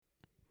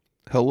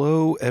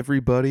Hello,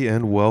 everybody,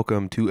 and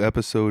welcome to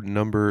episode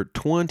number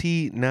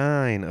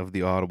 29 of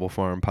the Audible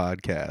Farm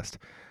podcast.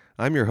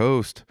 I'm your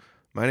host.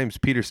 My name's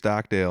Peter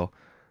Stockdale.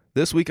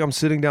 This week I'm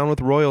sitting down with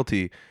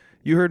royalty.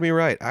 You heard me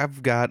right.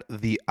 I've got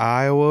the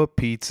Iowa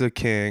Pizza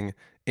King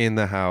in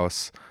the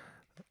house.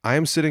 I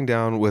am sitting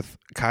down with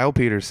Kyle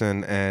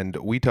Peterson, and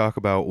we talk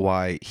about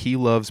why he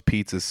loves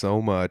pizza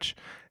so much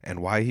and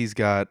why he's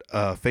got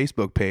a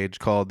Facebook page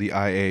called the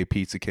IA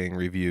Pizza King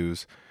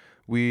Reviews.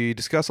 We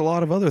discuss a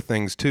lot of other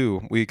things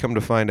too. We come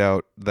to find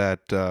out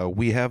that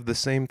we have the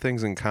same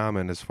things in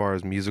common as far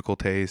as musical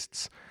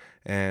tastes,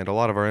 and a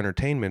lot of our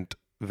entertainment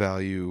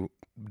value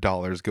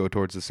dollars go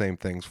towards the same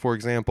things. For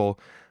example,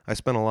 I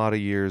spent a lot of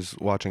years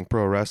watching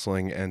pro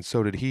wrestling, and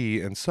so did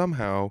he, and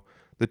somehow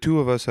the two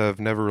of us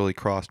have never really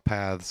crossed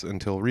paths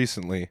until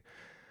recently.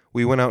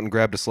 We went out and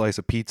grabbed a slice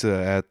of pizza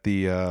at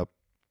the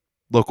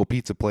local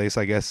pizza place,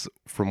 I guess,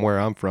 from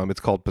where I'm from. It's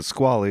called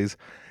Pasquale's.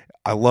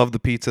 I love the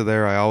pizza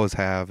there. I always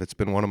have. It's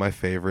been one of my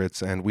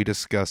favorites, and we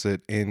discuss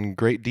it in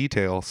great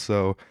detail.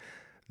 So,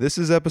 this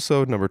is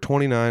episode number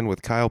 29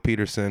 with Kyle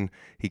Peterson.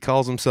 He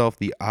calls himself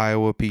the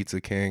Iowa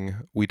Pizza King.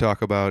 We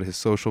talk about his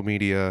social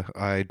media.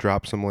 I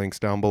drop some links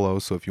down below,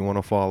 so if you want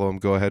to follow him,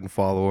 go ahead and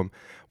follow him.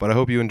 But I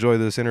hope you enjoy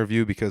this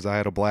interview because I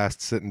had a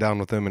blast sitting down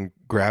with him and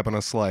grabbing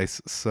a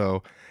slice.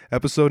 So,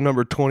 episode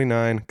number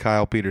 29,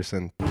 Kyle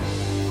Peterson.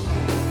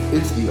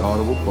 It's the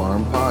Audible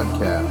Farm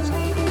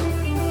Podcast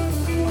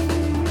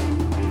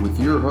with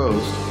your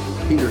host,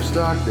 Peter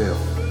Stockdale.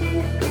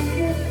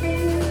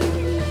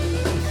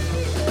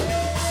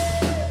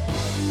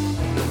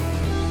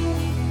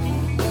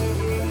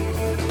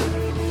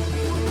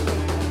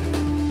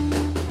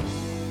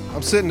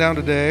 I'm sitting down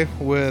today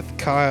with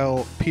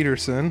Kyle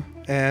Peterson,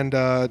 and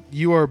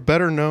you are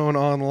better known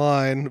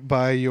online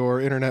by your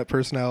internet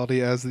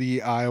personality as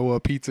the Iowa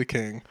Pizza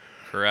King.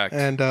 Correct.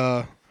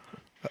 And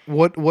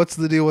what's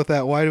the deal with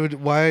that?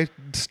 Why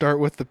start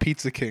with the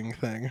Pizza King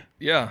thing?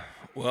 Yeah.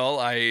 Well,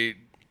 I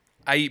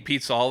eat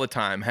pizza all the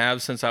time.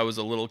 Have since I was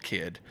a little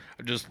kid.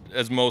 Just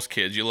as most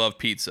kids, you love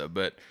pizza,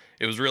 but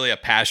it was really a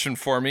passion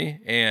for me.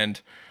 And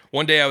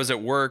one day I was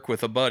at work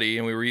with a buddy,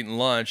 and we were eating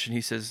lunch, and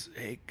he says,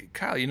 "Hey,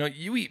 Kyle,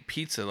 you eat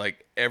pizza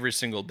like every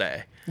single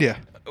day. Yeah.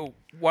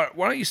 Why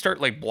don't you start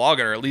like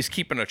blogging or at least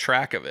keeping a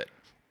track of it?"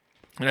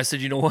 And I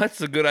said, "You know what? It's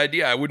a good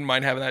idea. I wouldn't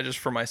mind having that just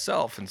for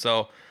myself." And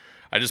so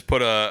I just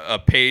put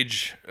a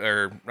page,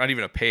 or not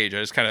even a page. I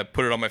just kind of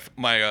put it on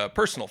my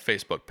personal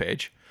Facebook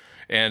page,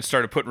 and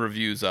started putting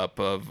reviews up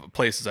of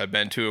places I've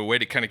been to, a way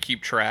to kind of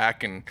keep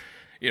track. And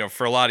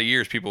for a lot of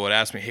years, people would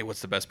ask me, "Hey,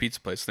 what's the best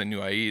pizza place?" They knew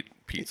I eat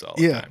pizza all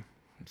the time.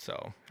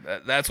 So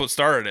that's what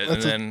started it,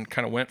 and then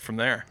kind of went from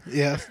there.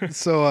 Yeah.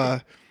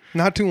 So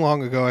not too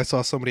long ago, I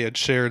saw somebody had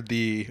shared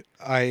the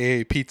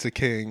IA Pizza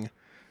King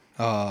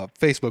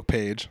Facebook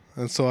page,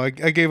 and so I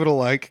gave it a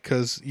like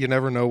because you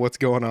never know what's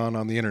going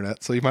on the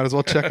internet, so you might as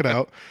well check it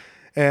out.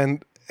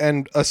 And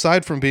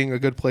aside from being a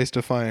good place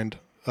to find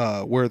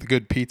where the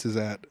good pizza's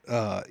at,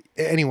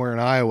 anywhere in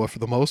Iowa for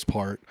the most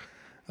part,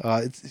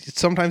 it's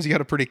sometimes you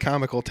got a pretty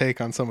comical take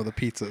on some of the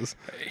pizzas.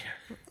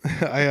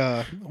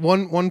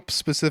 One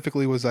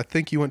specifically was, I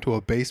think you went to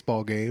a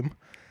baseball game,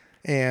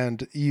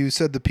 and you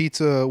said the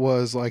pizza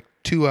was like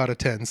 2 out of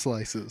 10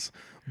 slices.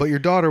 But your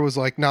daughter was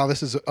like, "No,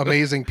 this is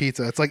amazing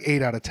pizza. It's like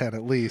 8 out of 10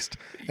 at least."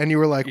 And you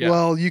were like, Yeah.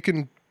 "Well, you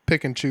can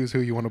pick and choose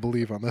who you want to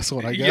believe on this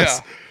one, I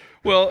guess." Yeah.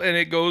 Well, and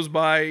it goes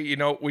by,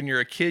 when you're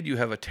a kid, you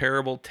have a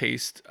terrible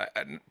taste,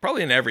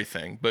 probably in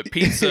everything, but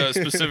pizza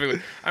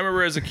specifically. I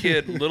remember as a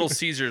kid, Little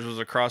Caesars was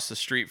across the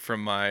street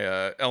from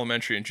my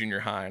elementary and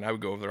junior high, and I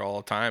would go over there all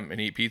the time and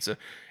eat pizza.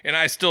 And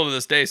I still to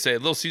this day say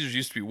Little Caesars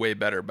used to be way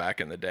better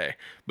back in the day.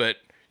 But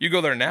you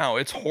go there now,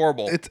 it's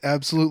horrible. It's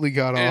absolutely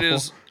god awful. It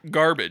is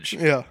garbage.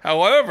 Yeah.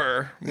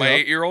 However, my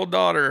Yeah. 8-year-old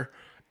daughter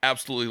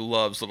absolutely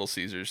loves Little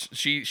Caesars.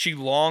 She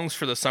longs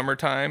for the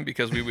summertime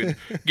because we would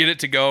get it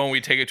to go and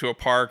we take it to a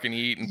park and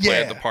eat and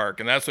play at the Yeah. park.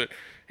 And that's what.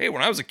 Hey,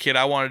 when I was a kid,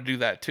 I wanted to do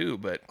that too,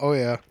 but Oh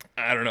yeah.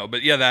 I don't know.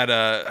 But yeah, that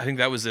I think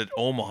that was at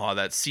Omaha,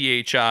 that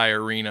CHI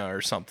Arena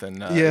or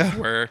something. Yeah.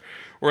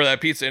 Where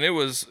that pizza, and it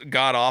was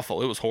god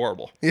awful. It was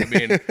horrible. I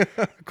mean,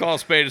 call a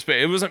spade a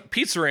spade. It wasn't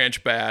Pizza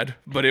Ranch bad,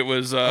 but it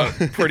was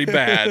pretty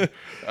bad.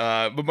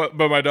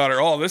 But my daughter,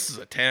 "Oh, this is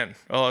a 10.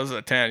 Oh, this is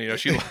a 10."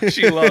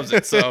 She loves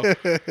it. So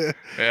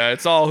yeah,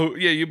 it's all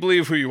you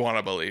believe who you want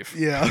to believe.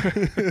 Yeah.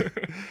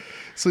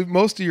 So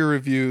most of your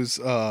reviews,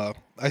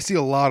 I see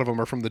a lot of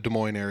them are from the Des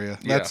Moines area.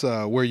 That's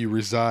where you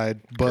reside.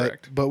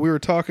 Correct. But we were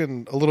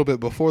talking a little bit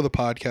before the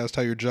podcast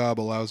how your job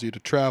allows you to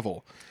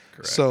travel.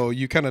 Correct. So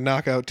you kind of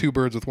knock out two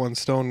birds with one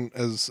stone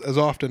as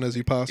often as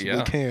you possibly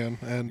Yeah. can,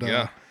 and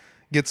Yeah.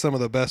 get some of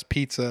the best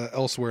pizza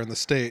elsewhere in the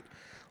state.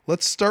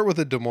 Let's start with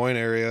the Des Moines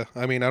area.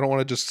 I mean, I don't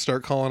want to just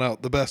start calling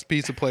out the best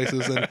pizza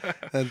places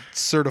and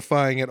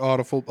certifying it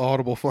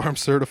Audible Farm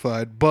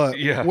certified. But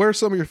Yeah. where are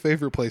some of your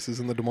favorite places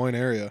in the Des Moines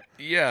area?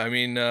 Yeah, I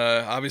mean,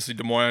 obviously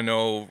Des Moines I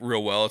know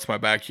real well. It's my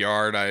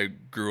backyard. I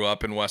grew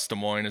up in West Des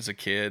Moines as a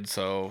kid,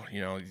 so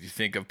you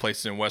think of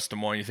places in West Des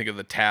Moines, you think of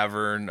the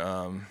Tavern.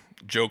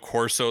 Joe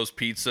Corso's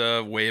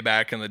Pizza way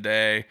back in the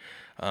day.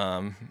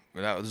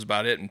 That was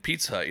about it. And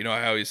Pizza Hut,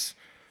 I always,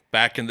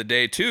 back in the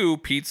day too,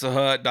 Pizza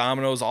Hut,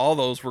 Domino's, all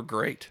those were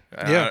great.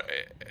 Yeah.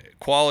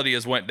 Quality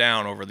has went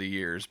down over the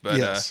years, but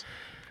Yes.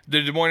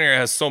 the Des Moines area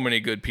has so many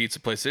good pizza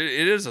places.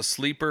 It is a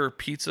sleeper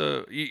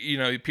pizza.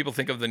 People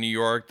think of the New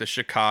York, the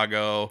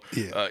Chicago,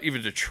 Yeah.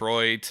 even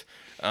Detroit.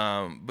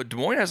 But Des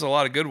Moines has a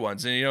lot of good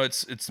ones, and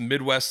it's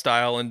Midwest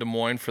style in Des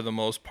Moines for the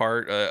most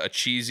part. A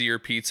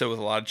cheesier pizza with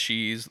a lot of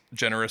cheese,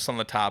 generous on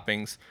the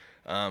toppings.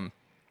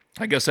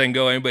 I guess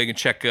anybody can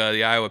check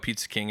the Iowa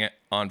Pizza King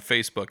on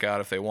Facebook out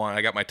if they want.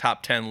 I got my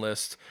top 10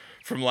 list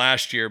from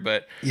last year,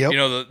 but Yep.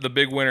 the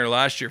big winner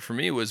last year for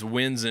me was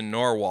Wynn's in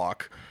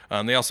Norwalk.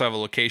 They also have a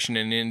location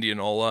in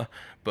Indianola,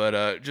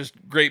 but just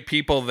great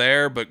people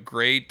there, but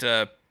great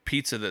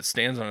pizza that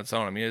stands on its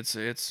own. I mean,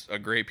 it's a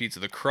great pizza.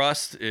 The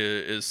crust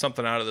is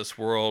something out of this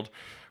world.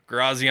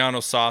 Graziano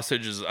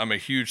sausage I'm a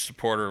huge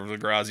supporter of the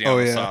Graziano Oh,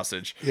 yeah.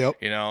 sausage. Yep.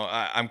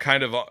 I'm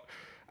kind of,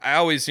 I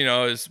always,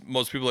 as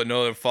most people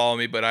that follow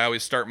me, but I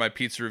always start my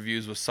pizza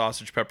reviews with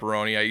sausage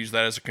pepperoni. I use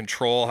that as a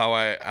control, how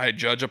I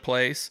judge a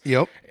place.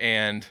 Yep.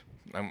 And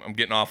I'm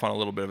getting off on a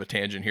little bit of a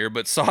tangent here,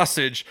 but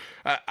sausage,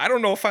 I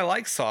don't know if I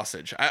like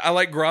sausage. I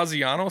like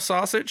Graziano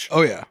sausage.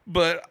 Oh, yeah.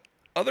 But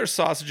other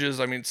sausages,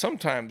 I mean,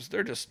 sometimes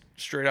they're just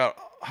straight out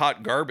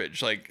hot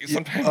garbage. Like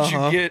sometimes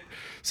you get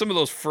some of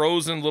those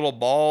frozen little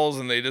balls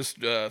and they just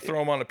throw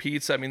them on a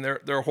pizza. I mean,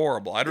 they're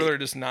horrible. I'd rather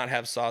just not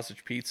have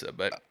sausage pizza,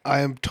 but I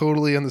am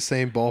totally in the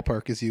same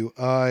ballpark as you.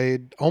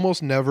 I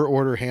almost never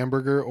order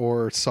hamburger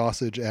or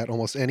sausage at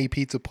almost any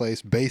pizza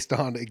place based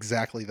on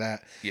exactly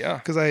that. yeah.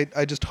 Because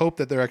I just hope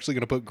that they're actually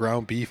going to put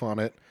ground beef on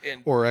it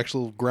And- or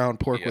actual ground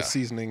pork with Yeah.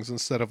 seasonings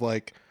instead of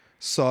like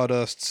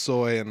sawdust,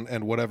 soy,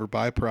 and whatever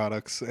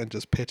byproducts and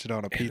just pitch it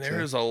on a pizza.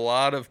 There's a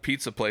lot of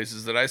pizza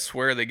places that I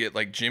swear they get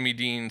like Jimmy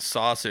Dean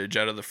sausage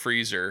out of the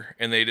freezer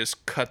and they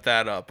just cut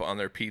that up on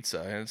their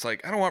pizza. And it's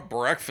like, I don't want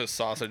breakfast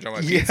sausage on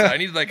my pizza. Yeah. I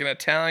need like an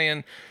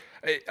Italian.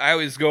 I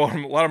always go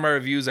on a lot of my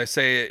reviews. I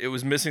say it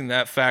was missing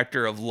that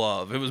factor of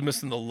love. It was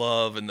missing the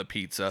love in the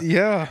pizza.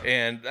 Yeah.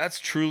 And that's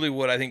truly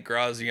what I think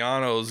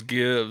Graziano's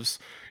gives.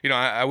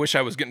 I wish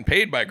I was getting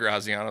paid by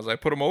Graziano's. I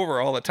put them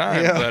over all the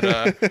time, Yeah.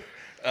 but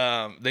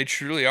they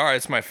truly are.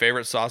 It's my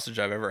favorite sausage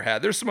I've ever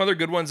had. There's some other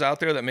good ones out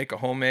there that make a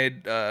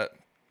homemade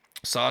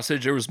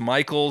sausage. There was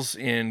Michael's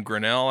in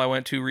Grinnell I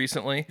went to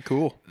recently.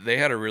 Cool. They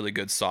had a really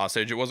good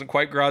sausage. It wasn't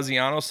quite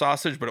Graziano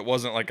sausage, but it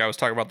wasn't like I was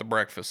talking about the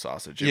breakfast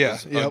sausage. It Yeah,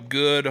 was a yep.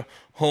 good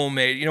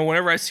homemade.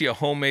 Whenever I see a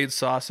homemade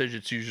sausage,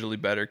 it's usually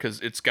better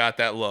because it's got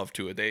that love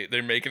to it.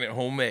 They're making it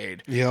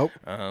homemade. Yep.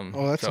 Um,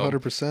 Oh, that's so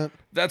 100%.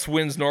 That's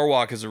Wynn's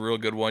Norwalk is a real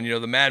good one.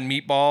 The Mad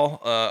Meatball,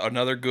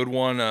 another good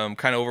one,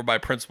 kind of over by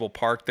Principal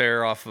Park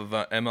there off of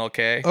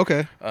MLK.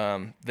 Okay.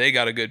 They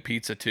got a good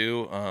pizza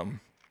too.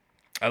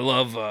 I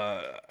love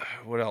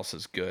what else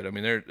is good. I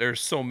mean,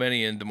 there's so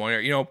many in Des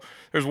Moines.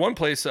 There's one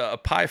place, a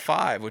Pie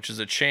 5, which is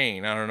a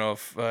chain. I don't know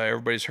if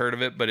everybody's heard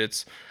of it, but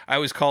I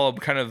always call them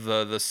kind of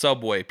the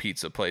Subway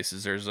pizza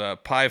places. There's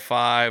Pie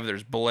 5,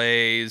 there's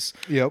Blaze.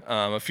 Yep.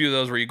 A few of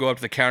those where you go up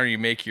to the counter and you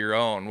make your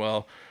own.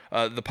 Well,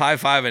 the Pie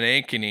 5 in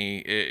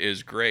Ankeny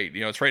is great.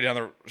 It's right down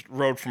the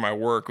road from my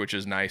work, which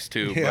is nice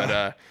too.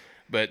 Yeah.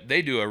 But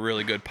they do a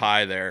really good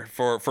pie there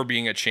for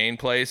being a chain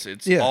place.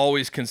 It's Yeah.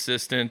 always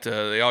consistent.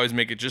 They always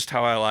make it just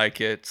how I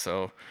like it.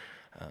 So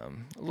a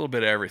little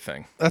bit of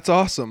everything. That's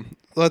awesome.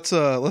 Let's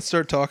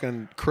start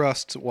talking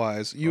crust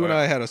wise. You and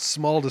I had a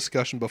small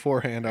discussion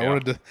beforehand. I Yeah.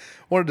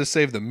 wanted to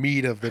save the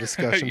meat of the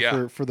discussion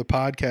Yeah. for the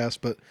podcast,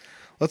 but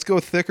let's go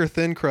thick or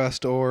thin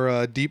crust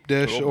or deep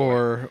dish Oh,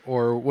 boy.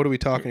 or what are we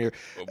talking here?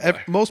 Oh,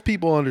 boy. Most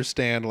people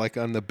understand like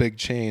on the big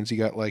chains, you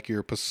got like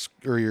your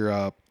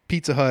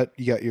Pizza Hut,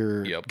 you got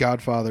your Yep.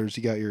 Godfathers,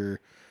 you got your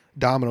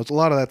Domino's. A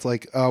lot of that's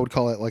like I would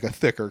call it like a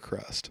thicker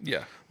crust.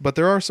 Yeah. But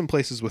there are some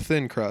places with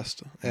thin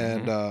crust.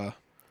 And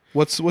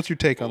what's your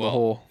take on the Well,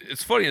 whole?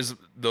 It's funny is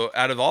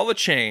out of all the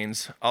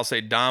chains, I'll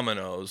say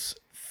Domino's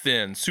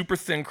super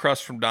thin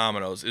crust from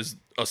Domino's is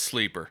a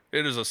sleeper.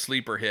 It is a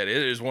sleeper hit. It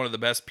is one of the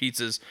best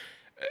pizzas.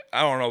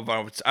 I don't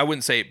know if I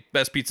wouldn't say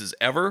best pizzas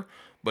ever,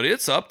 but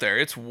it's up there.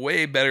 It's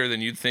way better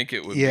than you'd think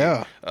it would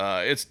Yeah. be.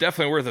 It's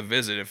definitely worth a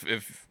visit.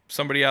 If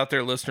somebody out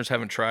there, listeners,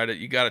 haven't tried it,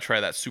 you got to try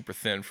that super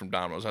thin from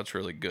Domino's. That's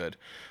really good.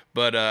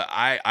 But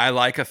I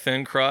like a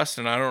thin crust,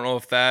 and I don't know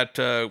if that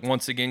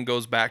once again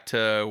goes back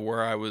to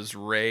where I was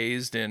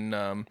raised in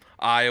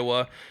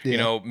Iowa.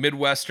 Yeah.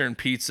 Midwestern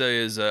pizza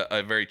is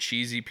a very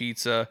cheesy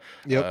pizza,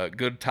 Yep.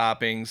 good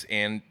toppings,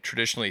 and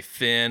traditionally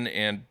thin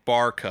and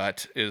bar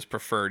cut is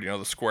preferred.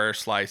 The square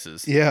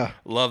slices. Yeah.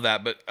 Love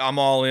that, but I'm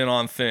all in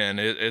on thin.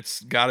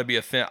 It's got to be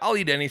a thin. I'll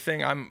eat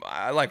anything.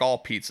 I like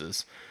all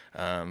pizzas,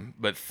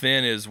 but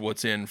thin is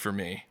what's in for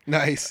me.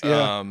 Nice.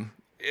 Yeah.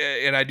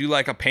 And I do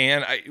like a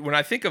pan. When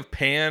I think of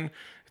pan,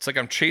 it's like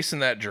I'm chasing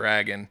that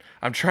dragon.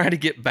 I'm trying to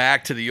get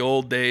back to the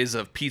old days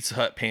of Pizza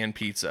Hut pan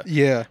pizza.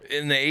 Yeah.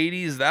 In the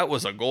 80s, that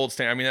was a gold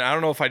standard. I mean, I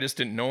don't know if I just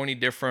didn't know any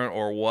different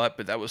or what,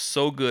 but that was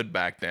so good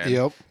back then.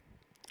 Yep.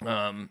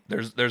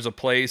 There's a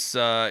place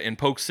in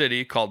Polk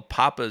City called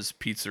Papa's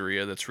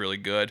Pizzeria that's really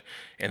good.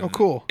 And, Oh,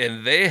 cool.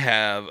 And they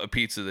have a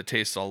pizza that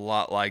tastes a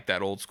lot like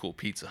that old school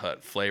Pizza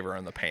Hut flavor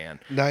on the pan.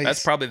 Nice.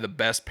 That's probably the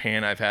best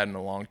pan I've had in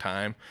a long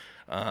time.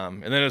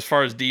 And then as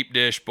far as deep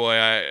dish, boy,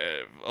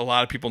 a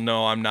lot of people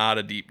know I'm not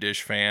a deep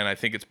dish fan. I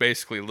think it's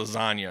basically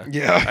lasagna.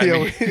 Yeah, I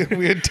mean,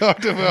 we had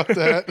talked about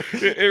that.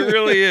 it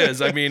really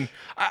is. I mean,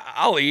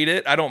 I'll eat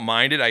it. I don't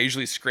mind it. I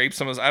usually scrape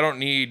some of this. I don't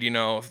need,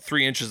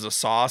 3 inches of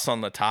sauce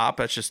on the top.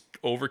 That's just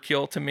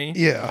overkill to me.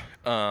 Yeah.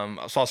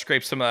 So I'll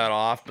scrape some of that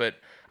off, but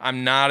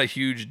I'm not a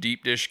huge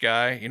deep dish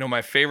guy.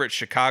 My favorite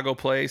Chicago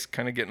place,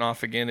 kind of getting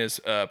off again, is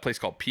a place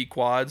called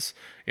Pequod's.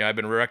 I've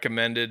been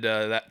recommended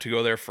that to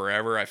go there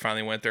forever. I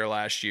finally went there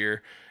last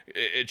year.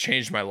 It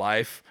changed my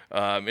life.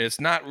 It's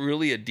not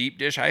really a deep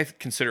dish. I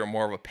consider it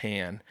more of a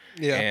pan.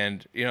 Yeah.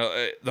 And,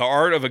 the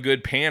art of a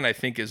good pan, I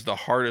think, is the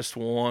hardest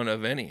one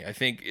of any. I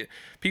think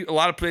a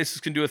lot of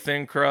places can do a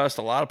thin crust.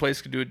 A lot of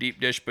places can do a deep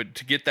dish. But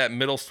to get that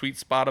middle sweet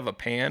spot of a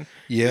pan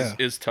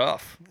is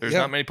tough. There's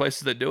not many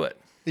places that do it.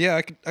 Yeah,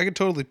 I could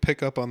totally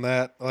pick up on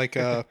that. Like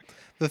the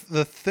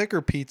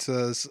thicker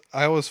pizzas,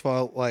 I always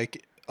felt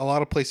like a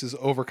lot of places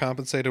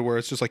overcompensated where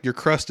it's just like your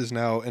crust is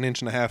now 1.5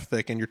 inches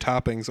thick and your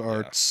toppings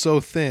are so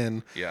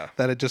thin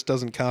that it just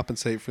doesn't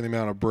compensate for the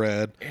amount of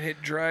bread. And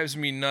it drives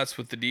me nuts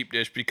with the deep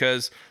dish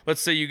because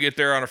let's say you get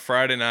there on a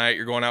Friday night,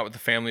 you're going out with the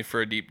family for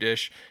a deep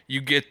dish.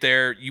 You get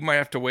there, you might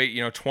have to wait,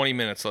 20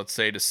 minutes, let's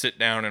say, to sit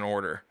down and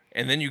order.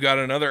 And then you got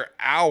another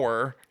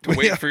hour to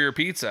wait for your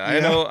pizza. I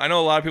know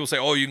a lot of people say,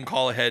 oh, you can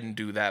call ahead and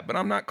do that. But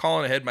I'm not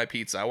calling ahead my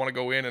pizza. I want to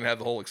go in and have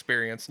the whole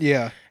experience.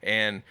 Yeah.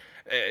 And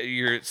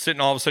you're sitting,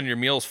 all of a sudden your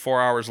meal's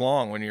 4 hours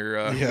long when you're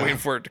waiting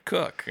for it to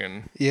cook.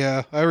 And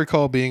yeah, I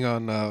recall being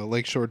on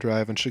Lakeshore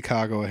Drive in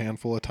Chicago a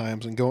handful of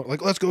times and going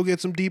like, let's go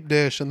get some deep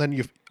dish. And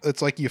then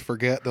it's like you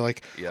forget. They're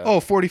like,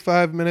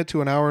 45 minute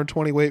to an hour and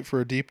 20 wait for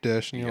a deep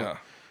dish. And you're like,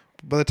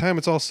 by the time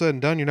it's all said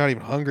and done, you're not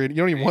even hungry. You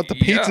don't even want the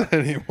pizza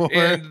anymore.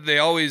 And they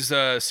always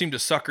seem to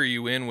sucker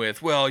you in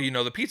with, well,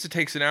 the pizza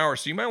takes an hour,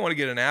 so you might want to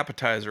get an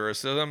appetizer.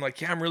 So I'm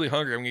like, I'm really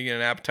hungry. I'm going to get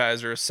an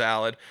appetizer, a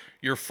salad.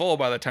 You're full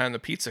by the time the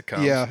pizza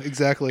comes. Yeah,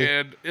 exactly.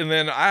 And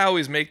then I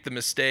always make the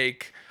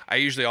mistake. I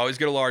usually always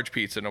get a large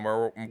pizza no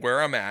matter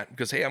where I'm at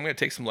because, hey, I'm going to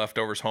take some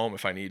leftovers home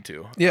if I need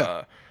to.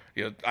 Yeah.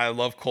 I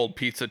love cold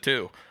pizza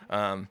too.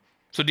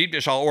 So deep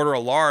dish, I'll order a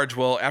large.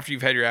 Well, after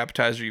you've had your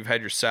appetizer, you've had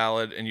your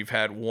salad, and you've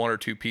had 1 or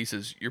 2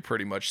 pieces, you're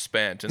pretty much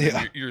spent. And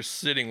then you're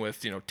sitting with,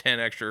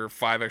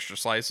 5 extra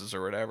slices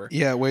or whatever.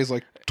 Yeah, it weighs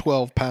like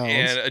 12 pounds.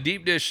 And a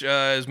deep dish,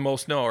 as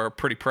most know, are a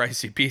pretty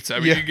pricey pizza. I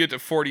mean, you get to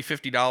 $40,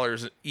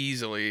 $50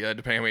 easily,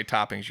 depending on how many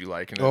toppings you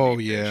like. In a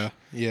deep dish.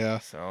 Yeah.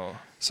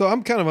 So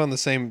I'm kind of on the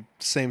same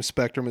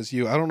spectrum as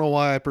you. I don't know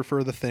why I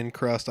prefer the thin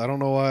crust. I don't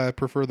know why I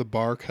prefer the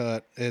bar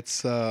cut.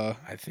 It's I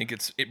think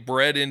it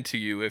bred into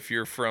you. If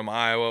you're from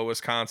Iowa,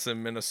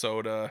 Wisconsin,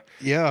 Minnesota,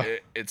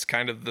 it's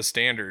kind of the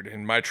standard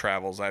in my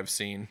travels I've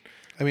seen.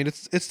 I mean,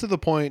 it's to the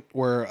point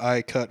where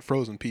I cut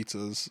frozen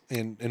pizzas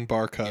in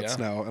bar cuts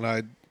now, and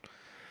I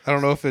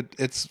don't know if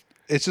it's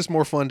just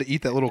more fun to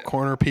eat that little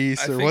corner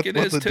piece or what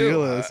the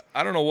deal is.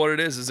 I don't know what it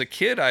is. As a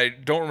kid, I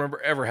don't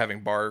remember ever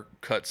having bar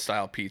cut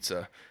style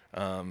pizza.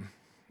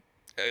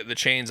 The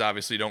chains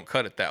obviously don't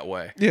cut it that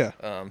way. Yeah.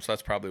 So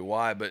that's probably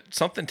why. But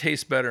something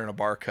tastes better in a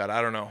bar cut.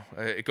 I don't know.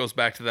 It goes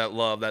back to that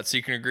love, that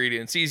secret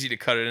ingredient. It's easy to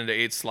cut it into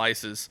 8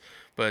 slices,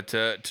 but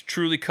to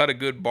truly cut a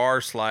good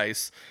bar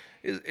slice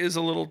is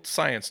a little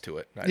science to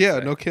it. I'd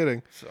say. No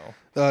kidding.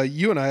 So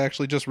you and I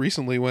actually just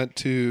recently went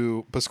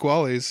to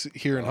Pasquale's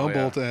here in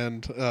Humboldt,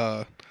 and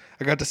I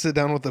got to sit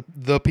down with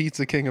the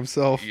pizza king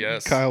himself,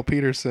 Kyle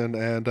Peterson,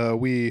 and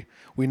we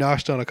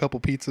noshed on a couple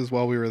pizzas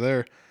while we were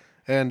there.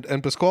 And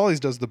Pasquale's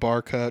does the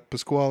bar cut.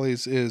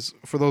 Pasquale's is,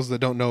 for those that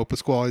don't know,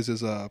 Pasquale's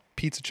is a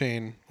pizza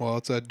chain. Well,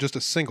 it's just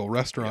a single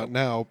restaurant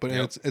now, but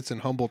it's in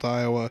Humboldt,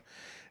 Iowa,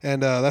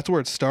 and that's where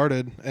it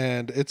started.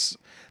 And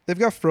they've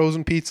got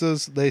frozen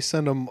pizzas. They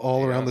send them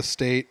all around the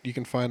state. You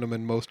can find them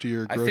in most of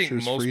your grocers. I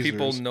think most freezers.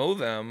 people know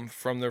them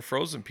from their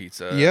frozen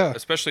pizza. Yeah,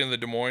 especially in the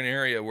Des Moines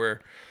area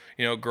where.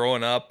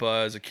 Growing up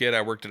as a kid,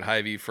 I worked at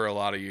Hy-Vee for a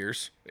lot of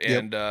years,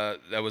 and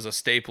that was a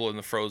staple in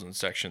the frozen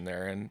section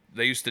there. And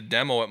they used to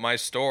demo at my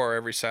store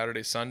every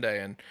Saturday, Sunday,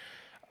 and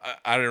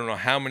I don't know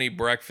how many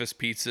breakfast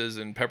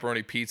pizzas and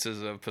pepperoni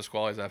pizzas of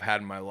Pasquale's I've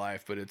had in my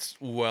life, but it's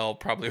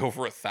probably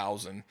over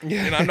 1,000.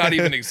 Yeah. And I'm not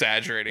even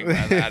exaggerating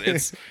by that.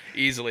 It's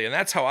easily, and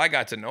that's how I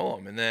got to know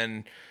them. And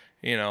then,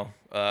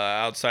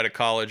 outside of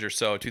college or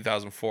so,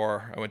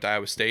 2004, I went to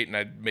Iowa State, and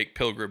I'd make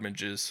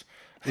pilgrimages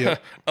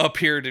up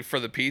here for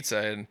the pizza,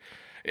 and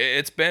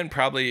it's been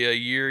probably a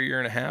year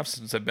and a half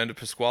since I've been to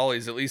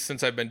Pasquale's, at least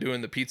since I've been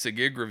doing the pizza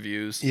gig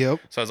reviews. So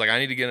I was like, I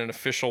need to get an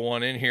official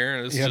one in here,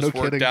 and this just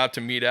worked out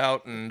to meet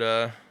out and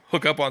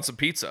hook up on some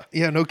pizza.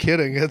 Yeah, no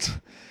kidding.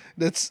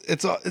 It's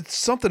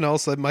something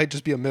else that might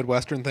just be a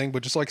Midwestern thing,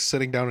 but just like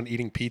sitting down and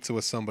eating pizza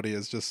with somebody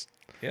is just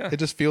Yeah. It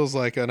just feels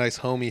like a nice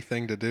homey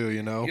thing to do,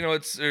 you know? You know,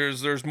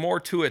 there's more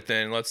to it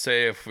than, let's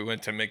say, if we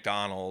went to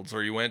McDonald's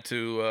or you went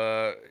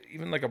to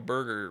even like a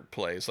burger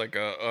place, like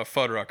a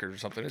Fuddruckers or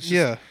something. It's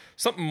just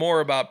something more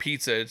about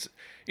pizza. It's,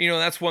 you know,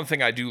 that's one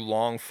thing I do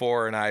long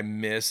for and I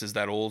miss is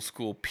that old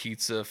school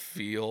pizza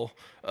feel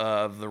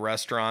of the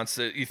restaurants.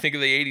 You think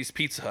of the 80s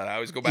Pizza Hut. I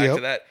always go back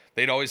to that.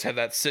 They'd always have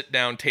that sit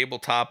down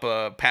tabletop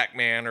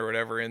Pac-Man or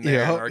whatever in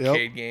there, and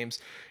arcade games.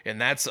 And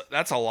that's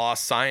a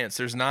lost science.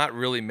 There's not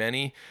really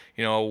many.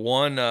 You know,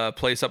 one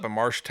place up in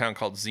Marshalltown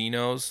called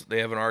Zeno's. They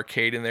have an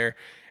arcade in there,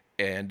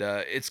 and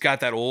it's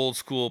got that old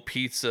school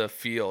pizza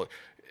feel.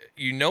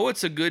 You know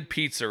it's a good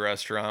pizza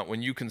restaurant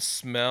when you can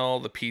smell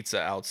the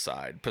pizza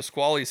outside.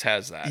 Pasquale's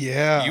has that.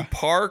 Yeah. You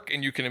park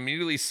and you can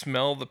immediately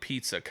smell the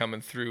pizza coming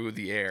through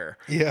the air.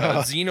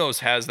 Yeah.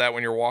 Zeno's has that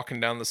when you're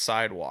walking down the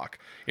sidewalk.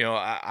 You know,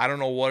 I don't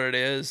know what it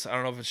is. I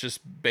don't know if it's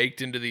just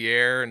baked into the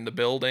air in the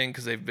building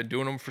because they've been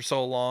doing them for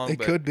so long. It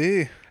could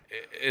be.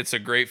 It's a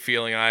great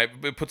feeling.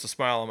 It puts a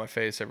smile on my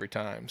face every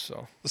time.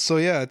 So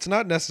yeah, it's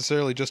not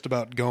necessarily just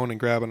about going and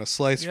grabbing a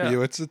slice for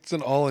you. It's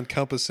an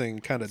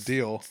all-encompassing kind of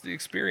deal. It's the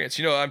experience.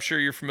 You know, I'm sure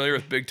you're familiar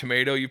with Big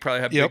Tomato. You probably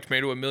had Big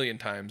Tomato a million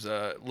times.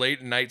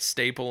 Late night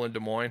staple in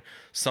Des Moines.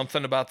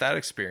 Something about that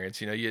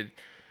experience. You know,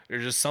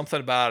 there's just something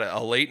about it.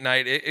 A late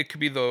night. It could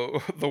be the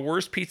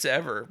worst pizza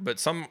ever, but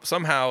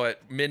somehow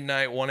at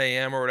midnight, 1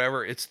 a.m. or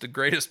whatever, it's the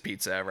greatest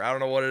pizza ever. I don't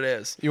know what it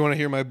is. You want to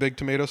hear my Big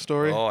Tomato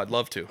story? Oh, I'd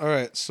love to. All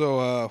right.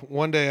 So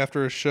one day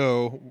after a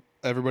show,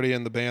 everybody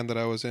in the band that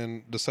I was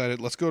in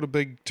decided, let's go to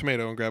Big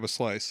Tomato and grab a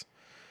slice.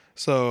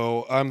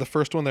 So I'm the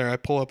first one there. I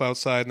pull up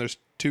outside, and there's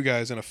two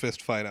guys in a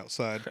fist fight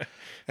outside.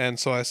 And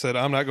so I said,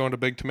 I'm not going to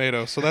Big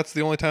Tomato. So that's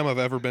the only time I've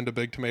ever been to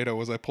Big Tomato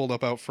was I pulled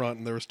up out front,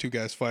 and there was two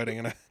guys fighting.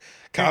 And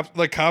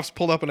cops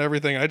pulled up and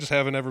everything. I just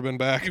haven't ever been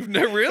back. You've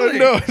never really?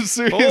 No,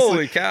 seriously.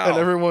 Holy cow. And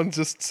everyone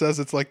just says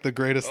it's like the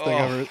greatest thing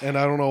ever. And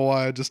I don't know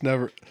why. I just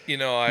never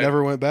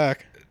went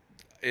back.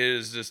 It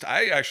is just,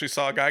 I actually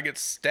saw a guy get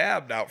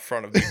stabbed out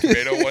front of Big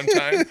Tomato one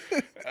time,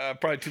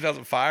 probably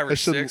 2005 or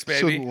 6 maybe.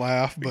 Shouldn't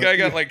laugh, the guy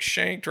got like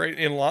shanked right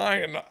in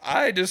line,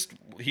 and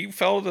he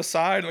fell to the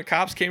side, and the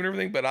cops came and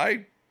everything, but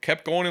I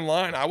kept going in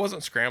line. I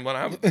wasn't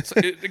scrambling.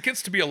 It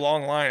gets to be a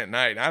long line at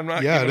night. I'm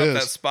not giving up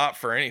that spot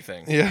for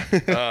anything.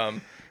 Yeah.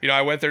 You know,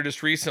 I went there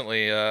just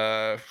recently,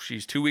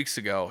 2 weeks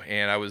ago,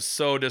 and I was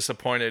so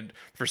disappointed.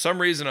 For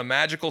some reason, a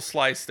magical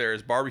slice there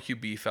is barbecue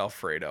beef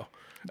Alfredo.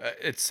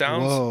 It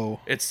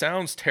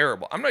sounds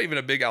terrible. I'm not even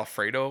a big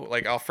Alfredo.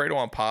 Like Alfredo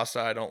on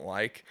pasta, I don't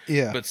like.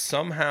 Yeah. But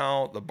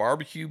somehow the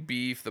barbecue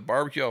beef, the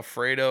barbecue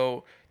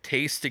Alfredo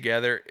taste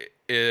together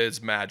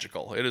is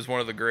magical. It is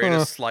one of the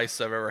greatest slices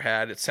I've ever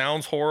had. It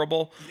sounds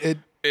horrible.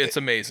 It's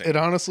amazing. It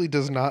honestly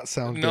does not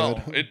sound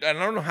good. I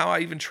don't know how I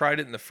even tried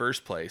it in the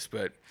first place,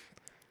 but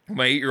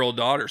my 8-year-old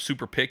daughter,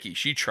 super picky,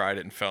 she tried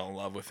it and fell in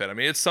love with it. I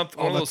mean, it's one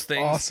of those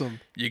things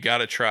you got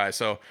to try.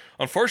 So,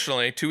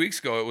 unfortunately, 2 weeks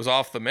ago, it was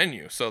off the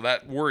menu. So,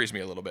 that worries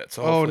me a little bit.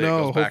 So, hopefully it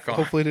goes back on.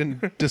 Hopefully it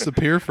didn't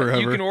disappear forever.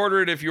 You can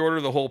order it if you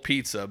order the whole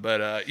pizza.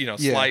 But,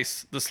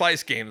 the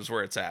slice game is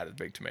where it's at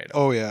Big Tomato.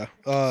 Oh, yeah.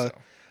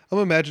 I'm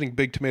imagining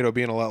Big Tomato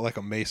being a lot like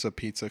a Mesa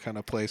Pizza kind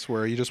of place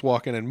where you just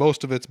walk in and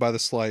most of it's by the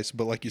slice,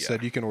 but like you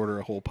said, you can order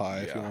a whole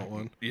pie if you want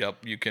one. Yep,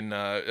 you can.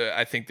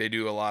 I think they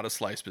do a lot of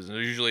slice business.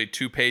 There's usually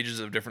 2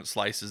 pages of different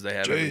slices they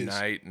have every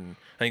night, and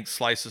I think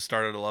slices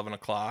start at 11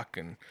 o'clock,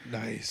 and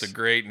nice. It's a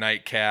great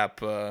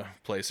nightcap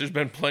place. There's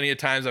been plenty of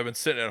times I've been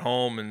sitting at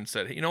home and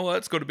said, hey, you know what,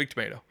 let's go to Big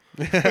Tomato.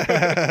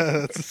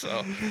 That's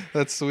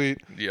sweet.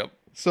 Yep.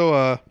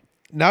 So,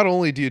 not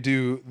only do you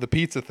do the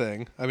pizza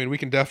thing, I mean, we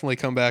can definitely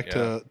come back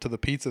to the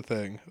pizza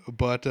thing,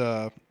 but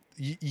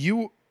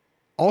you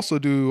also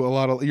do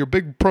you're a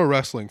big pro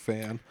wrestling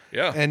fan.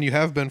 Yeah. And you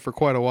have been for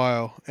quite a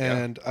while.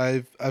 And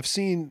I've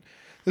seen,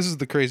 this is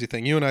the crazy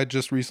thing. You and I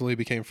just recently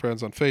became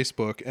friends on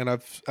Facebook, and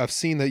I've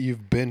seen that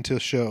you've been to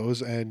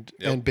shows and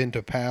been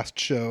to past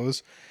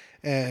shows.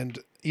 And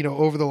you know,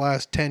 over the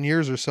last 10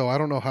 years or so, I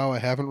don't know how I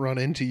haven't run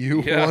into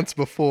you once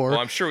before.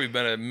 Well, I'm sure we've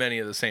been at many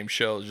of the same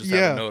shows, just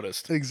haven't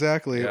noticed.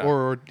 Exactly. Yeah.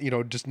 Or, you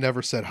know, just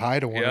never said hi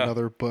to one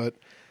another. But,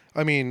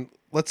 I mean,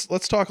 let's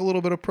talk a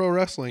little bit of pro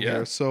wrestling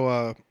here.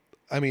 So,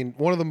 I mean,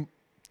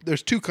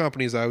 there's 2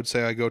 companies I would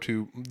say I go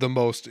to the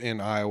most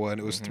in Iowa,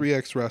 and it was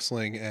 3X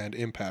Wrestling and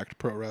Impact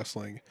Pro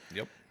Wrestling.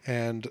 Yep.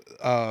 And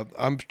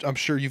I'm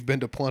sure you've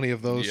been to plenty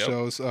of those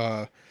shows.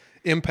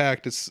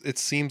 Impact, it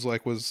seems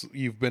like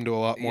you've been to a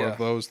lot more of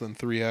those than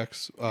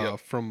 3X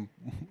from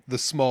the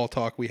small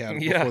talk we had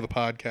before the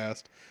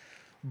podcast.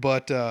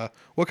 But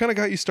what kind of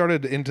got you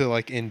started into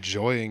like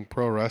enjoying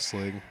pro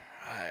wrestling?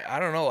 I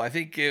don't know. I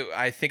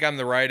think I'm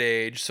the right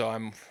age, so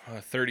I'm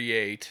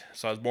 38.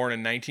 So I was born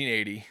in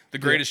 1980, the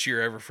greatest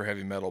year ever for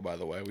heavy metal, by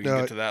the way. We can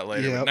get to that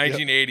later. But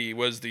 1980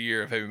 was the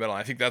year of heavy metal.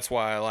 I think that's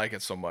why I like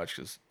it so much,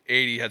 because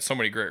 80 had so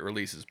many great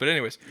releases. But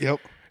anyways.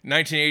 Yep.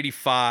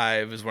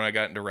 1985 is when I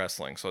got into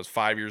wrestling, so I was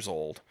 5 years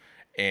old,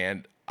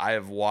 and I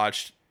have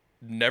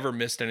never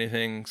missed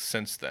anything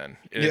since then.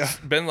 It's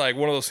been like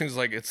one of those things,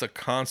 like it's a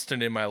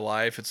constant in my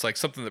life. It's like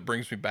something that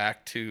brings me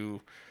back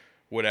to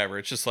whatever.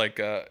 It's just like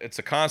it's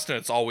a constant.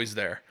 It's always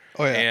there.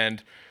 Oh, yeah.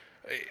 And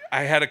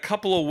I had a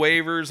couple of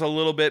waivers a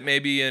little bit,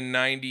 maybe in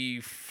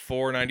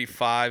 94,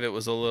 95. It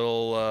was a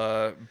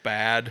little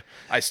bad.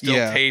 I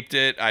still taped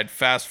it. I'd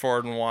fast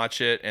forward and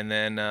watch it. And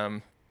then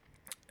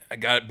I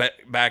got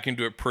back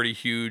into it pretty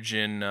huge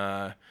in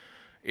the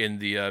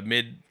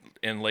mid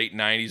and late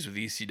 90s with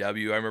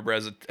ECW. I remember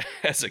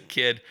as a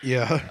kid,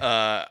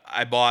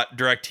 I bought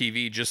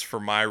DirecTV just for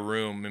my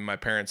room in my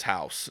parents'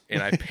 house,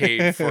 and I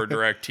paid for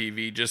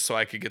DirecTV just so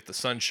I could get the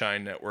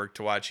Sunshine Network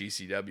to watch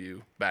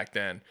ECW back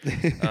then.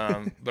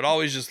 But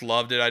always just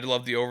loved it. I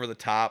loved the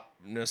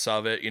over-the-topness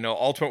of it.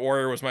 Ultimate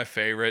Warrior was my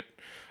favorite.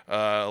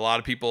 A lot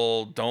of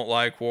people don't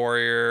like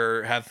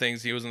Warrior, have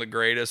things he wasn't the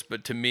greatest,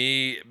 but to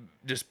me,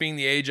 just being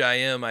the age I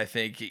am, I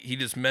think he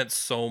just meant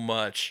so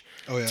much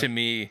to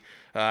me.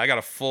 I got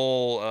a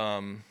full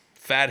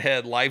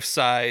fathead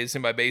life-size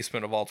in my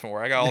basement of Ultimate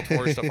Warrior. I got Ultimate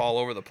Warrior stuff all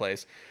over the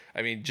place.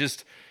 I mean,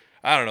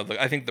 I don't know.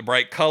 I think the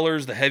bright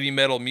colors, the heavy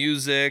metal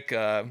music,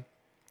 the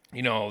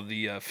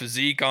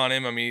physique on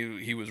him. I mean,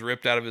 he was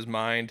ripped out of his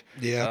mind.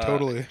 Yeah,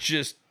 totally.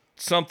 Just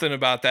something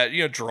about that,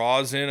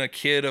 draws in a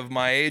kid of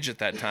my age at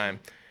that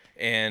time.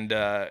 And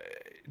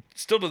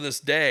still to this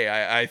day,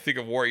 I think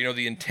of Warrior,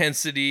 the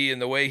intensity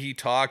and the way he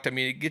talked. I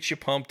mean, it gets you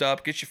pumped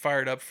up, gets you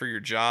fired up for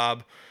your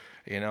job.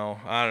 I don't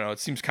know. It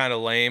seems kind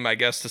of lame, I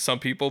guess, to some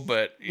people,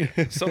 but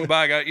something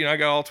about I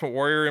got Ultimate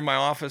Warrior in my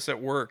office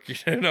at work.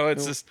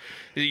 It's just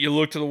you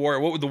look to the Warrior.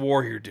 What would the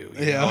Warrior do?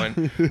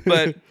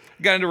 But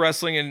got into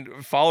wrestling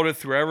and followed it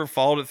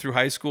through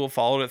high school,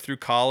 followed it through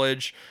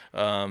college.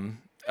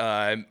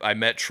 I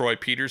met Troy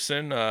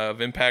Peterson of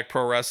Impact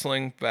Pro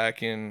Wrestling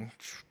back in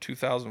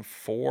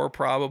 2004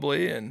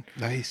 probably, and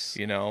nice.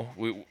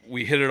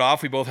 We hit it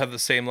off. We both have the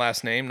same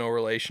last name, no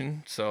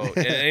relation. So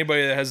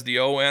anybody that has the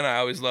O-N, I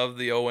always love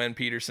the O-N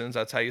Petersons.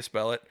 That's how you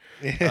spell it.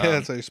 Yeah,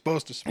 that's how you're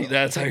supposed to spell it.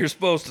 That's how you're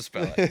supposed to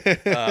spell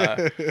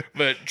it.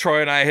 But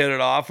Troy and I hit it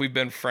off. We've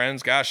been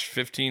friends,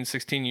 15,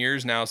 16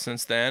 years now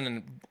since then,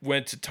 and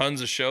went to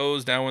tons of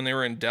shows down when they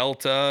were in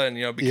Delta,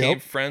 and became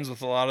friends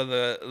with a lot of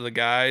the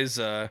guys.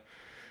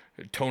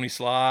 Tony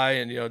Sly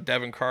and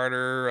Devin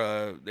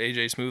Carter,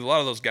 AJ Smooth, a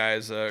lot of those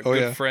guys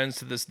good friends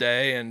to this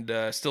day, and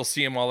still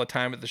see them all the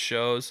time at the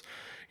shows.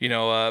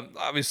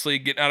 Obviously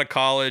getting out of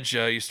college,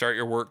 you start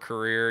your work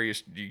career,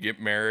 you get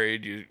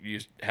married, you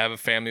have a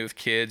family with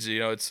kids.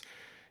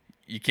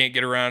 You can't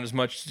get around as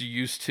much as you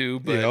used to,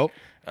 but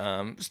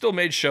still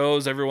made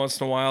shows every once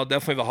in a while.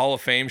 Definitely the Hall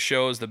of Fame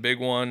show is the big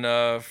one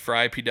for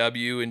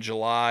IPW in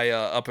July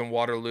up in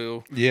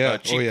Waterloo.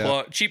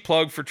 Cheap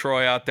plug for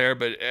Troy out there,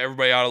 but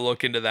everybody ought to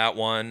look into that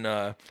one.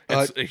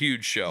 It's a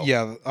huge show.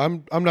 Yeah,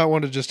 I'm not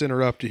one to just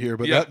interrupt you here,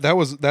 but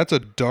that's a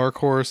dark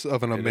horse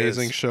of an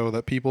amazing show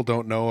that people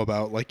don't know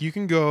about. Like, you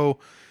can go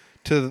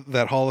to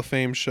that Hall of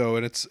Fame show,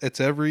 and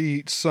it's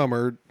every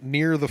summer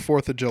near the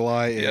 4th of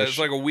July-ish. Yeah, it's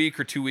like a week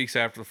or 2 weeks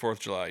after the 4th of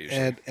July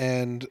usually.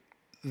 And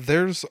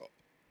there's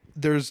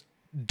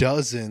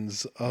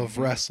dozens of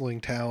wrestling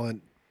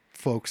talent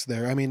folks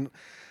there. I mean,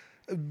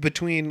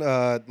 between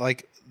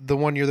like the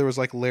one year there was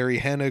like Larry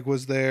Hennig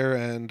was there,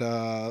 and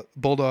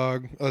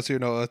Bulldog.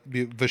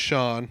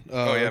 Vachon.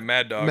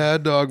 Mad Dog.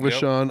 Mad Dog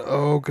Vachon. Yep.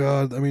 Oh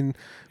God, I mean,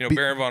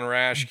 Baron Von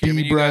Raschke.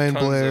 B. Brian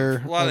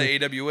Blair. A lot of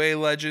the AWA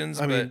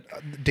legends. I mean,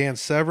 Dan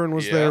Severn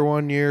was there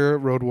one year.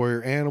 Road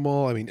Warrior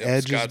Animal. I mean,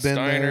 Edge has been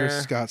there.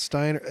 Scott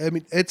Steiner. I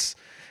mean, it's.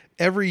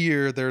 Every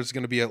year there's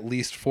going to be at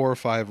least 4 or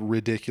 5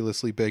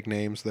 ridiculously big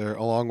names there,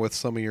 along with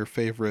some of your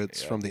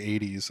favorites from the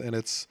 80s. And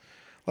it's,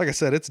 like I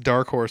said, it's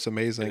dark horse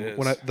amazing.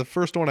 The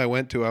first one I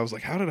went to, I was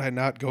like, how did I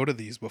not go to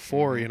these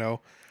before, And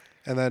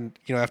then,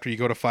 after you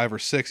go to 5 or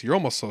 6, you're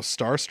almost so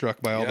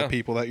starstruck by all the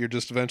people that you're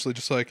just eventually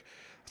just like,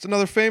 it's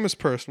another famous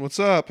person. What's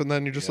up? And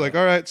then you're just like,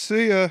 all right,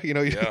 see ya.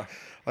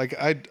 Like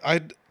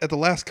I at the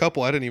last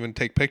couple, I didn't even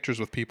take pictures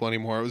with people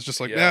anymore. It was just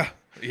like,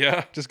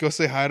 just go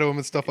say hi to them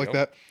and stuff like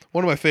that.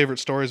 One of my favorite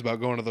stories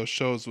about going to those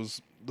shows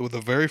was the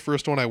very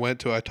first one I went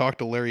to. I talked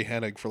to Larry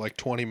Hennig for like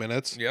 20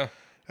 minutes. Yeah.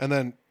 And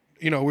then,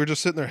 we were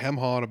just sitting there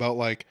hem-hawing about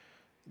like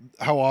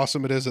how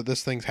awesome it is that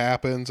this thing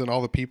happens and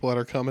all the people that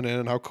are coming in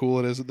and how cool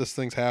it is that this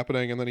thing's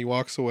happening. And then he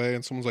walks away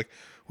and someone's like,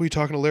 what are you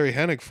talking to Larry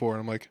Hennig for?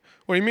 And I'm like,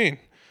 what do you mean? And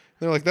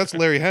they're like, that's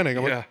Larry Hennig.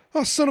 I'm like,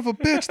 oh, son of a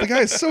bitch. The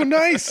guy is so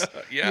nice.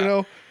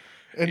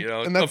 And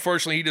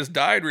unfortunately, he just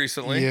died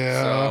recently.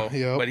 Yeah,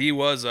 but he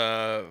was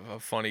a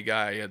funny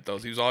guy. He had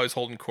those. He was always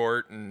holding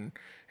court and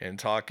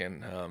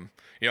talking.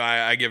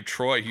 I give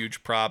Troy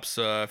huge props.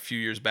 A few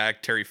years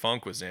back, Terry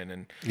Funk was in,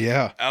 and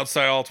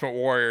outside Ultimate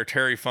Warrior,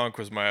 Terry Funk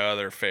was my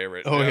other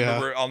favorite.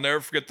 I'll never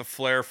forget the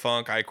Flair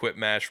Funk I Quit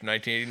match from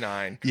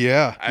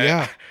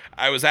 1989.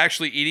 I was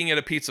actually eating at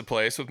a pizza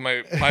place with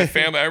my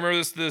family. I remember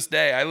this to this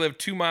day. I lived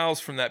 2 miles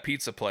from that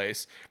pizza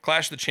place.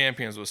 Clash of the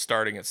Champions was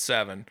starting at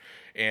 7.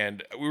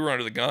 And we were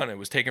under the gun. It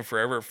was taking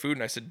forever for food.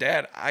 And I said,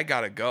 Dad, I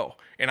got to go.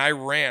 And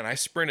I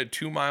sprinted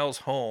 2 miles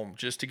home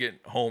just to get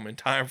home in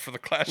time for the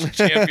Clash of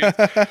Champions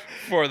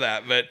for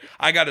that. But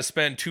I got to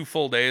spend 2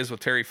 full days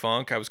with Terry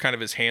Funk. I was kind of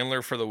his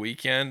handler for the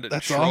weekend.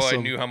 That's Troy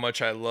awesome. knew how much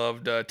I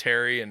loved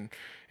Terry. And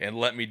and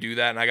let me do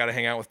that. And I got to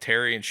hang out with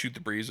Terry and shoot the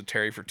breeze with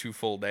Terry for 2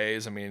 full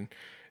days. I mean,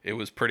 it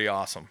was pretty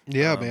awesome.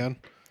 Yeah, man.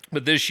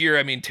 But this year,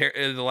 I mean,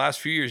 the last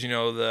few years,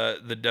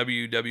 the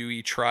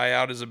WWE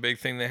tryout is a big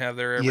thing they have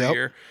there every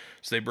year.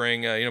 So they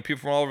bring,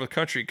 people from all over the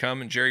country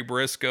come, and Jerry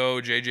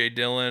Briscoe, J.J.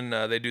 Dillon,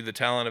 they do the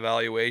talent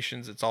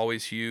evaluations. It's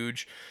always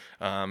huge.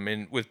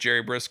 And with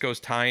Jerry Briscoe's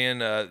tie-in,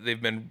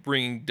 they've been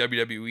bringing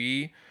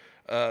WWE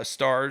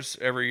stars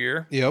every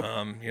year. Yep.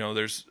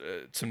 There's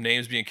some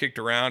names being kicked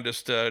around.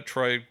 Just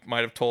Troy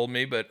might have told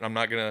me, but I'm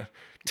not going to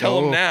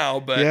tell him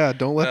now. But yeah,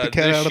 don't let the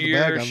cat out of the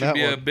bag on that one. This year should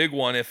be a big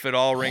one if it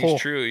all rings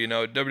true.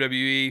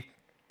 WWE,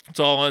 it's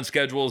all on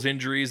schedules,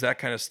 injuries, that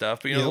kind of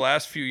stuff. But the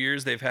last few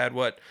years they've had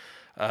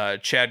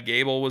Chad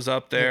Gable was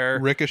up there.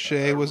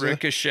 Ricochet was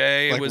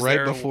was right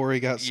there before he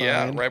got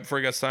signed. Yeah, right before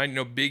he got signed.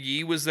 Big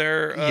E was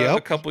there a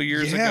couple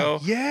years ago.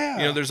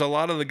 Yeah. There's a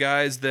lot of the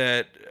guys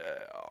that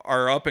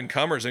are up and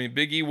comers. I mean,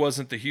 Big E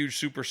wasn't the huge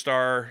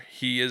superstar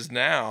he is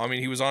now. I mean,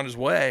 he was on his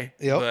way.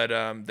 Yep.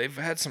 But they've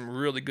had some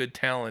really good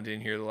talent in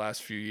here the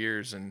last few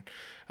years, and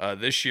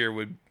this year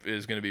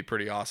is going to be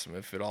pretty awesome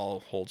if it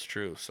all holds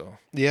true. So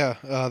yeah,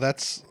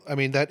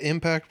 that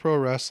Impact Pro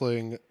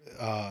Wrestling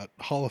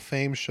Hall of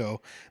Fame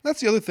show.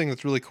 That's the other thing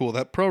that's really cool.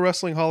 That Pro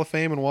Wrestling Hall of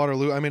Fame in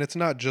Waterloo. I mean, it's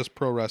not just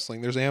pro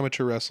wrestling. There's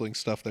amateur wrestling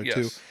stuff there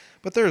too,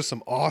 but there's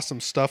some awesome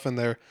stuff in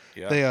there.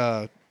 Yeah.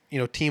 They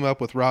team up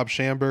with Rob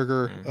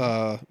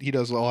Schamberger. He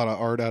does a lot of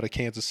art out of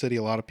Kansas City.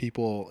 A lot of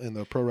people in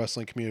the pro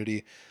wrestling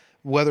community,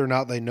 whether or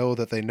not they know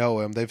that they know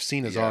him, they've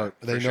seen his art.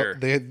 They know sure.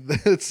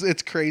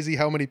 It's crazy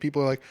how many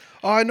people are like,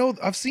 oh, I know,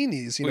 I've seen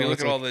these. You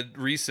look at all the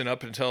recent,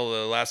 up until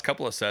the last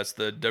couple of sets,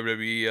 the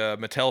WWE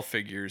Mattel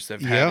figures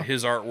have had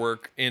his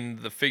artwork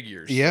in the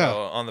figures,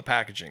 on the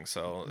packaging.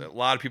 So a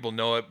lot of people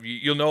know it.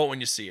 You'll know it when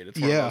you see it. It's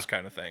one of those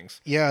kind of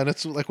things. Yeah, and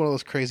it's like one of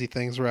those crazy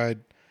things where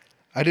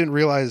I didn't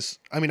realize.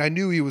 I mean, I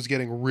knew he was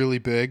getting really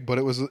big, but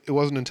it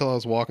wasn't until I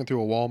was walking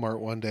through a Walmart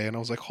one day and I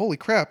was like, "Holy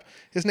crap!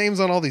 His name's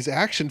on all these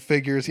action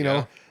figures."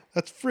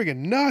 That's friggin'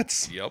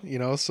 nuts.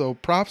 Yep. So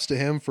props to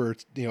him for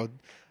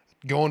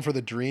going for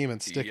the dream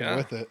and sticking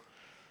with it.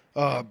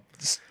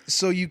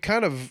 So you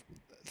kind of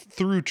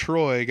through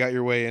Troy got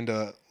your way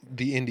into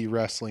the indie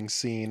wrestling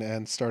scene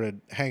and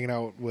started hanging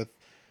out with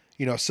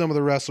some of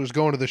the wrestlers,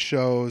 going to the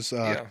shows,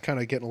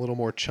 kind of getting a little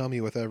more chummy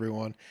with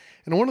everyone.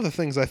 And one of the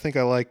things I think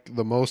I like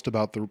the most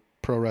about the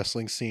pro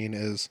wrestling scene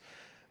is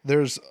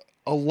there's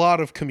a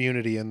lot of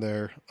community in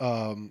there.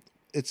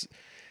 It's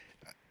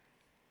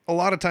a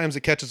lot of times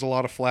it catches a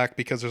lot of flack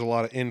because there's a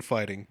lot of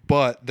infighting,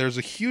 but there's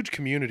a huge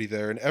community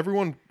there, and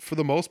everyone, for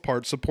the most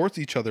part, supports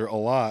each other a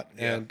lot.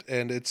 Yeah.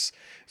 And it's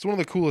one of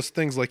the coolest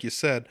things, like you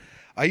said.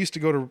 I used to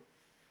go to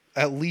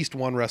at least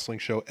one wrestling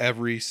show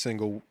every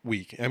single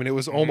week. I mean, it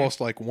was almost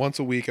like once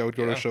a week I would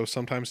go to a show,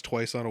 sometimes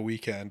twice on a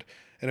weekend,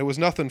 and it was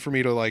nothing for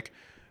me to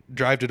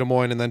drive to Des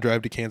Moines and then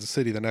drive to Kansas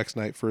City the next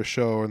night for a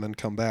show and then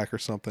come back or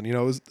something. It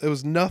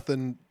was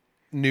nothing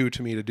new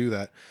to me to do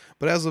that.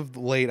 But as of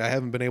late, I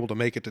haven't been able to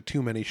make it to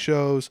too many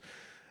shows,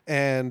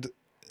 and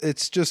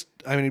it's just,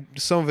 I mean,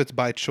 some of it's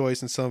by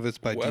choice and some of it's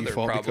by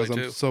default because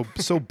I'm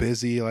so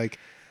busy. Like,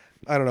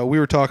 I don't know. We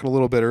were talking a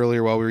little bit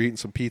earlier while we were eating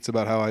some pizza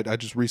about how I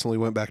just recently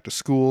went back to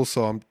school,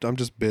 so I'm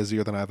just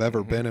busier than I've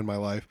ever been in my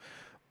life.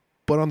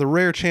 But on the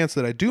rare chance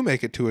that I do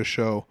make it to a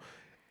show,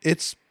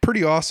 it's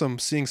pretty awesome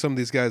seeing some of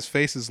these guys'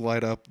 faces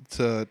light up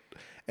and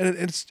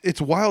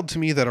it's wild to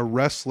me that a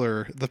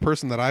wrestler, the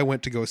person that I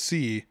went to go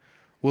see,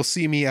 will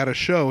see me at a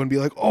show and be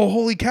like, "Oh,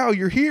 holy cow,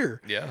 you're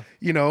here!" Yeah,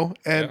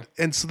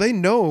 and so they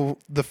know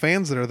the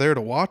fans that are there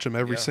to watch them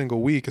every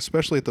single week,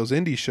 especially at those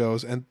indie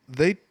shows, and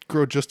they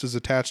grow just as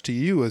attached to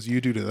you as you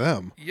do to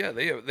them. Yeah,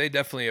 they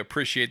definitely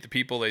appreciate the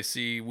people they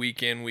see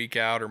week in, week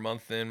out, or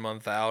month in,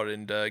 month out,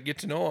 and get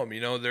to know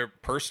them. They're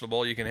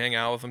personable. You can hang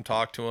out with them,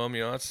 talk to them.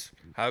 That's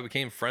how I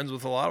became friends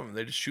with a lot of them.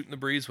 They're just shooting the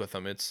breeze with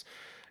them. It's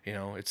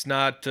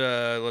not,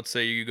 let's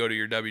say you go to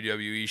your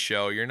WWE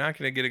show, you're not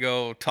going to get to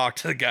go talk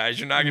to the guys.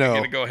 You're not going to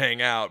get to go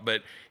hang out,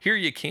 but here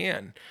you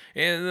can.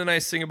 And the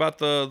nice thing about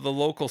the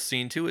local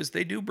scene too, is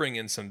they do bring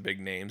in some big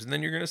names, and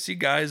then you're going to see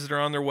guys that are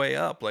on their way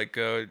up. Like,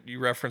 you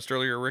referenced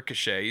earlier,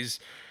 Ricochet. He's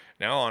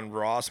now on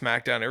Raw,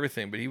 SmackDown,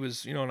 everything, but he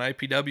was, in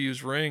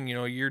IPW's ring,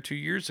 a year, 2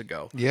 years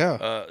ago.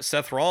 Yeah.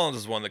 Seth Rollins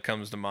is one that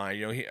comes to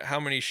mind. How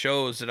many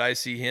shows did I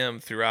see him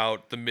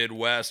throughout the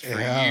Midwest for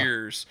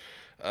years?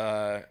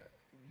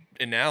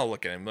 And now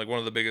look at him, like one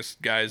of the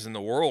biggest guys in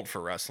the world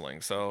for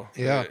wrestling. So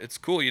it's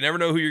cool. You never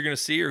know who you're going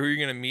to see or who you're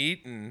going to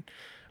meet. And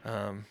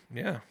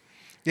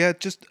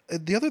just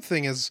the other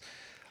thing is,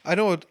 I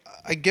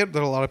get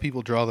that a lot of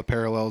people draw the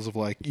parallels of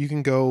like, you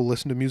can go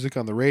listen to music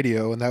on the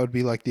radio and that would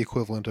be like the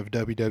equivalent of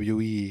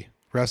WWE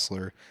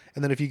wrestler.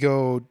 And then if you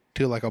go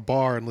to like a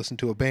bar and listen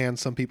to a band,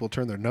 some people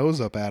turn their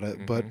nose up at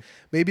it, but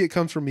maybe it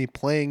comes from me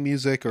playing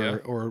music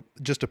or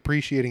just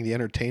appreciating the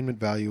entertainment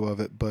value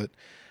of it. But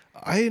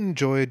I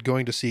enjoyed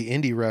going to see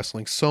indie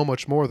wrestling so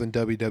much more than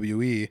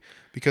WWE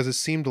because it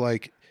seemed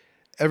like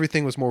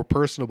everything was more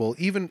personable.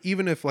 Even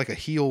if like a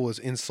heel was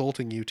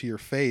insulting you to your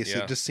face,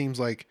 it just seems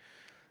like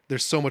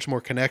there's so much more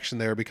connection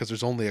there because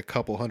there's only a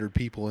couple hundred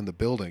people in the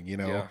building,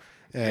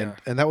 And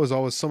that was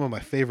always some of my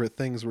favorite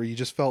things, where you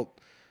just felt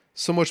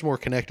so much more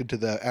connected to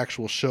the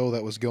actual show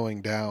that was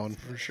going down.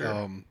 For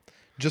sure.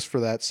 Just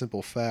for that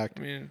simple fact.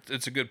 I mean,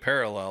 it's a good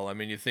parallel. I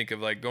mean, you think of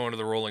like going to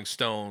the Rolling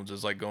Stones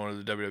as like going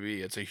to the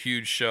WWE. It's a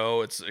huge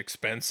show. It's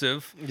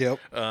expensive. Yep.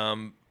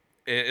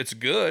 It's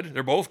good.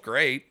 They're both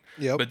great.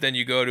 Yep. But then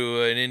you go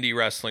to an indie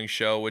wrestling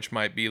show, which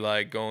might be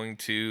like going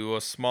to a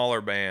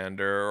smaller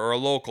band or a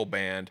local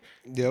band.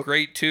 Yep.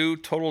 Great too.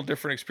 Total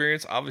different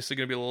experience. Obviously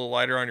going to be a little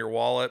lighter on your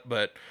wallet,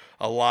 but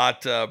a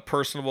lot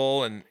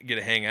personable, and get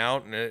to hang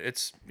out. And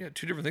it's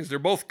two different things. They're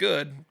both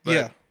good. But,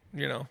 Yeah.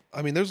 You know,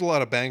 I mean, there's a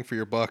lot of bang for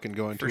your buck in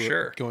going For to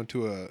sure.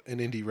 an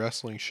indie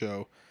wrestling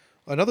show.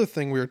 Another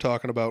thing we were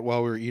talking about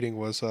while we were eating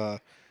was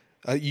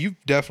you've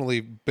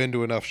definitely been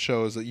to enough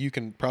shows that you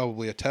can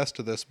probably attest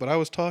to this. But I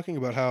was talking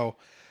about how,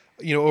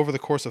 over the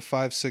course of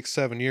 5, 6,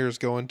 7 years,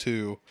 going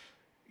to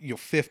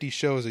 50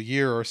 shows a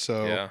year or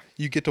so, Yeah.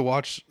 you get to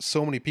watch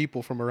so many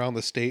people from around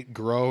the state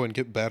grow and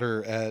get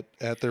better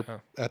at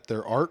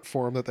their art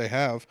form that they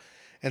have,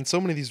 and so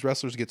many of these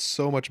wrestlers get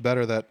so much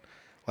better that.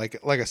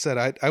 Like I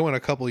said, I went a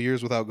couple of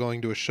years without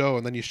going to a show,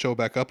 and then you show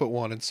back up at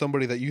one, and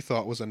somebody that you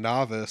thought was a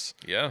novice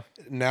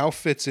now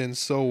fits in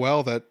so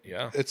well that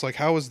it's like,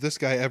 how is this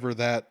guy ever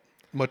that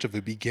much of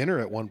a beginner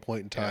at one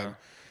point in time? Yeah.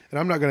 And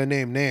I'm not going to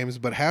name names,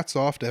 but hats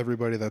off to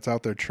everybody that's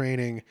out there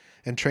training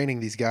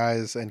these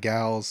guys and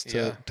gals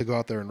to go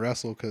out there and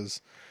wrestle,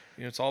 because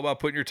it's all about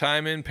putting your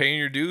time in, paying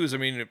your dues. I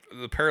mean,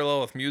 the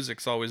parallel with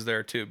music's always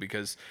there too,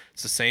 because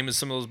it's the same as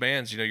some of those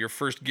bands. Your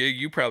first gig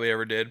you probably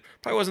ever did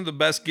probably wasn't the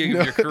best gig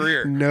of your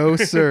career. No,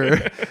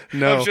 sir.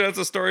 No. I'm sure that's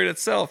a story in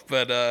itself,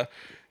 but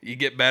you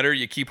get better,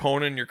 you keep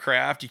honing your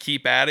craft, you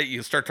keep at it,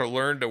 you start to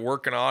learn to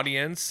work an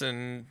audience,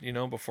 and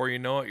before you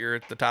know it, you're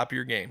at the top of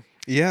your game.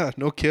 Yeah,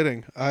 no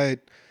kidding.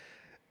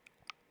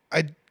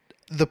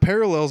 The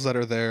parallels that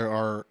are there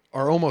are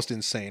almost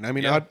insane. I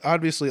mean,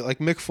 obviously, like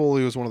Mick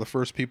Foley was one of the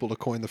first people to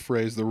coin the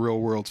phrase "the real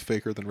world's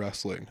faker than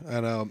wrestling,"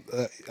 and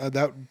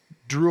that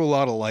drew a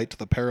lot of light to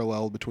the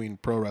parallel between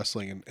pro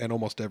wrestling and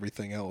almost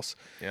everything else.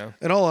 Yeah.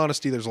 In all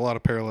honesty, there's a lot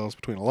of parallels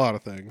between a lot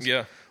of things.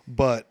 Yeah.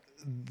 But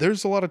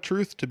there's a lot of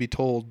truth to be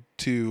told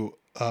to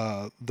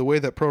the way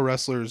that pro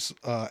wrestlers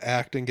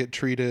act and get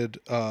treated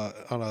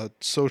on a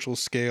social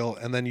scale,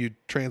 and then you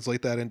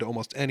translate that into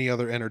almost any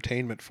other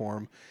entertainment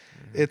form.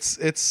 Mm-hmm.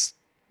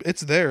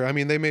 It's there. I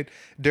mean, Darren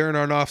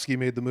Aronofsky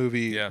made the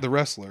movie The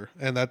Wrestler,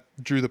 and that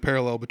drew the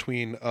parallel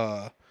between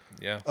a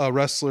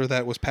wrestler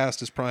that was past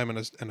his prime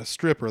and a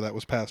stripper that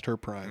was past her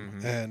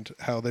prime, and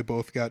how they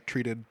both got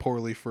treated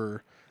poorly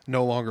for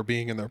no longer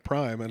being in their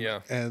prime,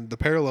 and the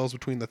parallels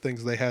between the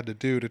things they had to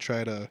do to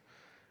try to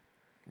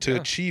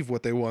achieve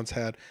what they once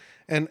had,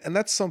 and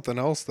that's something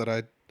else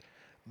that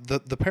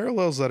the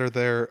parallels that are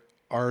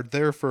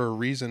there for a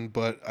reason,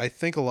 but I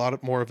think a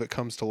lot more of it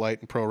comes to light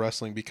in pro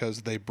wrestling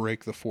because they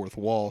break the fourth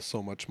wall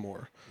so much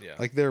more. Yeah.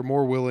 Like, they're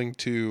more willing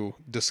to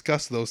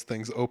discuss those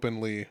things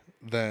openly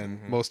than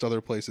most other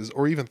places,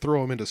 or even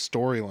throw them into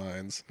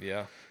storylines.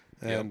 Yeah.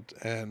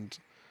 And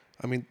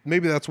I mean,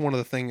 maybe that's one of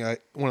the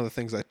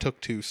things I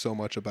took to so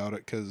much about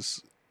it,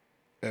 because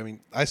I mean,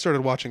 I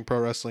started watching pro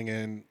wrestling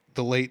in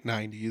the late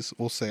 90s,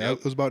 we'll say.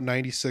 It was about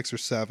 96 or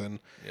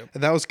 7. Yep.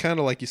 And that was kind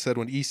of like you said,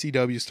 when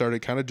ECW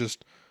started, kind of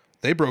just,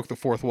 they broke the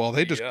fourth wall.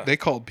 They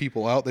called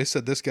people out. They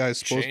said, this guy's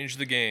supposed to change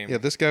the game. Yeah,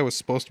 this guy was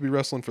supposed to be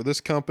wrestling for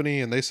this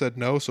company, and they said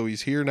no, so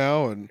he's here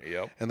now. And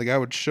the guy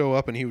would show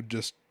up, and he would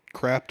just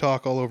crap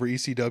talk all over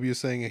ECW,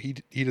 saying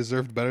he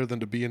deserved better than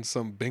to be in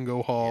some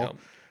bingo hall. Yep.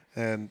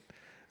 And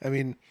I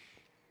mean,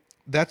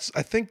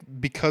 I think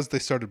because they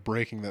started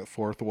breaking that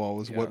fourth wall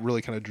was what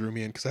really kind of drew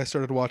me in, because I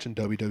started watching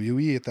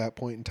WWE at that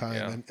point in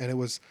time, and it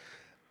was,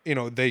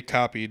 they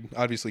copied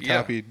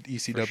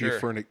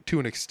ECW to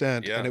an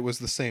extent, and it was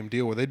the same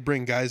deal where they'd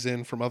bring guys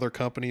in from other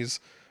companies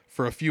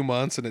for a few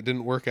months and it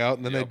didn't work out,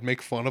 and then they'd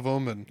make fun of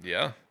them, and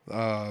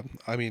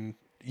I mean,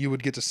 you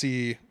would get to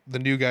see the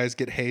new guys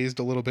get hazed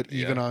a little bit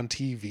even on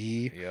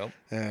TV. Yep.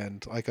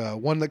 And like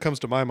one that comes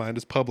to my mind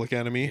is Public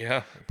Enemy.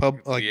 Yeah. The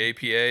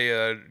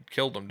APA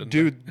killed them, didn't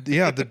they?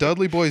 Dude, the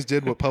Dudley Boys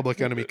did what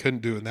Public Enemy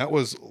couldn't do, and that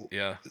was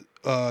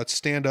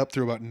stand up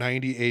through about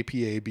 90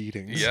 APA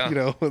beatings.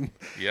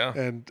 Yeah.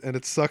 And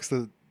it sucks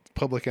that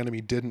Public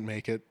Enemy didn't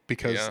make it,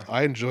 because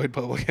I enjoyed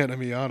Public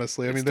Enemy,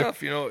 honestly. It's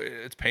tough,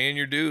 it's paying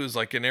your dues,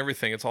 like in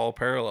everything. It's all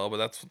parallel, but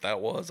that's what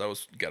that was.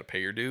 You got to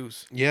pay your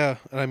dues. Yeah,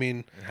 and I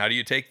mean, and how do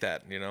you take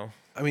that?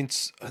 I mean,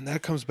 and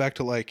that comes back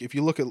to, like, if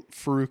you look at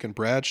Farouk and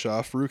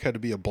Bradshaw, Farouk had to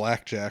be a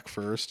blackjack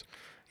first.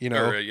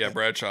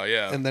 Bradshaw,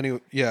 and then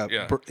and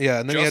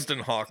then Justin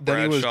Hawk Bradshaw,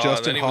 then he was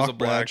Justin then he Hawk was a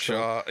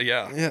Blackshaw,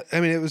 yeah.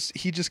 I mean,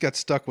 he just got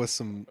stuck with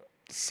some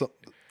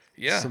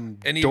Yeah, some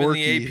and even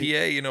dorky.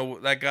 the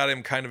APA, that got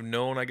him kind of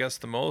known, I guess,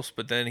 the most.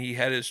 But then he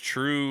had his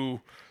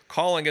true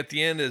calling at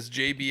the end as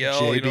JBL,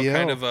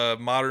 kind JBL. of a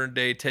modern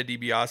day Ted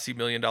DiBiase $1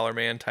 Million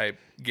Man type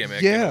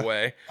gimmick in Yeah, a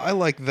way. I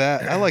like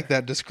that. I like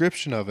that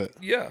description of it.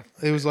 Yeah.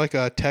 It was like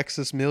a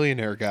Texas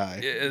millionaire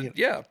guy.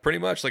 Yeah, pretty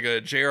much like a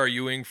J.R.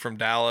 Ewing from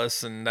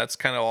Dallas, and that's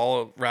kind of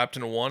all wrapped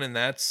into one, and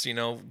that's,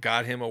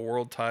 got him a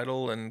world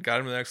title and got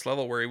him to the next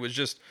level where he was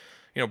just,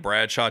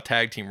 Bradshaw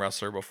tag team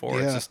wrestler before.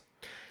 Yeah. It's just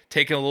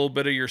taking a little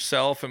bit of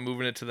yourself and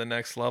moving it to the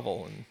next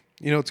level. And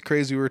It's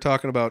crazy. We were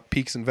talking about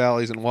peaks and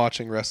valleys and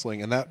watching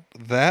wrestling, and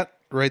that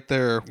right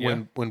there,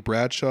 when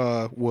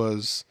Bradshaw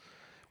was,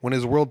 when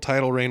his world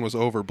title reign was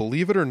over,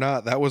 believe it or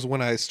not, that was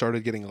when I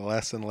started getting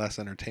less and less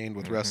entertained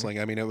with wrestling.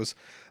 I mean, that was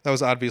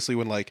obviously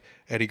when like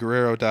Eddie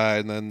Guerrero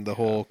died, and then the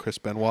whole Chris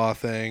Benoit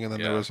thing, and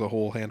then there was a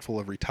whole handful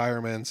of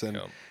retirements,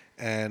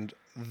 and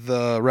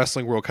the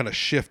wrestling world kind of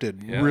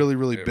shifted really,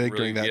 really big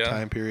during that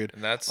time period.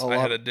 And I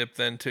had a dip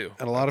then too.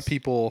 And a lot of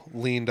people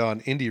leaned on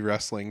indie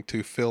wrestling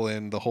to fill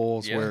in the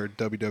holes where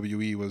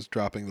WWE was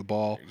dropping the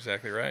ball.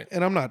 Exactly right.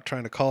 And I'm not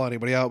trying to call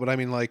anybody out, but I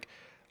mean, like,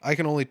 I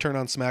can only turn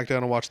on SmackDown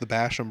and watch the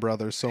Basham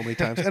brothers so many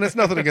times. And it's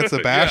nothing against the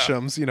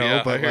Bashams,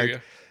 but like,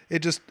 it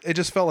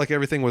just felt like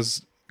everything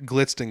was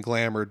blitzed and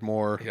glamored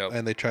more.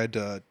 And they tried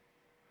to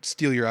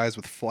steal your eyes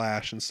with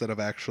flash instead of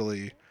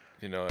actually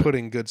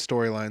putting good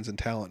storylines and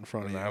talent in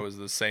front of you. I was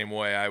the same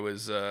way. I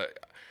was, I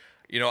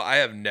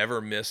have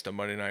never missed a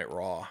Monday Night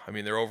Raw. I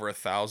mean, there are over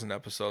 1,000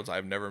 episodes.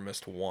 I've never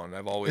missed one.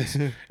 I've always,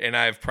 and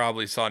I've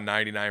probably saw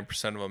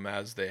 99% of them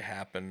as they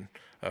happen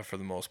for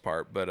the most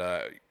part.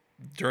 But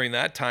during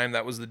that time,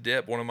 that was the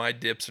dip. One of my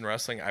dips in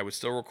wrestling. I would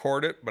still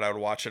record it, but I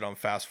would watch it on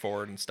fast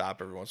forward and stop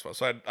every once in a while.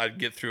 So I'd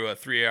get through a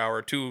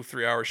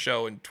 3-hour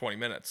show in 20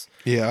 minutes.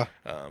 Yeah.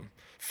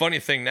 Funny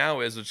thing now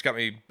is, which got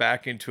me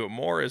back into it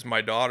more, is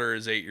my daughter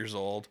is 8 years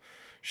old.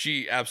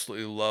 She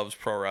absolutely loves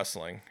pro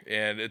wrestling,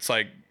 and it's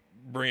like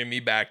bringing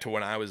me back to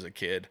when I was a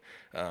kid.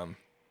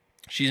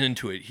 She's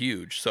into it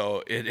huge,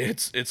 so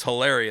it's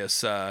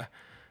hilarious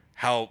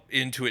how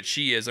into it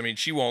she is. I mean,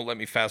 she won't let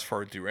me fast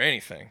forward through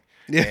anything.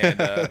 Yeah.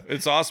 And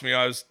it's awesome.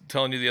 I was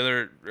telling you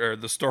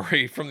the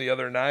story from the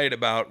other night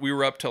about, we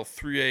were up till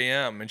 3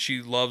 a.m. and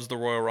she loves the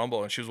Royal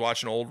Rumble, and she was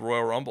watching old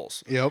Royal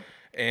Rumbles. Yep.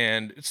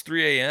 And it's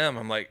 3 a.m.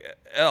 I'm like,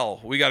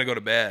 Elle, we got to go to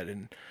bed.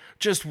 And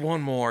just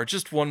one more.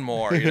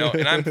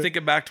 And I'm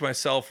thinking back to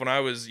myself when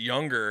I was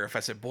younger. If I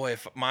said, boy,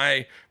 if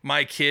my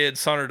kid,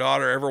 son or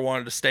daughter, ever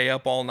wanted to stay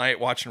up all night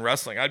watching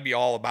wrestling, I'd be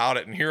all about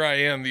it. And here I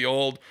am, the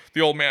old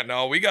man.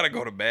 No, we got to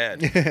go to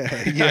bed.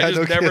 I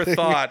just never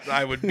thought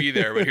I would be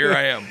there, but here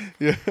I am.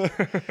 Yeah.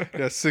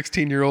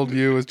 16-year-old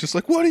you is just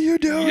like, what are you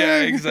doing?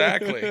 Yeah,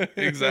 exactly.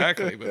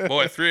 But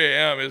boy, 3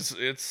 a.m.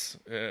 it's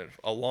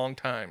a long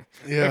time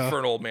for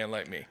an old man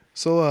like me.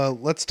 So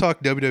let's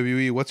talk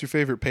WWE. What's your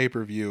favorite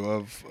pay-per-view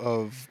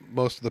of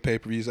most of the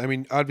pay-per-views? I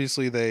mean,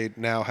 obviously they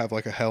now have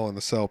like a Hell in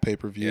the Cell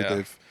pay-per-view.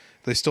 Yeah.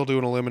 They still do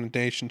an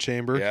Elimination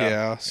Chamber.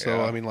 Yeah.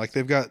 So I mean, like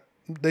they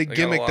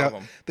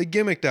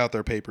gimmicked out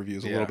their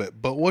pay-per-views a little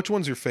bit. But which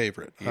one's your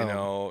favorite?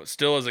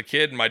 Still as a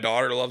kid, my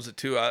daughter loves it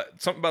too.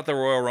 Something about the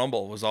Royal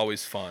Rumble was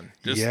always fun.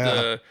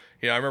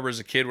 I remember as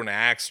a kid when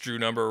Axe drew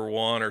number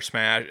 1 or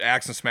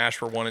Axe and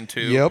Smash were 1 and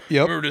 2. Yep. I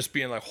remember just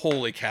being like,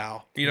 holy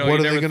cow. What you are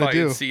they never gonna thought do?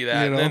 you'd see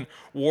that. And then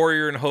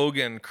Warrior and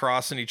Hogan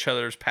crossing each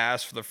other's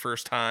paths for the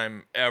first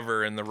time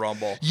ever in the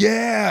Rumble.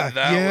 Yeah.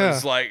 That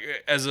was like,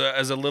 as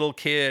a little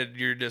kid,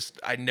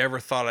 I never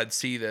thought I'd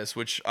see this,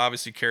 which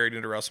obviously carried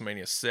into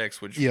WrestleMania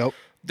 6, which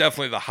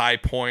definitely the high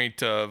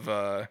point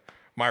of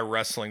my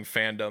wrestling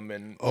fandom.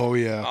 And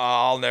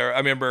I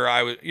remember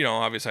I was,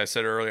 obviously I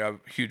said earlier, I'm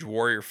a huge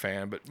Warrior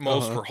fan, but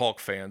most were Hulk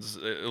fans,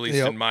 at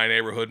least in my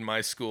neighborhood and my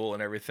school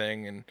and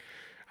everything. And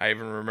I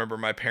even remember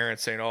my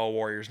parents saying, oh,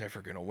 Warrior's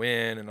never going to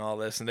win and all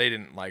this. And they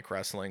didn't like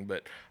wrestling,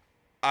 but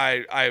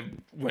I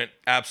went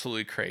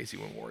absolutely crazy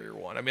when Warrior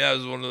won. I mean, that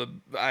was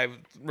I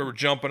remember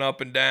jumping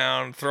up and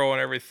down, throwing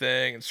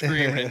everything and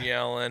screaming and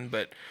yelling,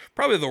 but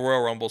probably the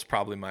Royal Rumble is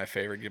probably my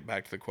favorite. Get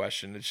back to the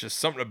question. It's just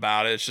something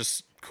about it. It's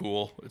just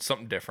cool. It's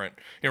something different.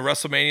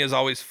 WrestleMania is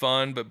always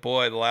fun, but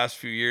boy, the last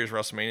few years,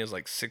 WrestleMania is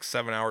like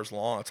 6-7 hours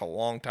long. It's a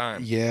long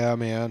time. Yeah,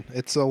 man.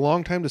 It's a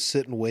long time to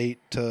sit and wait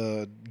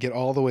to get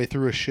all the way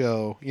through a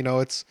show.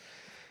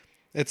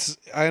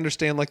 I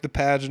understand like the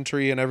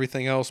pageantry and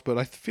everything else, but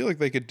I feel like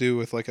they could do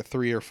with like a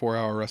 3 or 4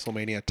 hour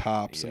WrestleMania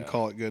tops and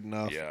call it good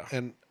enough. Yeah.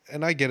 And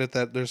I get it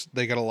that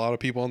they got a lot of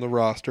people on the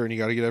roster and you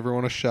got to get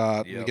everyone a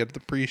shot and you get the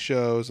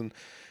pre-shows and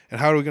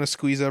how are we going to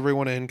squeeze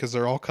everyone in because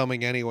they're all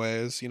coming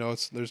anyways.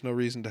 There's no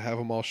reason to have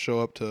them all show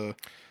up to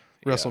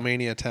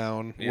WrestleMania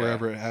town,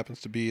 wherever it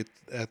happens to be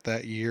at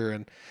that year.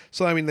 And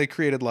so, I mean, they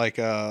created like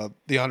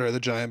the Andre the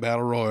Giant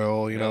Battle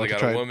Royal, they to got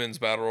try a women's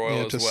Battle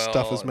Royal as to well.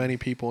 stuff as many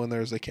people in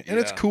there as they can. And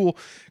it's cool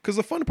because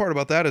the fun part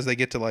about that is they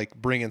get to like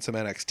bring in some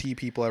NXT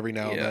people every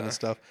now and then and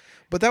stuff.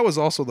 But that was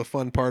also the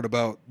fun part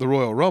about the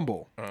Royal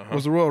Rumble.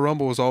 Was the Royal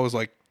Rumble was always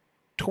like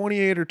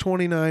 28 or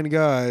 29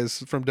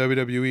 guys from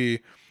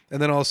WWE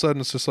And then all of a sudden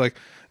it's just like,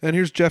 and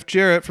here's Jeff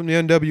Jarrett from the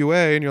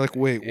NWA, and you're like,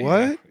 wait,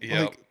 what?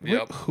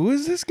 Yep. Who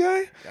is this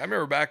guy? I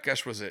remember back,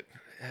 gosh, was it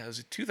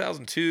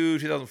 2002,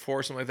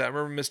 2004, something like that. I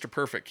remember Mr.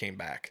 Perfect came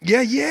back.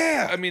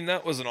 Yeah. I mean,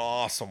 that was an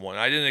awesome one.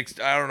 I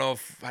don't know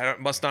if I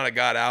must not have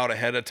got out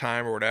ahead of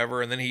time or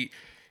whatever. And then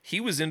he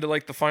was into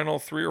like the final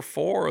 3 or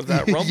 4 of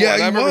that Rumble.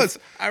 Yeah, he was.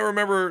 I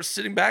remember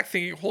sitting back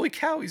thinking, holy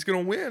cow, he's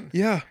going to win.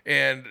 Yeah.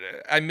 And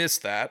I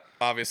missed that.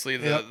 Obviously,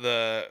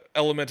 the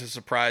element of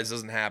surprise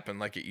doesn't happen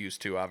like it used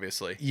to,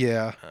 obviously.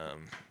 Yeah.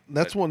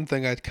 That's one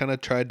thing I kind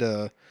of tried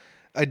to,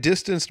 I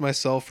distanced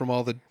myself from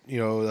all the,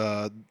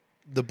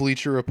 the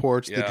Bleacher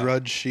Reports, the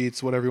Drudge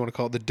Sheets, whatever you want to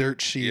call it, the Dirt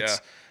Sheets.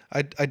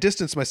 Yeah. I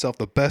distanced myself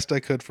the best I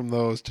could from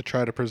those to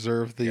try to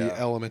preserve the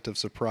element of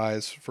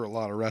surprise for a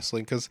lot of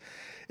wrestling, because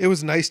it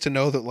was nice to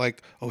know that,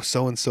 like, oh,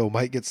 so-and-so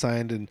might get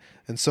signed, and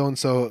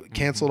so-and-so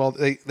canceled all.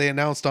 They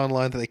announced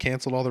online that they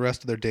canceled all the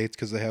rest of their dates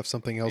because they have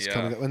something else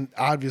coming up, and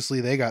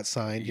obviously they got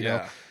signed, you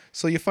know.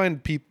 So you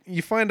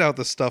find out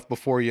the stuff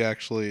before you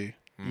actually,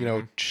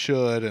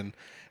 should, and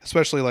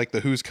especially like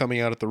the who's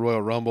coming out at the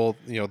Royal Rumble,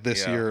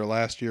 this year or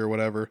last year or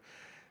whatever.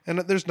 And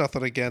there's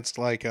nothing against,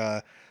 like,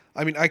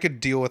 I mean, I could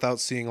deal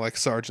without seeing like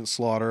Sergeant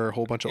Slaughter, a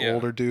whole bunch of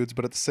older dudes,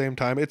 but at the same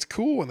time, it's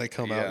cool when they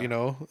come out,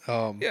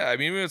 I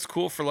mean, it's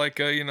cool for like,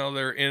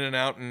 they're in and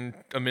out in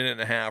a minute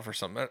and a half or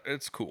something.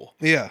 It's cool.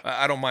 Yeah.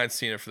 I don't mind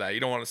seeing it for that. You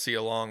don't want to see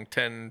a long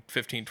 10,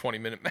 15,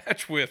 20-minute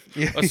match with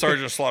a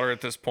Sergeant Slaughter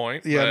at this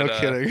point. Yeah, but, no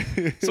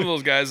kidding. some of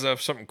those guys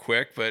have something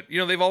quick, but,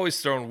 they've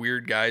always thrown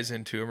weird guys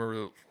into. I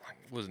remember,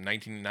 was it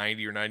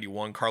 1990 or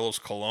 91? Carlos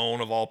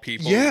Colon, of all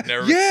people.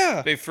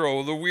 They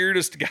throw the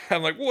weirdest guy.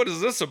 I'm like, what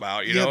is this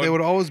about? They would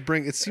always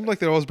bring, it seemed like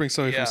they'd always bring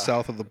somebody from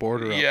south of the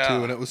border up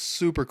too. And it was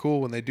super cool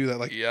when they do that.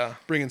 Like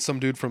bringing some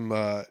dude from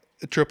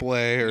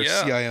AAA or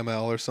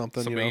CIML or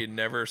something. Somebody you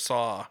never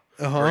saw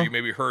or you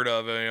maybe heard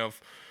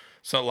of.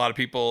 So a lot of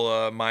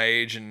people my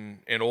age and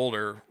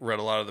older read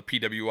a lot of the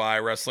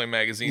PWI wrestling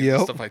magazines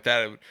and stuff like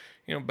that.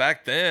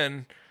 Back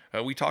then,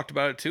 we talked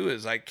about it too,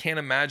 is I can't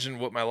imagine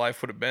what my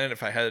life would have been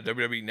if I had a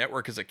WWE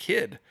Network as a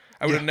kid.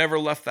 I would have never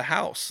left the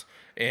house.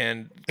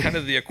 And kind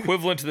of the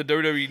equivalent to the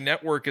WWE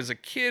Network as a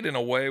kid in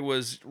a way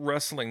was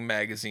wrestling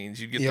magazines.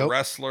 You'd get The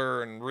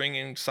Wrestler and Ring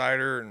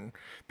Insider and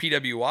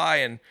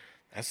PWI, and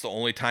that's the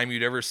only time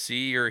you'd ever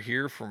see or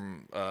hear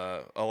from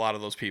a lot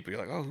of those people. You're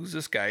like, oh, who's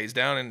this guy? He's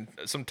down in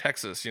some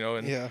Texas,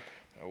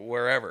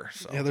 wherever.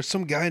 So. Yeah, there's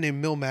some guy named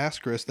Mil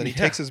Mascaris that he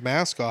takes his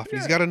mask off and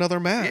he's got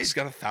another mask. Yeah, he's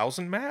got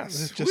 1,000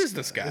 masks. Who is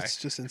this guy? It's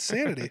just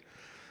insanity.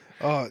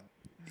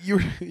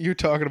 You're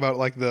talking about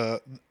like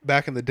the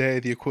back in the day,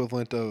 the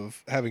equivalent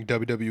of having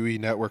WWE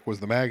Network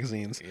was the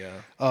magazines.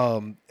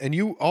 Yeah. And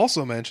you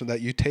also mentioned that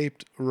you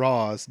taped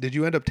Raws. Did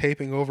you end up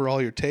taping over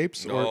all your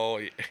tapes? No.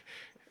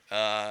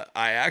 I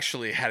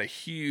actually had a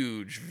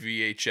huge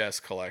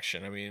VHS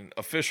collection. I mean,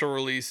 official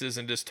releases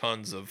and just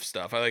tons of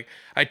stuff.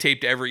 I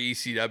taped every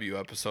ECW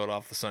episode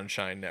off the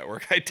Sunshine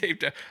Network. I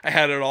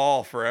had it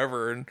all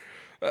forever. And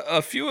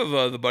a few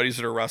of the buddies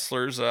that are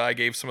wrestlers, I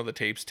gave some of the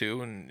tapes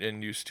to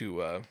and used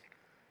to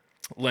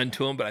lend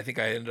to them, but I think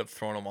I ended up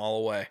throwing them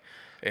all away.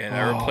 And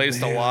I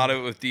replaced a lot of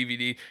it with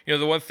DVD.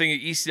 The one thing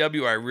at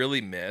ECW I really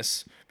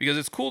miss, because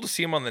it's cool to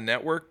see them on the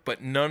network,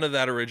 but none of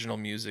that original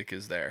music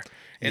is there.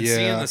 And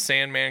seeing the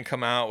Sandman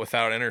come out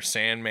without Enter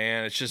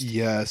Sandman, it's just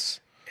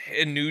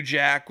a New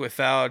Jack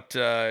without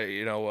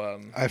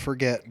I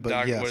forget, but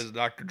what is it,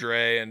 Dr.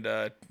 Dre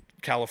and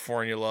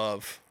California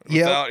Love.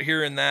 Without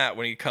hearing that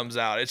when he comes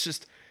out,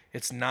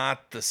 it's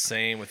not the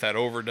same with that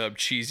overdubbed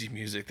cheesy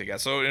music they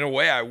got. So in a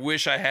way, I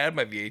wish I had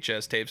my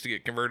VHS tapes to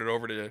get converted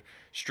over to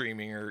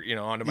streaming or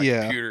onto my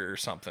computer or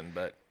something.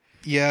 But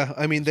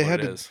I mean they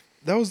had to.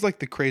 That was like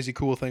the crazy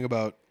cool thing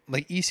about.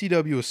 Like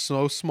ECW is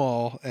so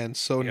small and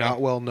so not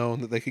well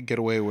known that they could get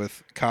away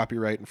with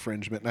copyright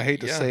infringement. And I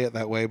hate to say it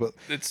that way, but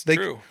it's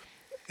true.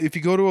 If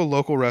you go to a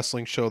local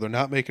wrestling show, they're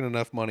not making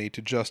enough money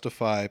to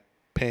justify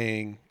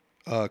paying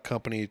a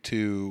company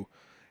to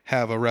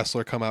have a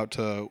wrestler come out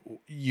to,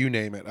 you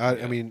name it.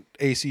 I mean,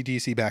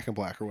 AC/DC Back in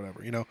Black or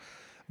whatever,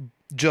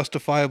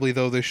 Justifiably,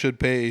 though, they should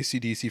pay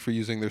AC/DC for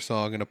using their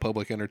song in a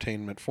public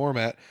entertainment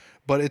format,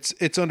 but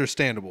it's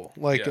understandable.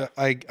 Like,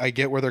 I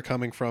get where they're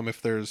coming from.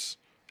 If there's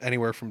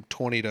anywhere from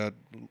 20 to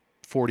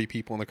 40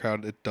 people in the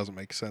crowd, it doesn't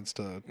make sense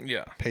to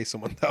pay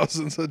someone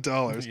thousands of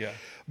dollars.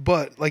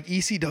 But like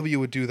ECW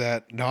would do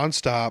that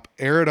nonstop,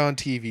 air it on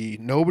TV,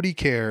 nobody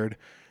cared,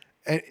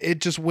 and it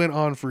just went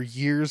on for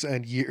years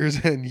and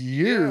years and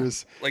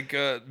years. Like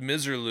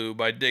Miserlou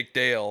by Dick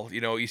Dale,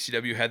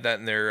 ECW had that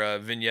in their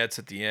vignettes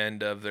at the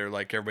end of their,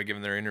 like, everybody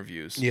giving their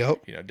interviews.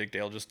 Dick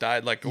Dale just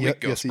died like a week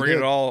ago. Yes, bringing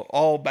it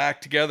all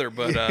back together,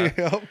 but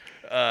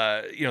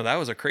that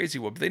was a crazy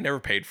one, but they never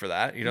paid for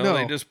that.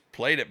 They just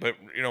played it. But,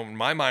 in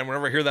my mind,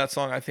 whenever I hear that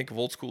song, I think of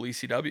old school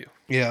ECW.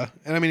 Yeah.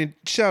 And I mean,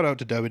 shout out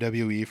to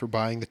WWE for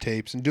buying the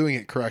tapes and doing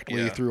it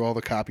correctly through all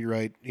the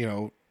copyright,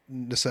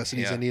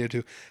 necessities they needed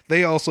to.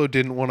 They also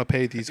didn't want to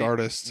pay these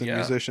artists and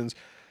musicians.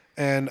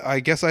 And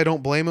I guess I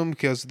don't blame them,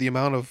 because the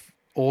amount of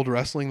old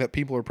wrestling that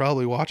people are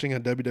probably watching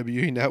on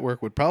WWE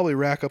Network would probably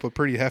rack up a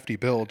pretty hefty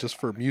bill just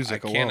for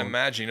music alone. I can't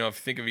imagine. If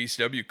you think of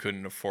ECW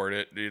couldn't afford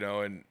it,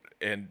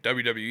 and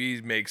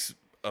WWE makes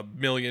a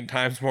million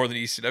times more than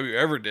ECW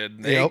ever did,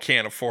 and they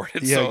can't afford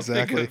it. Yeah, so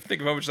exactly.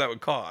 think of how much that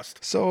would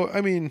cost. So,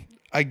 I mean,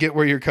 I get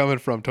where you're coming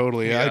from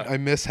totally. Yeah. I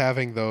miss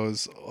having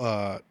those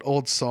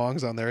old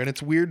songs on there, and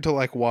it's weird to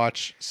like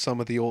watch some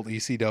of the old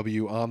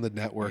ECW on the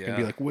network and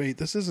be like, wait,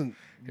 this isn't.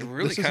 It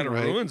really kind of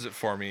right. ruins it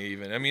for me.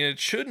 Even it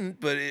shouldn't,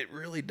 but it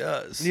really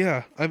does.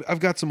 Yeah, I've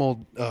got some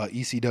old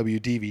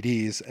ECW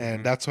DVDs,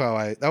 and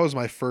that was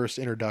my first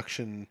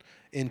introduction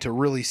into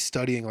really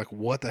studying like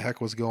what the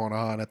heck was going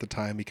on at the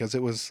time, because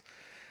it was,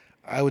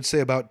 I would say,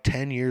 about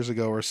 10 years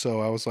ago or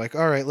so. I was like,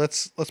 all right,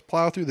 let's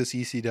plow through this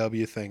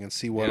ECW thing and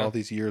see what all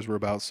these years were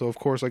about. So of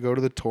course I go to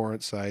the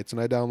torrent sites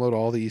and I download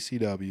all the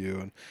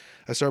ECW, and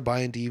I start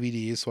buying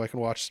DVDs so I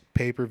can watch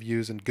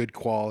pay-per-views in good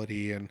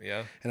quality and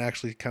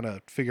actually kind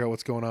of figure out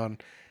what's going on.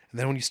 And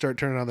then when you start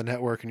turning on the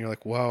network and you're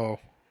like, whoa,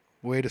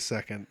 wait a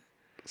second,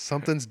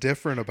 something's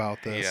different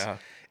about this. Yeah.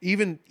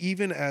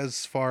 Even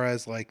as far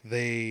as like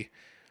they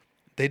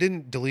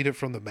didn't delete it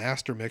from the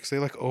master mix. They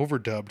like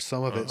overdubbed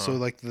some of it. So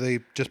like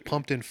they just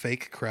pumped in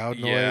fake crowd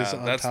noise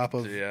on top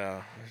of.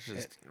 Yeah. It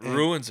just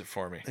ruins it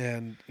for me.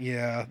 And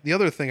the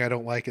other thing I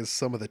don't like is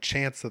some of the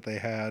chants that they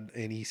had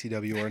in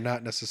ECW are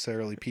not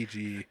necessarily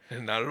PG.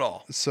 Not at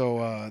all.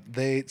 So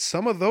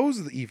some of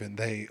those even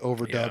they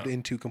overdubbed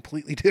into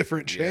completely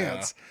different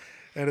chants.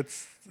 And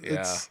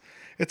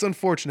it's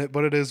unfortunate,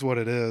 but it is what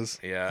it is.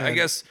 Yeah, and I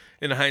guess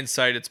in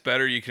hindsight, it's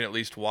better you can at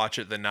least watch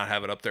it than not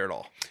have it up there at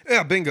all.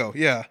 Yeah, bingo.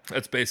 Yeah.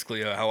 That's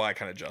basically how I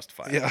kind of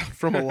justify it. Yeah,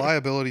 from a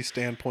liability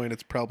standpoint,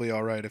 it's probably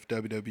all right if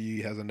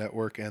WWE has a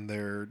network and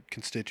their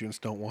constituents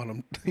don't want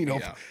them,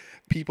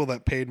 people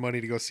that paid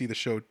money to go see the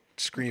show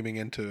screaming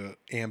into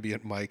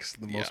ambient mics,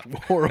 the most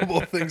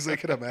horrible things they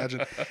could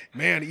imagine.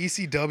 Man,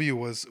 ECW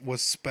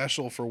was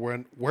special for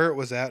where it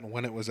was at and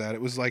when it was at.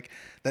 It was like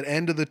that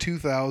end of the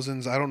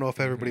 2000s. I don't know if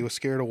everybody was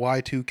scared of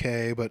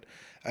Y2K, but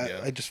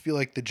I just feel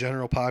like the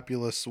general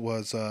populace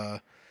was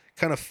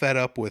kind of fed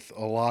up with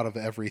a lot of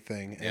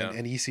everything,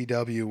 and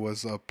ECW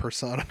was a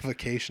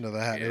personification of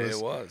that. Yeah,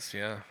 it was.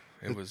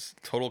 It was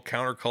total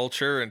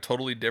counterculture and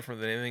totally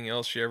different than anything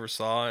else you ever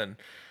saw, and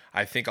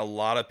I think a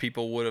lot of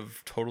people would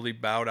have totally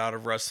bowed out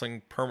of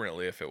wrestling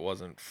permanently if it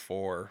wasn't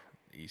for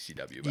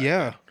ECW. Back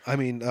then. I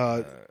mean,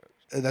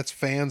 that's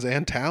fans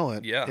and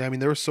talent. Yeah. I mean,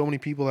 there were so many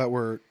people that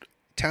were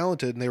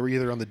talented, and they were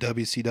either on the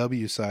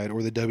WCW side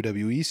or the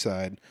WWE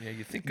side. Yeah,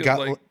 you think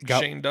of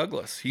Shane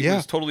Douglas. He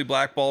was totally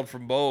blackballed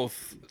from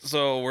both.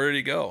 So where did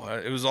he go?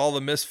 It was all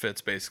the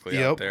misfits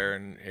basically out there,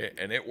 and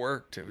it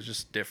worked. It was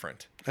just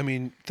different. I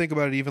mean, think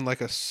about it. Even like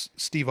a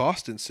Steve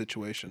Austin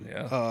situation.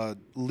 Yeah.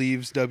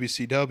 Leaves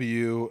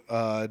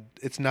WCW.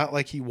 It's not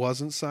like he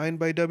wasn't signed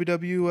by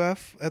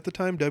WWF at the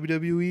time,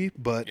 WWE,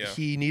 but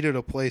he needed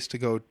a place to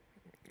go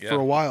for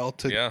a while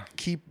to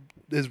keep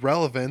his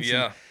relevance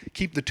and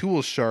keep the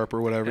tools sharp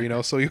or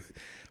whatever, so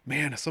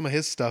some of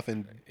his stuff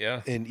in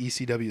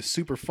ECW is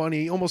super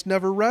funny. He almost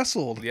never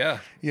wrestled. I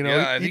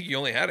think he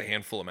only had a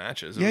handful of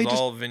matches. It was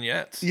all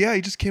vignettes. Yeah,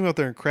 he just came out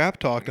there and crap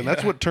talked, and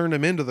that's what turned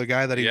him into the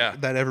guy that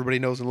that everybody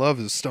knows and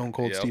loves is Stone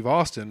Cold Steve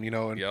Austin,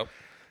 and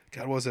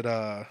God, was it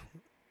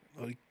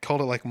he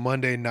called it like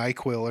Monday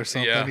NyQuil or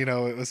something,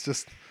 it was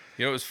just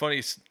it was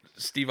funny.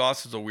 Steve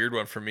Austin's a weird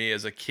one for me.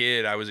 As a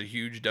kid, I was a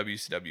huge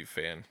WCW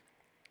fan.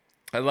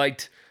 I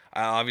liked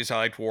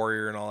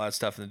Warrior and all that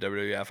stuff in the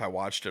WWF. I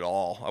watched it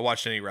all. I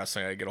watched any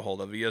wrestling I could get a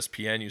hold of.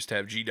 ESPN used to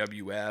have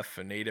GWF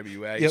and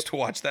AWA. I used to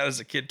watch that as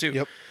a kid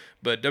too.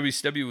 But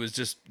WCW was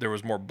just there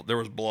was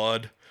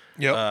blood.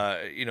 The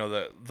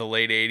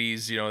late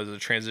 80s, the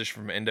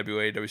transition from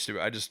NWA to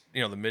WCW. I just,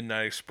 the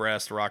Midnight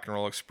Express, the Rock and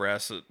Roll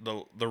Express,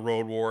 the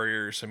Road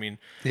Warriors. I mean,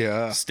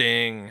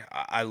 Sting.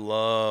 I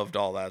loved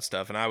all that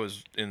stuff, and I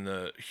was in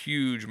the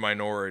huge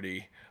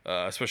minority.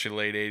 Especially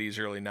late 80s,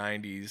 early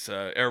 90s.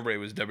 Everybody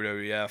was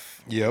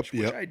WWF,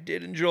 which I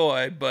did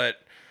enjoy, but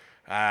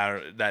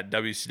that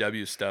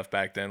WCW stuff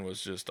back then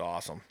was just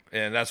awesome.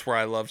 And that's where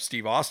I loved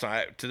Steve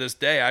Austin. To this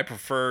day, I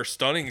prefer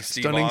Stunning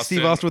Steve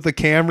Austin with the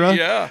camera?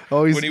 Yeah.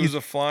 When he was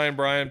a flying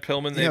Brian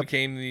Pillman, they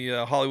became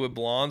the Hollywood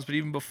Blondes. But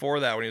even before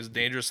that, when he was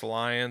Dangerous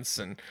Alliance,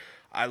 and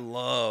I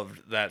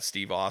loved that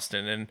Steve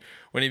Austin. And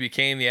when he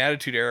became the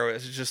Attitude Era,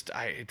 it's just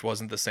it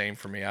wasn't the same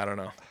for me. I don't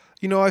know.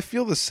 I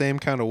feel the same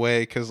kind of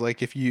way because,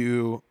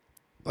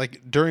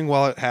 during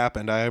while it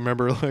happened, I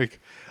remember,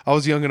 I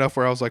was young enough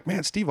where I was like,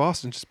 man, Steve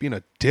Austin's just being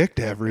a dick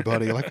to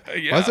everybody. Why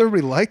does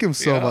everybody like him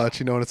so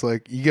much? And it's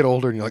like, you get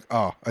older and you're like,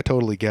 oh, I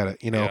totally get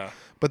it, Yeah.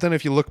 But then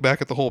if you look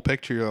back at the whole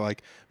picture, you're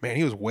like, man,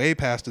 he was way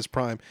past his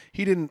prime.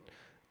 He didn't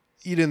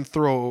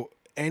throw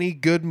any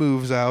good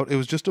moves out. It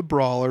was just a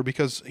brawler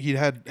because he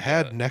had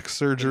neck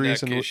surgeries.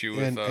 The neck issue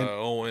with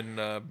Owen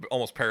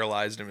almost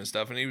paralyzed him and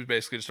stuff, and he was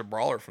basically just a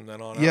brawler from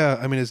then on out. Yeah,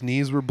 I mean, his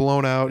knees were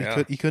blown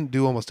out. He couldn't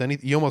do almost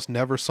anything. You almost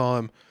never saw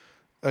him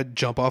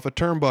jump off a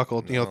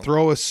turnbuckle,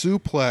 throw a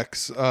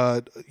suplex,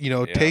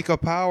 take a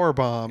power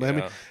bomb. I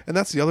mean, and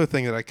that's the other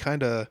thing that I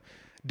kind of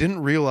didn't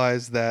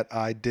realize that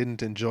I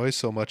didn't enjoy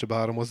so much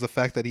about him was the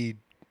fact that he,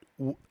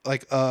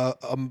 like,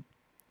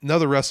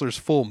 another wrestler's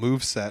full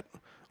move set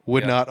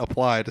would Yeah. not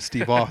apply to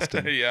Steve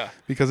Austin. Yeah.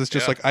 Because it's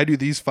just Yeah. like, I do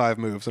these 5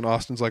 moves, and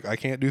Austin's like, I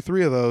can't do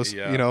 3 of those,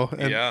 Yeah. you know?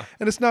 And, Yeah.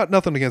 and it's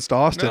nothing against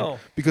Austin, No.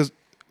 because,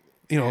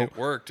 you know, It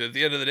worked. At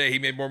the end of the day, he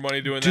made more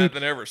money doing dude, that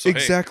than ever. So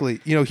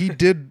exactly. You know, he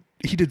did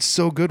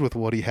so good with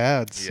what he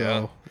had.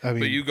 So, I mean,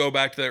 but you go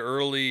back to the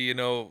early,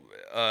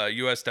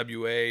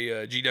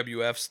 USWA,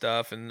 GWF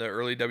stuff, and the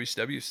early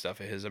WCW stuff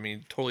of his. I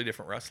mean, totally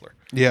different wrestler.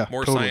 yeah,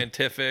 More totally.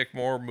 scientific,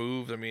 more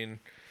moves. I mean,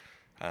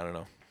 I don't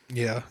know.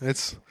 Yeah,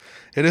 it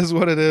is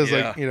what it is.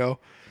 Yeah. Like, you know.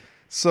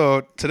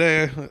 So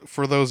today,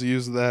 for those of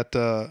you that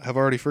have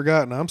already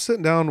forgotten, I'm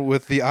sitting down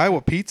with the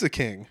Iowa Pizza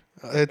King.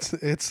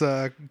 It's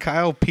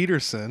Kyle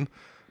Peterson,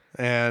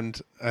 and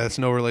it's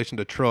no relation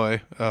to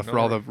Troy for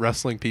all the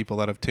wrestling people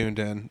that have tuned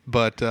in.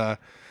 But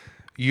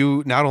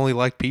you not only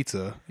like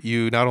pizza,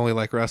 you not only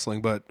like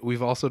wrestling, but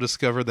we've also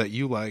discovered that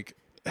you like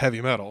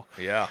heavy metal.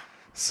 Yeah.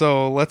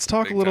 So let's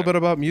talk Big a little time. bit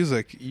about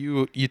music.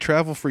 You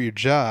travel for your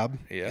job,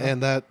 Yeah.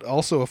 and that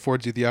also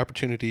affords you the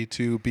opportunity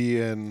to be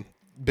in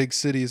big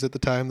cities at the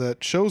time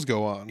that shows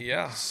go on.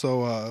 Yeah.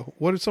 So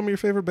what are some of your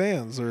favorite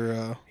bands?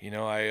 Or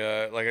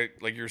I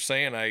like you're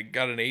saying, I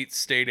got an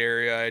 8-state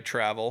area I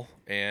travel,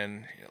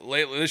 and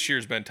lately this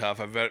year's been tough.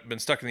 I've been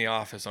stuck in the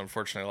office,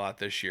 unfortunately, a lot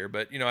this year.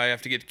 But I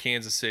have to get to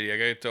Kansas City, I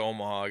got to get to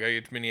Omaha, I got to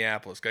get to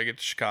Minneapolis, got to get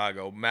to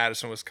Chicago,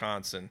 Madison,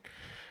 Wisconsin.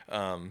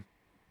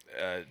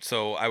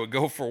 So I would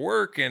go for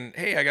work, and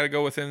hey, I got to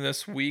go within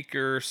this week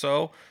or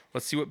so.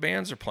 Let's see what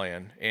bands are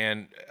playing,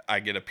 and I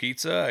get a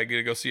pizza. I get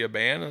to go see a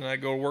band, and I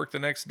go to work the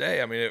next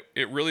day. I mean,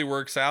 it really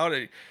works out.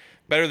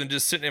 Better than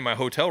just sitting in my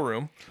hotel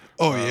room.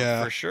 Oh,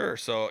 yeah. For sure.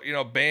 So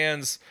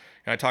bands.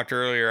 I talked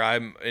earlier.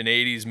 I'm an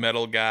 '80s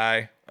metal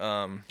guy.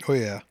 oh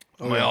yeah,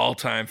 My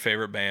all-time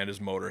favorite band is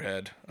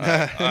Motorhead.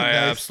 I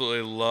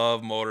absolutely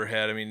love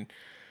Motorhead. I mean,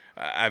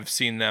 I've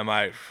seen them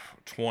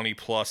 20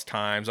 plus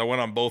times. I went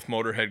on both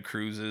Motorhead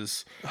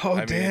cruises. Oh, I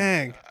mean,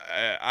 dang.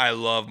 I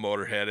love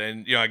Motorhead,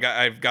 and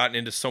I've gotten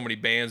into so many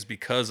bands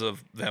because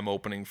of them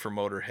opening for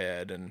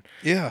Motorhead, and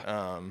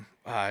yeah,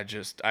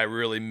 I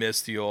really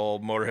miss the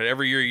old Motorhead.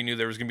 Every year you knew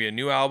there was gonna be a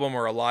new album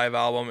or a live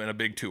album and a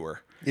big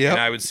tour. Yep.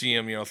 And I would see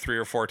them 3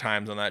 or 4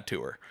 times on that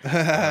tour.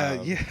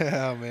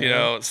 yeah,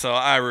 man. So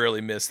I really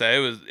missed that.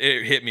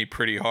 It hit me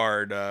pretty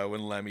hard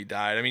when Lemmy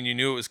died. I mean, you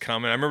knew it was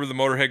coming. I remember the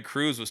Motorhead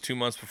cruise was 2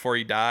 months before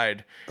he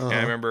died, and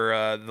I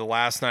remember the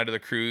last night of the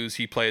cruise,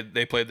 they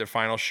played their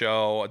final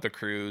show at the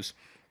cruise,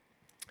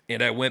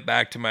 and I went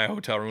back to my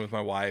hotel room with my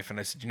wife, and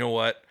I said, you know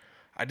what?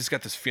 I just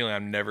got this feeling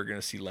I'm never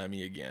gonna see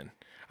Lemmy again.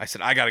 I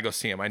said, I gotta go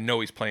see him. I know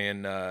he's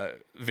playing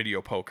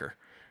video poker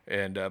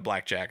and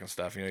blackjack and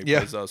stuff. He Yeah,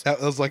 plays those. that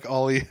was like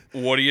all he.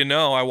 What do you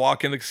know? I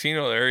walk in the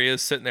casino. There he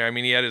is sitting there. I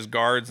mean, he had his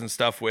guards and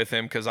stuff with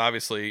him because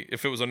obviously,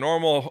 if it was a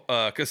normal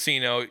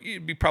casino,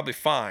 you'd be probably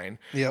fine.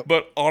 Yep.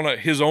 But on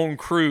his own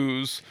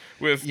cruise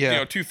with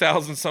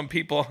 2,000 some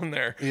people on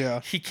there, Yeah.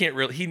 he can't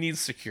really. He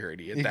needs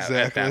security at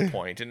Exactly. that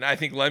point. And I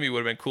think Lemmy would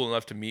have been cool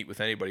enough to meet with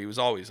anybody. He was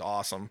always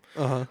awesome.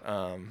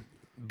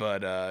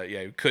 But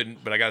he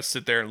couldn't. But I got to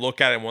sit there and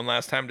look at him one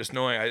last time, just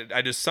knowing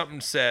I just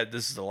something said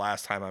this is the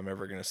last time I'm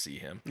ever going to see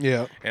him.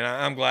 Yeah, And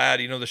I'm glad,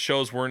 the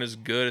shows weren't as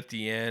good at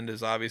the end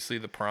as obviously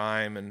the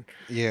Prime, and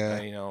yeah,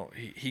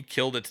 he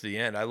killed it to the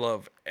end. I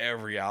love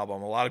every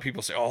album. A lot of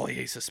people say, "Oh, the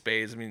Ace of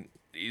Spades." I mean,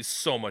 he's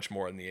so much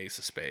more than the Ace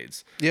of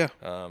Spades. yeah.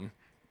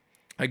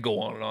 I go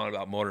on and on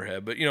about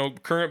Motorhead, but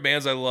current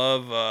bands I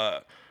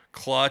love.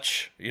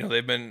 Clutch,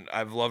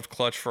 I've loved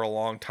Clutch for a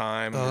long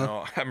time.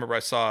 I remember I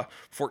saw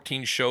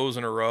 14 shows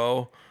in a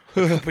row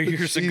a couple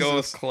years ago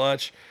with Jesus.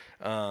 Clutch.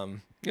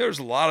 There's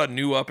a lot of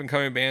new up and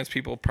coming bands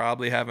people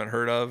probably haven't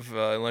heard of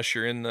unless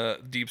you're in the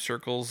deep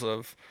circles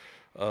of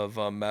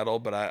metal.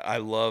 But I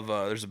love.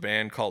 There's a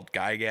band called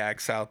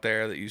Gygax out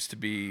there that used to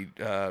be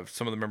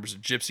some of the members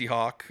of Gypsy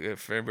Hawk,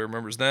 if anybody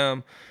remembers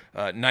them.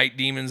 Night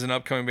Demon's an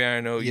upcoming band.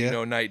 I know you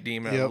know Night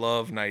Demon. I Yep.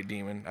 love Night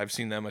Demon. I've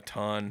seen them a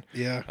ton.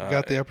 Yeah,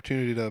 got the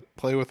opportunity to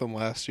play with him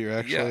last year.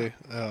 Actually,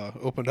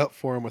 opened up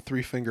for him with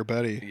Three Finger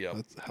Betty. Yep.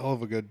 That's a hell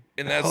of a good.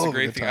 And that's hell the of a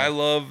great good thing. time. I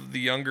love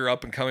the younger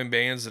up and coming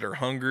bands that are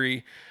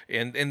hungry,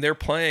 and they're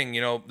playing.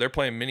 They're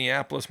playing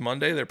Minneapolis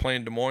Monday. They're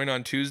playing Des Moines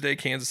on Tuesday,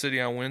 Kansas City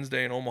on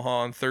Wednesday, and Omaha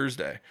on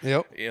Thursday.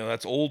 Yep.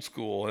 That's old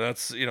school. And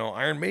that's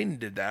Iron Maiden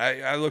did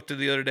that. I looked at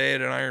the other day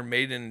at an Iron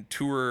Maiden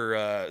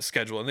tour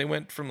schedule, and they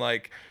went from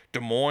like Des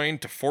Moines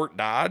to Fort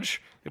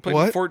Dodge. They played in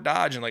What? Fort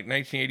Dodge in like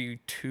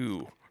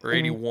 1982 or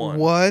 81.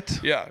 What?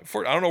 Yeah,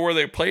 I don't know where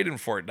they played in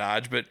Fort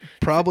Dodge, but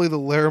Probably the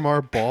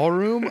Larimar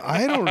Ballroom.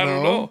 I don't know. I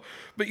don't know.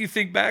 But you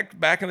think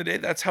back in the day,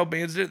 that's how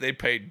bands did it. They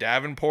played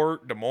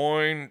Davenport, Des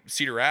Moines,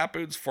 Cedar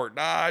Rapids, Fort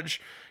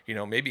Dodge,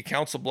 maybe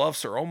Council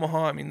Bluffs or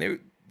Omaha. I mean,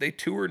 they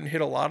toured and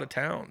hit a lot of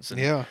towns. And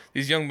Yeah.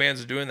 these young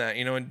bands are doing that,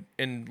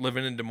 and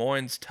living in Des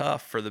Moines is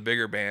tough for the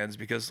bigger bands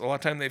because a lot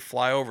of time they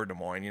fly over Des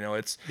Moines.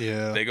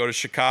 They go to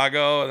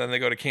Chicago and then they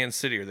go to Kansas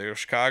City, or they go to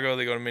Chicago,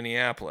 they go to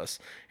Minneapolis.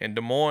 And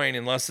Des Moines,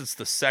 unless it's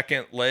the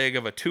second leg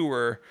of a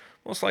tour,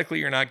 most likely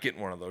you're not getting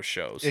one of those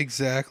shows.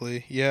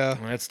 Exactly. Yeah.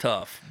 That's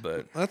tough,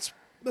 but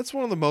That's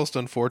one of the most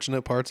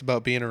unfortunate parts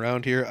about being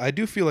around here. I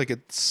do feel like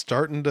it's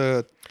starting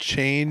to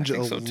change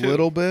a so too.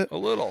 little bit. A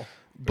little.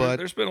 But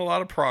there's been a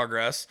lot of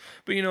progress.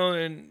 But,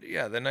 and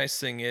yeah, the nice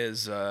thing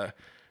is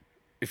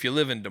if you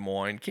live in Des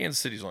Moines, Kansas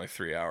City's only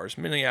 3 hours.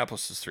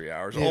 Minneapolis is 3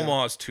 hours. Yeah.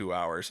 Omaha is 2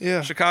 hours.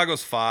 Yeah.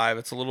 Chicago's 5.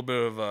 It's a little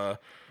bit of a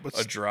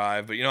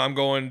drive. But, I'm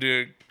going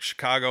to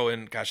Chicago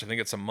in, I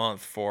think it's a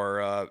month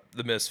for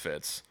the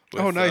Misfits.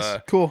 Oh, nice.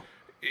 Cool.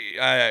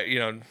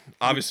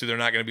 Obviously they're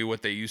not going to be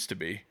what they used to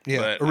be. Yeah,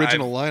 but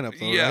original lineup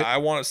though, yeah, right? I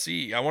want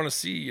to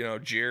see,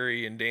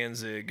 Jerry and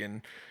Danzig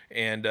and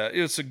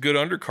it's a good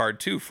undercard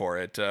too for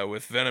it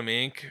with Venom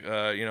Inc.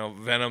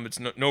 Venom. It's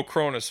no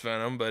Cronus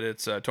Venom, but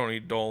it's Tony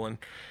Dolan.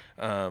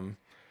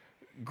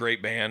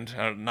 Great band.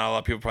 Not a lot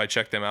of people probably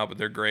check them out, but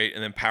they're great.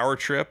 And then Power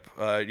Trip,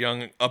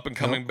 young up and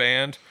coming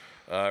band.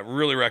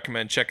 Really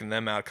recommend checking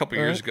them out. A couple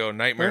years ago,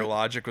 Nightmare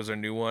Logic was their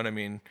new one. I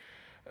mean,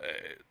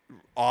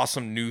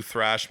 awesome new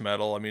thrash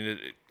metal. I mean,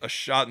 a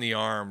shot in the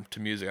arm to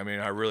music. I mean,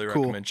 I really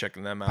recommend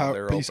checking them out.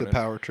 They're piece opening.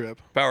 of Power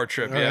Trip. Power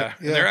Trip, All yeah. right,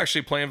 And they're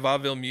actually playing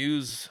Vaudeville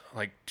Muse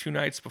like 2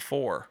 nights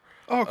before.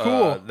 Oh,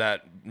 cool.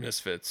 That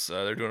Misfits.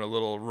 They're doing a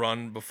little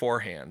run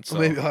beforehand. So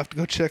Maybe I'll have to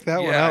go check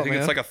that one out. I think man.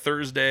 it's like a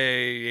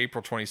Thursday,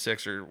 April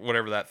 26th or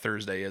whatever that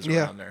Thursday is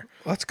around there.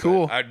 That's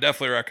cool. But I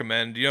definitely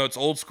recommend. It's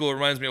old school. It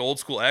reminds me of old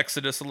school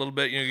Exodus a little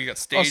bit. You got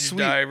stage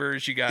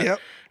divers. You got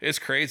it's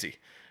crazy.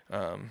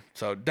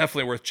 So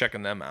definitely worth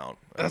checking them out.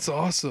 That's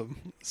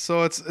awesome.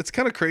 So it's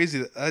kind of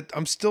crazy that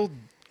I'm still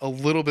a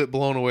little bit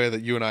blown away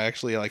that you and I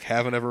actually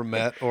haven't ever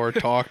met or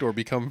talked or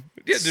become.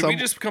 Yeah, did we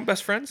just become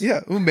best friends?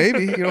 Yeah, well,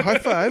 maybe. High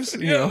fives.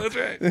 That's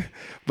right.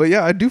 But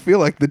yeah, I do feel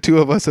like the two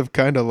of us have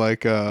kind of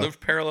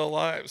lived parallel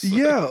lives.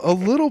 Yeah, a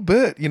little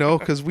bit.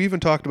 Because we even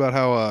talked about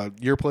how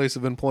your place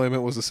of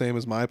employment was the same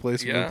as my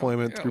place of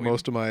employment through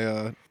most of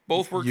my.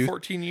 Both worked youth.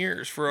 14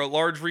 years for a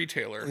large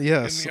retailer in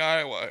Yes. the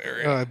Iowa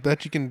area. I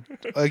bet you can.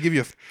 I give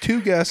you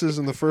 2 guesses,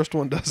 and the first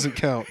one doesn't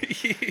count.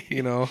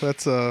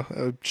 That's.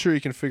 I'm sure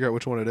you can figure out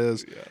which one it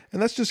is,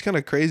 and that's just kind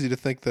of crazy to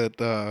think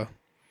that.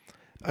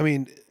 I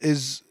mean,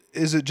 is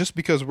it just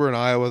because we're in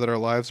Iowa that our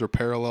lives are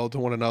parallel to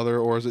one another,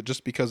 or is it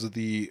just because of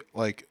the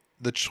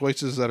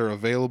choices that are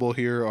available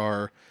here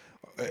are?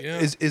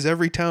 Is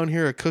every town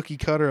here a cookie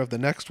cutter of the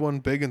next one,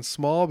 big and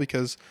small?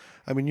 Because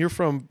I mean, you're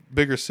from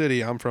bigger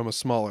city. I'm from a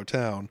smaller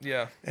town.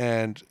 Yeah.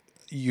 And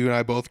you and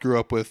I both grew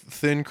up with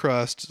thin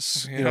crust,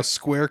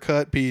 square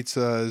cut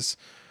pizzas.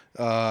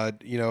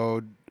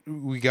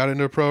 We got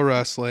into pro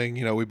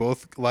wrestling. We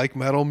both like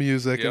metal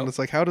music, and it's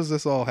like, how does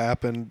this all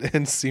happen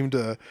and seem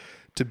to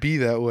be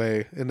that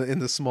way in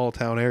the small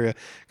town area?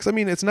 Because I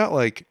mean, it's not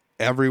like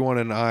everyone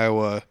in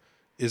Iowa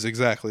is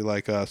exactly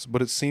like us,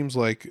 but it seems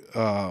like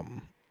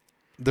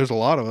there's a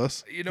lot of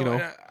us.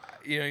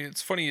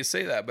 It's funny you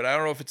say that, but I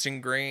don't know if it's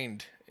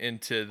ingrained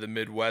into the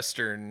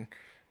Midwestern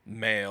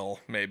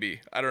male,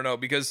 maybe. I don't know,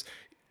 because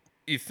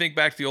you think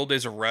back to the old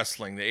days of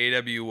wrestling, the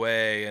AWA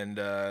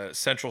and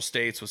Central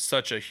States was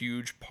such a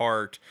huge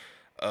part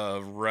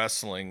of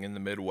wrestling in the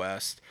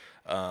Midwest.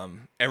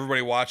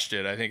 Everybody watched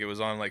it. I think it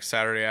was on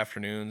Saturday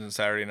afternoons and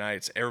Saturday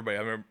nights. Everybody. I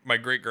remember my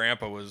great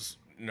grandpa was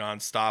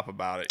nonstop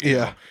about it. You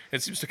know?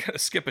 It seems to kind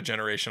of skip a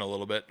generation a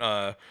little bit.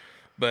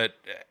 But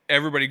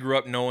everybody grew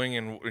up knowing,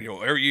 and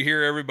you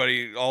hear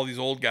everybody, all these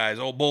old guys,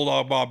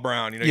 Bulldog Bob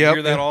Brown. You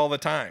hear that all the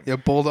time. Yeah,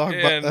 Bulldog.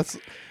 That's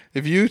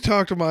if you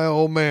talk to my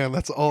old man,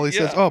 that's all he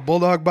says. Oh,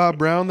 Bulldog Bob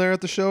Brown there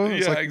at the show.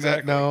 It's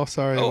exactly. No,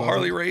 sorry.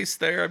 Harley Race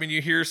there. I mean,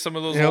 you hear some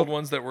of those old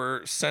ones that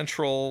were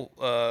central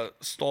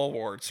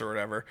stalwarts or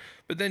whatever.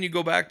 But then you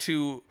go back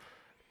to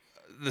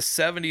the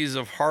 70s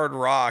of hard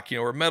rock.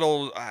 Where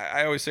metal,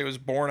 I always say, was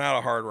born out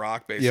of hard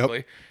rock,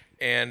 basically,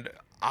 and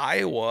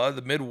Iowa,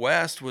 the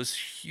Midwest, was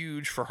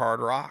huge for hard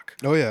rock.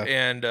 Oh yeah,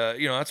 and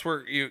that's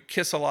where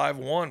Kiss Alive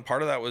 1.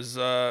 Part of that was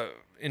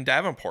in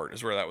Davenport,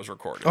 is where that was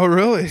recorded. Oh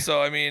really?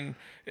 So I mean,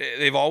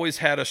 they've always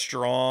had a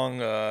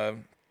strong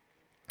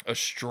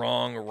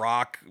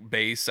rock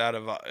base out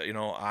of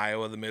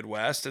Iowa, the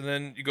Midwest, and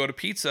then you go to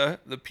pizza.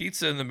 The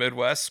pizza in the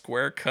Midwest,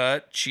 square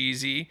cut,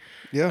 cheesy.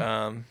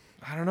 Yeah.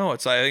 I don't know. I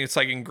think it's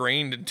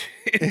ingrained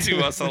into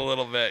us a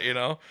little bit.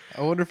 I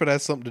wonder if it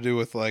has something to do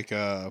with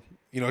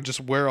just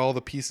where all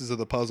the pieces of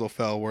the puzzle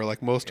fell, where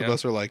most of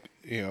us are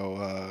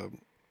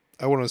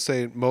I want to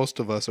say most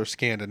of us are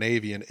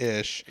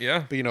Scandinavian-ish.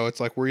 Yeah. But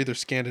it's we're either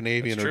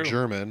Scandinavian or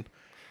German,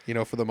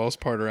 for the most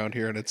part around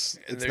here, and it's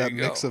that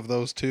mix of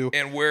those two.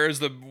 And where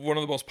is one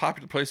of the most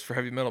popular places for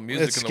heavy metal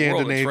music in the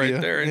world? It's right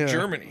there in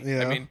Germany.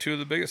 Yeah. I mean, 2 of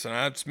the biggest, and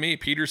that's me,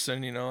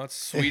 Peterson. It's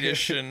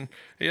Swedish, and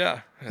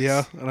and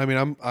I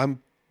mean,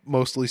 I'm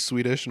mostly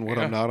Swedish, and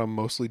I'm not, I'm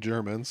mostly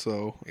German.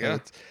 So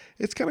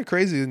it's kind of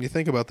crazy when you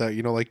think about that.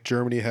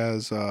 Germany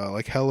has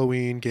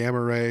Halloween, Gamma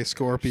Ray,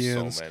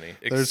 Scorpions. So many.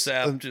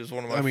 Accept is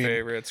one of my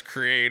favorites.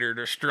 Creator,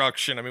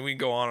 Destruction. I mean, we can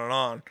go on and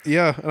on.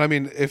 Yeah, and I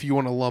mean, if you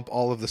want to lump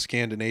all of the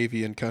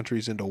Scandinavian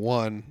countries into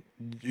one,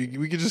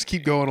 we could just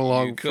keep going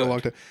along for a long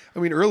time. I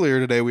mean, earlier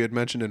today we had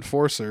mentioned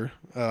Enforcer.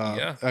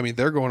 I mean,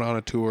 they're going on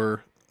a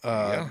tour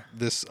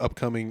this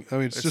upcoming. I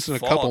mean, it's just in a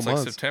fall. couple It's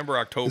months. like September,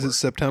 October. Is it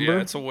September?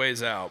 Yeah, it's a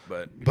ways out,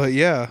 but But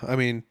yeah, I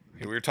mean,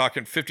 we were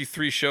talking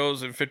 53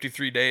 shows in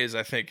 53 days.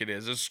 I think it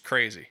is. It's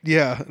crazy.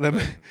 yeah. And I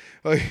mean,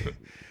 like,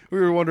 we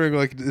were wondering,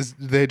 like, do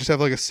they just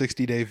have like a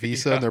 60-day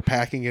visa Yeah. and they're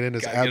packing it in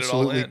as Gotta get it all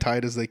absolutely in.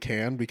 tight as they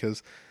can?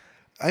 Because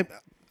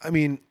I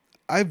mean,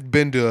 I've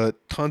been to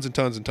tons and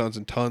tons and tons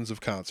and tons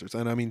of concerts,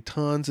 and I mean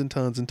tons and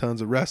tons and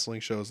tons of wrestling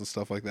shows and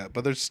stuff like that.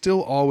 But there's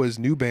still always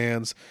new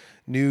bands,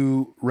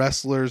 new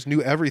wrestlers,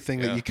 new everything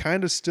that Yeah. you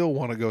kind of still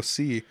want to go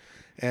see.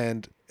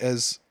 And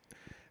as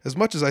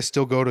much as I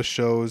still go to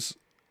shows,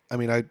 I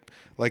mean, I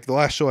like the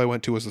last show I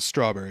went to was the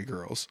Strawberry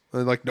Girls.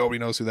 And like nobody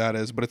knows who that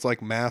is, but it's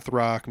like math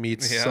rock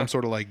meets Yeah. some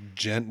sort of like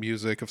gent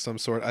music of some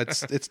sort.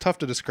 It's tough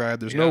to describe.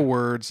 There's no Yeah.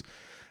 words.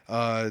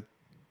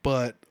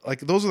 But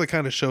like those are the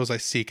kind of shows I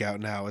seek out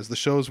now, is the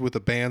shows with the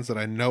bands that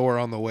I know are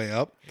on the way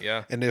up.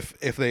 Yeah. And if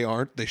they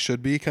aren't, they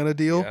should be kind of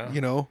deal, Yeah. you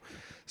know?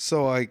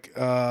 So like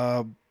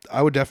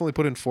I would definitely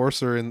put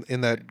Enforcer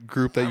in that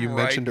group that you I'm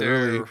mentioned right there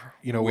earlier,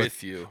 you know,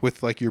 with you.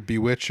 with like your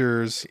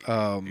Bewitchers,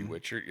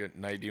 Witcher,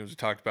 Night Demons we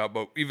talked about,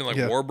 but even like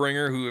Yeah.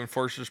 Warbringer, who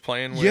Enforcer's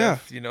playing with, Yeah.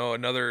 you know,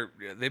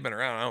 they've been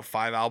around, I don't know,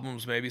 5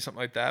 albums, maybe something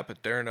like that,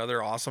 but they're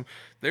another awesome.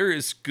 There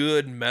is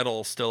good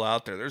metal still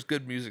out there. There's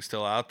good music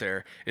still out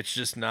there. It's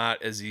just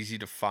not as easy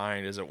to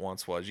find as it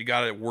once was. You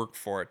got to work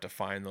for it to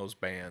find those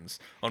bands,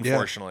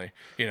 unfortunately.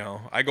 You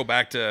know, I go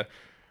back to,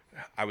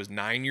 I was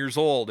 9 years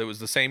old. It was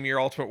the same year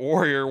Ultimate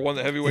Warrior won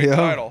the heavyweight Yeah.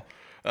 title.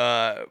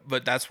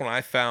 But that's when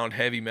I found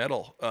heavy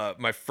metal.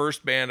 My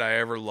first band I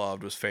ever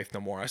loved was Faith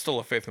No More. I still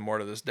love Faith No More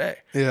to this day.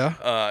 yeah.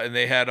 And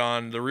they had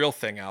on the Real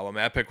Thing album.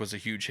 Epic was a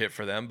huge hit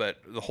for them, but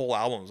the whole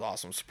album was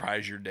awesome.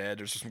 Surprise You're Dead.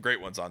 There's some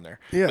great ones on there.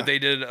 Yeah. But they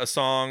did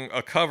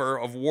a cover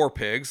of War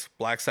Pigs,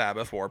 Black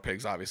Sabbath, War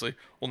Pigs, obviously.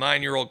 Well,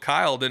 9-year-old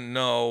Kyle didn't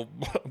know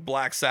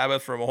Black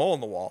Sabbath from a hole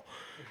in the wall.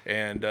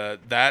 And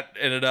that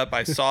ended up,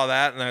 I saw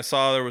that, and I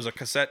saw there was a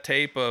cassette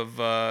tape of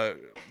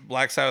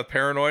Black Sabbath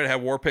Paranoid. It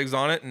had War Pigs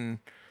on it, and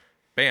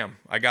bam,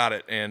 I got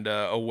it. And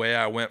away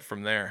I went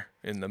from there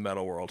in the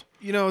metal world.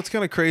 You know, it's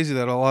kind of crazy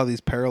that a lot of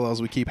these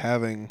parallels we keep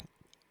having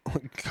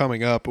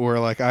coming up, where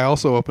like I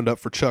also opened up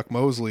for Chuck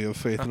Mosley of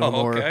Faith No Oh,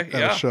 More okay, at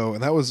yeah. a show,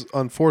 and that was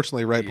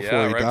unfortunately right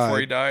before he died. Before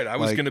he died. I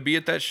was Like, going to be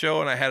at that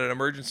show, and I had an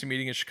emergency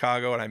meeting in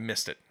Chicago, and I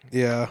missed it.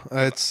 Yeah,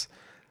 it's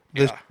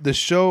Yeah. the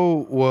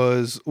show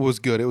was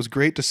good. It was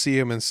great to see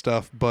him and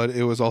stuff, but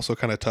it was also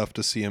kind of tough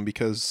to see him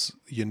because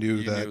you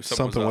knew that knew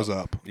something was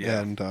up. Yeah.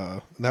 And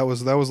that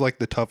was like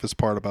the toughest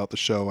part about the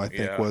show, I think,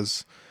 Yeah.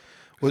 was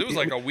 'Cause it was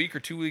like a week or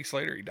 2 weeks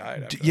later he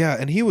died. after that. yeah,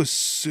 and he was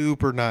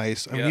super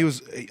nice. I mean, Yeah. he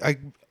was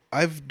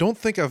I don't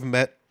think I've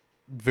met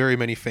very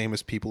many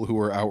famous people who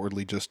are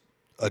outwardly just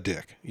a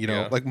dick. You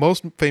know, Yeah. like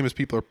most famous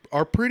people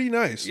are pretty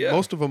nice. Yeah.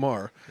 Most of them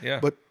are. Yeah.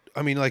 But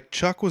I mean, like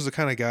Chuck was the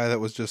kind of guy that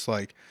was just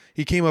like,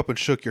 he came up and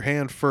shook your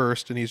hand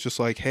first, and he's just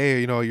like, hey,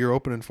 you know, you're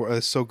opening for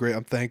us, so great.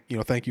 Thank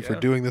you for Yeah.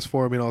 doing this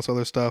for me and all this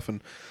other stuff.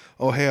 And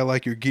oh, hey, I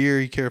like your gear.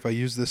 You care if I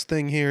use this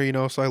thing here, you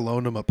know? So I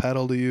loaned him a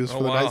pedal to use Oh,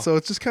 for the wow. night. So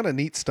it's just kind of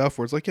neat stuff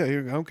where it's like, yeah,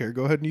 I don't care,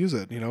 go ahead and use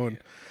it, you know? And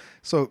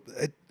so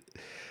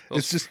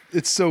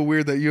it's so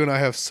weird that you and I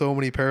have so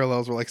many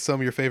parallels where like some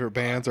of your favorite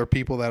bands are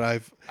people that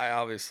I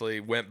obviously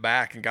went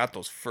back and got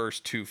those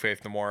first 2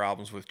 Faith No More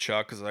albums with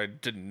Chuck because I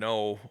didn't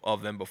know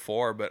of them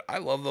before, but I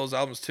love those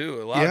albums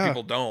too. A lot Yeah. of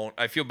people don't.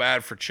 I feel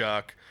bad for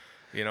Chuck.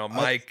 You know,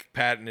 Mike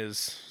Patton is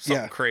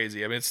something Yeah.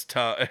 crazy. I mean, it's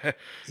tough.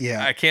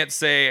 Yeah. I can't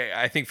say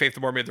I think Faith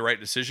No More made the right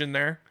decision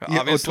there. Yeah, oh,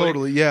 Obviously,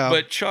 totally, yeah.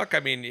 But Chuck, I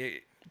mean,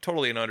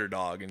 totally an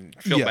underdog, and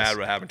feel Yes. bad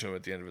what happened to him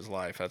at the end of his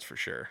life. That's for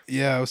sure.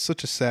 Yeah, it was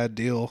such a sad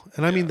deal.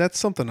 And I mean, that's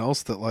something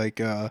else that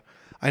like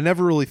I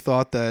never really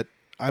thought that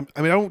I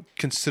don't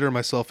consider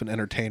myself an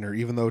entertainer,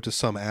 even though to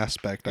some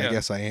aspect I Yeah.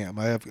 guess I am.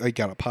 I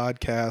got a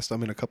podcast,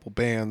 I'm in a couple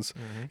bands,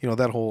 Mm-hmm. you know,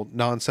 that whole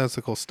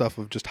nonsensical stuff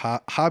of just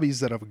hobbies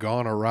that have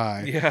gone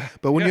awry. Yeah.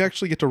 But when you Yeah.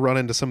 actually get to run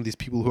into some of these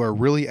people who are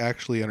really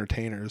actually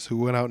entertainers, who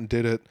went out and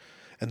did it,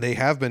 and they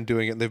have been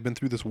doing it, and they've been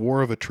through this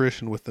war of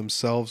attrition with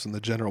themselves and the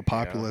general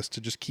populace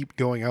to just keep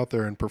going out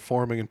there and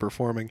performing,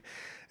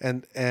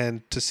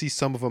 and to see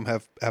some of them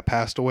have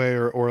passed away,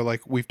 or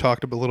like we've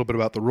talked a little bit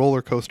about the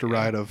roller coaster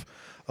ride of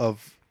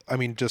I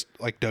mean, just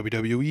like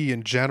WWE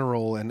in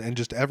general, and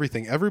just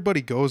everything.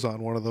 Everybody goes on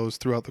one of those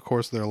throughout the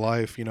course of their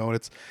life, you know. And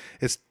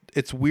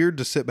it's weird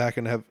to sit back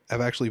and have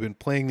actually been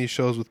playing these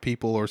shows with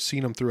people or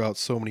seen them throughout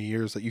so many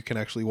years that you can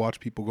actually watch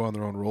people go on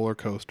their own roller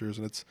coasters,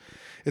 and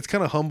it's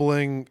kind of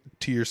humbling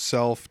to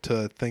yourself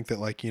to think that,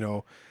 like, you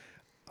know,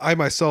 I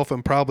myself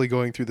am probably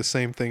going through the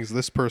same things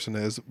this person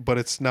is, but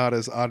it's not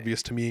as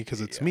obvious to me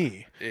because it's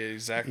me.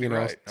 Exactly You know,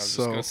 right. I was so-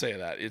 just gonna say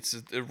that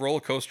it's a roller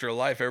coaster of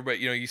life. Everybody,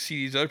 you know, you see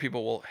these other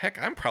people. Well, heck,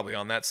 I'm probably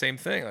on that same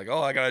thing. Like,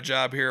 oh, I got a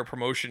job here, a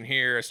promotion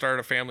here, I started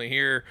a family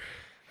here,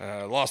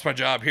 lost my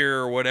job here,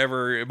 or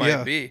whatever it might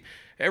Yeah. be.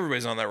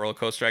 Everybody's on that roller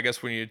coaster. I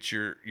guess when it's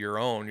your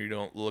own, you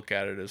don't look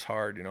at it as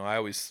hard. You know, I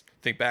always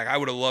think back. I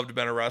would have loved to have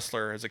been a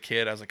wrestler as a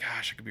kid. I was like,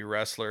 gosh, I could be a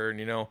wrestler.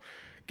 And you know,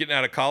 getting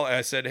out of college,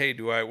 I said, hey,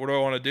 what do I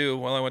want to do?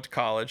 Well, I went to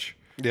college.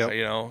 Yep.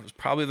 You know, it was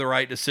probably the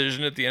right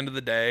decision at the end of the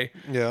day.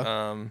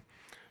 Yeah.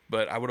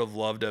 but I would have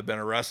loved to have been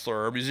a wrestler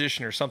or a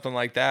musician or something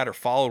like that, or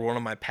followed one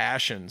of my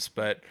passions.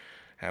 But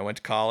I went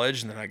to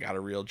college, and then I got a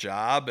real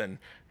job and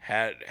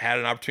had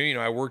an opportunity.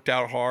 I worked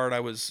out hard. I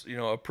was,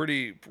 a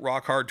pretty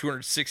rock hard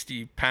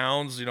 260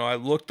 pounds. I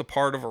looked the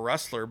part of a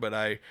wrestler, but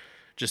I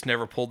just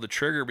never pulled the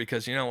trigger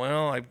because,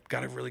 I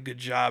got a really good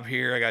job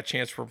here. I got a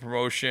chance for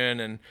promotion.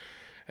 And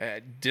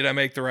did I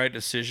make the right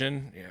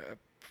decision? Yeah,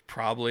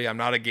 probably. I'm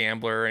not a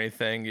gambler or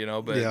anything,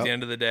 but at the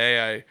end of the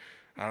day,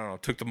 I don't know,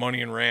 took the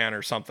money and ran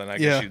or something, I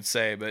guess you'd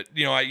say. But,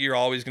 you're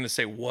always going to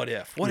say, what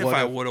if? What if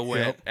I would have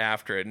went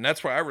after it? And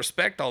that's why I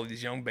respect all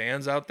these young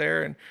bands out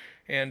there and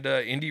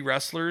indie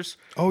wrestlers.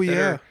 Oh,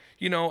 yeah.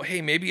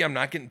 Hey, maybe I'm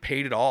not getting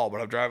paid at all,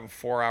 but I'm driving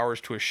 4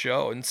 hours to a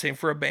show. And same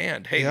for a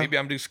band. Hey, maybe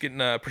I'm just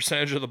getting a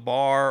percentage of the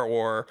bar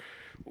or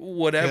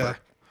whatever.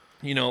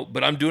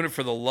 But I'm doing it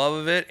for the love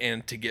of it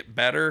and to get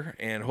better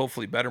and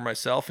hopefully better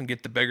myself and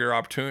get the bigger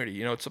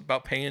opportunity. It's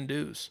about paying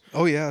dues.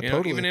 Oh, yeah,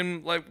 totally. Even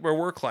in like my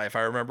work life,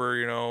 I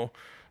remember,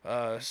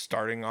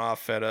 starting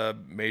off at a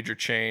major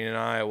chain in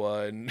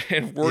Iowa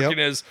and working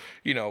as,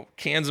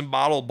 cans and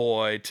bottle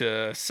boy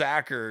to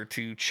sacker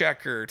to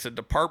checker to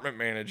department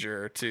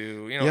manager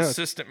to,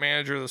 assistant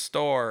manager of the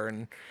store.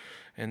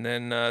 And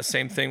then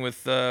same thing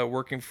with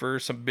working for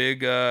some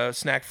big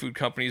snack food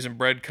companies and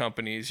bread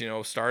companies,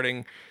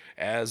 starting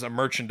as a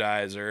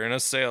merchandiser and a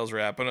sales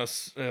rep and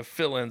a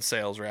fill-in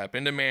sales rep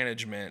into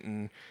management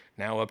and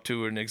now up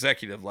to an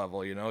executive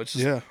level. It's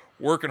just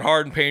working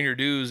hard and paying your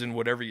dues in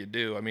whatever you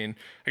do. I mean,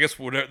 I guess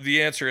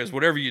the answer is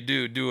whatever you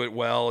do it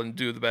well and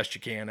do the best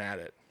you can at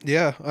it.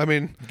 Yeah, I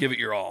mean, give it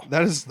your all.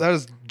 That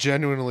is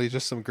genuinely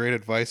just some great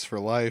advice for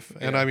life.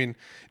 And I mean,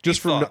 just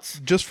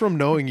from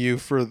knowing you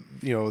for,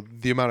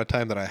 the amount of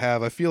time that I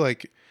have, I feel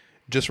like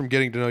just from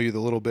getting to know you the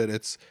little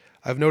bit,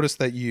 I've noticed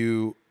that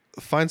you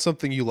find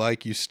something you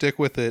like, you stick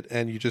with it,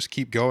 and you just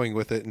keep going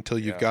with it until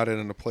you've got it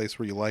in a place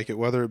where you like it,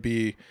 whether it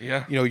be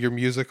your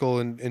musical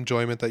and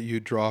enjoyment that you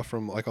draw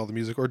from like all the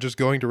music, or just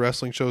going to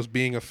wrestling shows,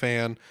 being a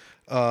fan.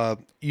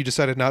 You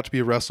decided not to be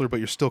a wrestler, but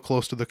you're still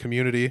close to the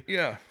community.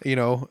 I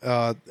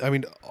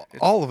mean,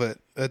 all of it.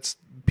 It's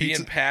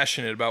being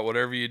passionate about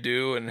whatever you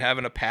do and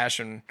having a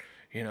passion,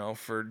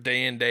 for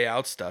day in, day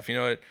out stuff.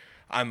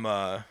 I'm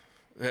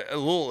a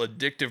little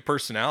addictive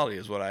personality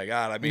is what I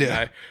got. I mean,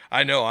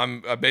 I know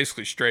I'm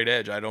basically straight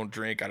edge. I don't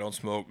drink, I don't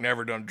smoke,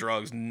 never done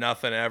drugs,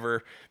 nothing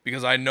ever,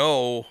 because I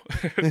know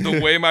the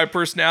way my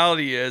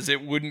personality is,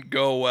 it wouldn't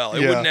go well.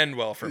 It wouldn't end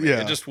well for me.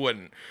 It just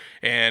wouldn't.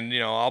 And,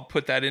 I'll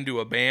put that into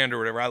a band or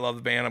whatever. I love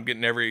the band. I'm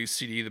getting every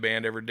CD the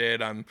band ever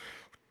did. I'm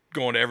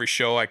going to every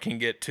show I can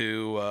get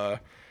to.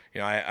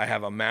 I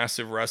have a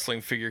massive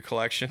wrestling figure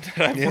collection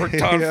that I've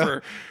worked on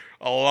for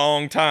a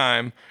long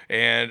time,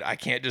 and I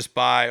can't just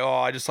buy,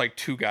 I just like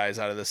two guys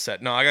out of this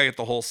set. No, I gotta get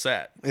the whole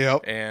set.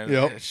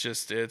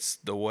 It's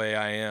the way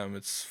I am.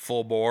 It's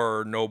full bore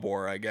or no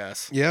bore, I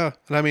guess. Yeah.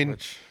 And I mean,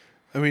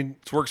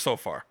 it's worked so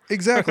far.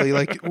 Exactly.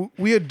 Like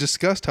we had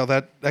discussed how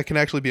that can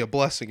actually be a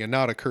blessing and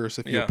not a curse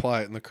if you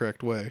apply it in the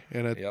correct way.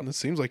 And it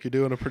seems like you're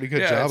doing a pretty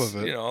good job of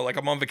it. Like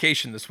I'm on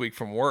vacation this week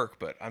from work,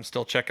 but I'm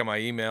still checking my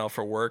email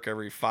for work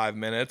every 5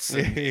 minutes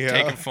and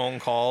taking phone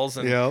calls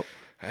and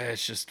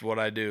it's just what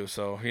I do.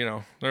 So,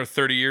 there are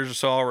 30 years or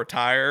so, I'll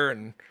retire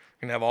and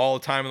can have all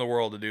the time in the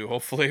world to do,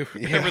 hopefully,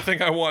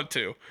 everything I want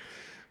to.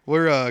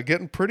 We're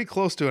getting pretty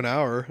close to an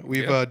hour.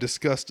 We've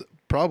discussed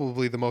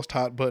probably the most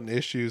hot button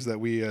issues that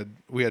we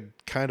had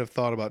kind of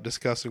thought about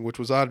discussing, which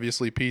was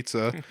obviously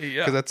pizza.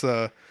 Because that's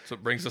so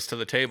it brings us to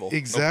the table.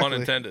 Exactly. No pun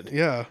intended.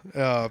 Yeah.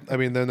 I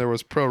mean, then there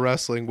was pro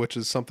wrestling, which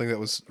is something that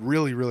was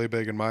really, really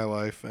big in my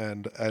life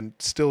and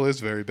still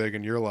is very big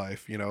in your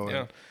life,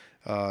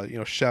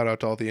 And, shout out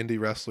to all the indie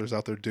wrestlers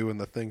out there doing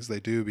the things they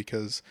do,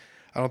 because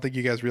I don't think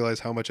you guys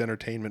realize how much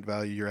entertainment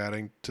value you're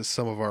adding to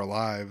some of our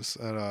lives.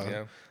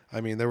 And, I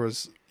mean, there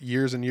was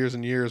years and years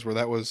and years where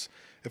that was,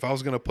 if I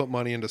was going to put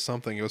money into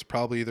something, it was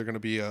probably either going to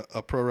be a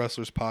pro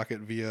wrestler's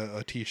pocket via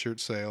a t-shirt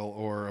sale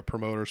or a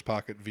promoter's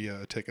pocket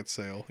via a ticket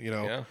sale,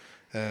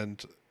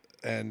 and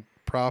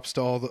props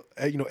to all the,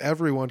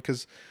 everyone,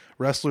 because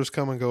wrestlers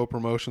come and go,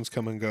 promotions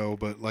come and go,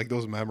 but like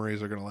those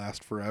memories are going to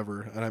last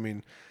forever. And I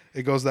mean,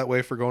 it goes that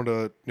way for going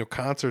to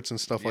concerts and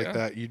stuff like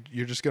that.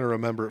 You're just going to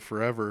remember it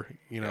forever,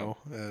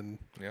 and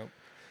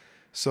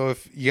so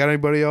if you got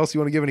anybody else you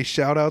want to give any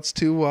shout outs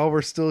to while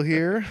we're still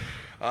here?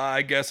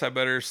 I guess I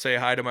better say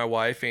hi to my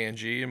wife,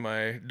 Angie, and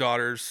my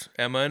daughters,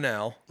 Emma and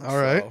Elle. All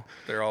right.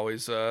 They're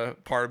always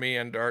part of me,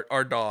 and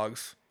our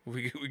dogs.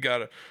 We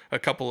got a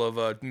couple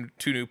of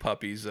 2 new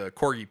puppies,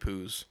 Corgi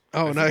Poos.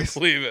 Oh, nice.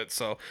 Believe it.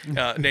 So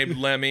named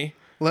Lemmy.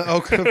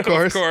 Of course.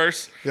 Of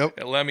course.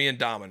 Yep. Lemmy and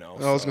Domino.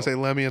 I was going to say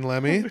Lemmy and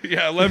Lemmy.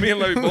 Yeah, Lemmy and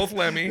Lemmy, both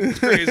Lemmy. It's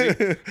crazy.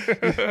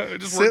 It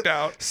just worked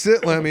out.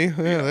 Sit, Lemmy.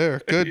 Yeah,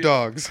 there. Good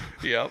dogs.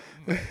 Yep.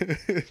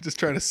 Just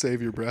trying to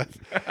save your breath.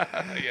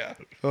 Yeah.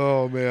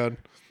 Oh, man.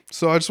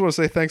 So I just want to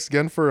say thanks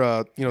again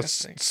for,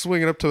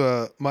 swinging up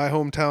to my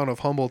hometown of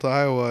Humboldt,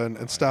 Iowa,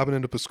 and stopping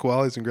into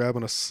Pasquale's and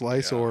grabbing a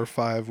slice or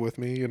 5 with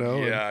me,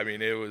 Yeah, I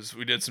mean,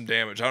 we did some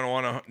damage. I don't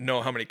want to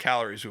know how many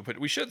calories we put.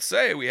 We should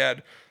say we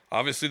had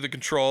obviously the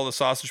Control, the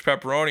sausage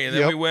pepperoni, and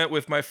then Yep. we went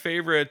with my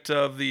favorite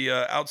of the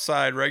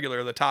outside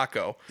regular, the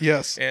taco.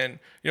 Yes. And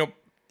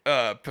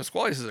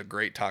Pasquale's is a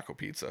great taco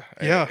pizza.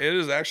 Yeah. It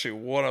is actually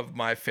one of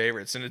my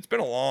favorites, and it's been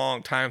a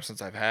long time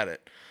since I've had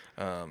it.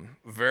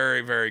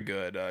 Very, very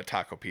good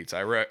taco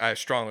pizza. I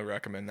strongly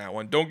recommend that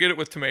one. Don't get it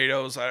with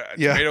tomatoes.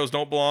 Yeah. Tomatoes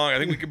don't belong. I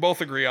think we can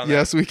both agree on that.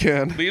 Yes, we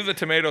can. Leave the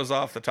tomatoes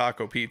off the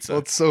taco pizza.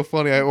 Well, it's so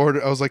funny. I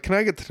was like, can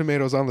I get the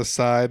tomatoes on the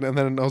side? And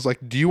then I was like,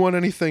 do you want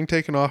anything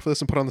taken off of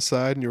this and put on the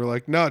side? And you were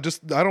like, no, I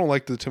don't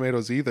like the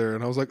tomatoes either.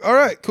 And I was like, all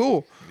right,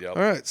 cool. Yep.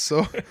 All right.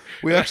 So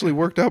we actually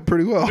worked out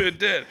pretty well. It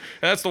did. And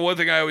that's the one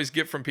thing I always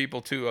get from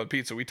people too on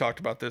pizza. We talked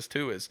about this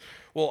too is,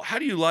 well, how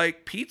do you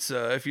like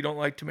pizza if you don't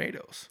like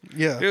tomatoes?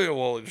 Yeah.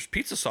 Well, there's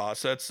pizza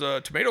sauce. That's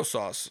tomato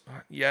sauce.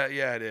 Yeah,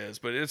 it is,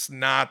 but it's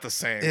not the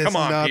same. It's Come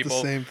on, not the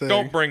people. same thing.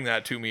 Don't bring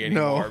that to me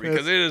anymore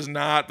because it's- it is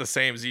not the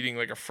same as eating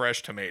like a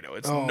fresh tomato.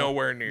 It's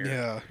nowhere near.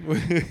 Yeah.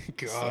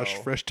 Gosh,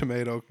 So- fresh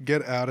tomato.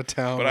 Get out of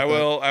town. But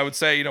with I would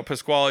say,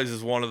 Pasquale's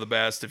is one of the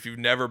best. If you've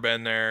never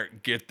been there,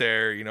 get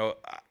there.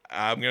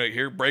 I'm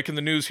breaking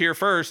the news here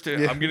first.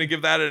 I'm gonna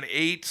give that an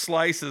 8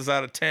 slices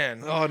out of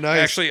 10. Oh,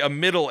 nice. Actually, a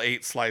middle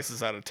 8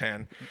 slices out of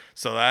 10.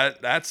 So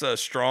that's a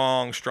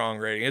strong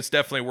rating. It's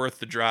definitely worth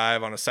the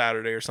drive on a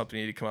Saturday or something.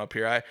 You need to come up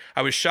here.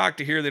 I was shocked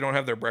to hear they don't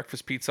have their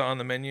breakfast pizza on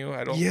the menu.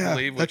 I don't Yeah,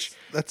 believe, which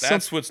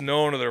that's what's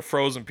known to their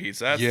frozen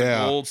pizza. That's Yeah,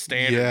 the gold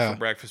standard yeah. for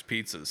breakfast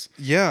pizzas.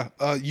 Yeah,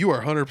 you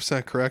are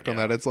 100% correct on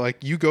that. It's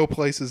like you go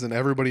places and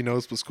everybody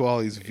knows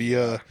Pasquale's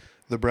via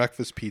the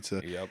breakfast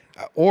pizza. Yep.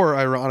 Or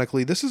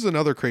ironically, this is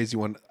another crazy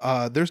one.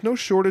 There's no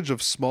shortage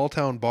of small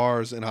town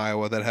bars in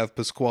Iowa that have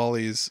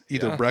Pasquale's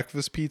either Yeah.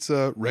 breakfast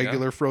pizza,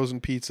 regular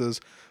frozen pizzas,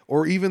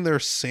 or even their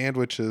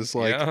sandwiches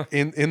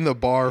in the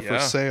bar for Yeah.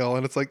 sale.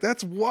 And it's like,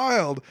 that's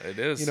wild. It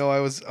is. I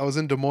was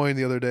in Des Moines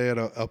the other day at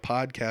a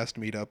podcast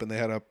meetup, and they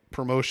had a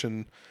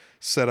promotion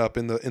set up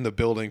in the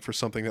building for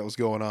something that was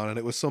going on, and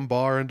it was some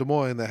bar in Des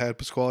Moines that had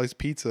Pasquale's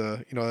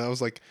pizza. That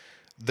was like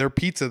their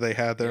pizza they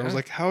had there. And I was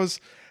like, how's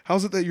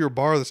it that you're a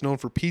bar that's known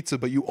for pizza,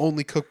 but you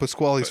only cook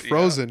Pasquale's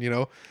frozen,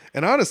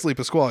 And honestly,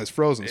 Pasquale's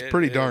frozen is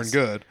pretty darn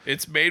good.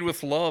 It's made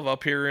with love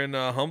up here in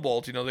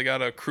Humboldt. They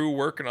got a crew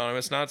working on them.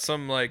 It's not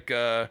some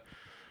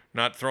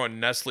not throwing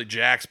Nestle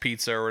Jack's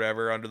pizza or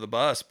whatever under the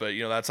bus, but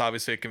that's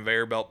obviously a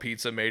conveyor belt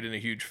pizza made in a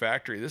huge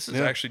factory. This is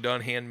actually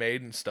done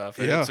handmade and stuff.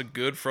 And it's a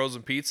good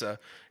frozen pizza.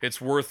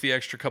 It's worth the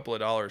extra couple of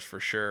dollars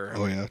for sure.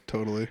 Oh yeah,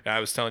 totally. I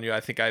was telling you,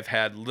 I think I've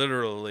had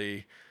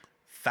literally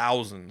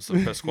thousands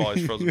of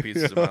Pasquale's frozen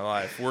pizzas in my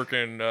life,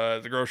 working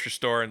at the grocery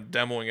store and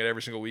demoing it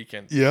every single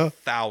weekend. Yeah.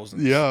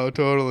 Thousands. Yeah,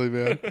 totally,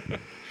 man.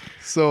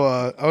 So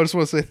I just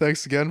want to say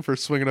thanks again for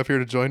swinging up here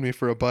to join me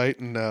for a bite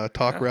and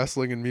talk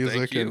wrestling and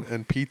music you.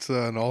 and pizza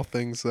and all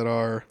things that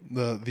are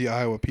the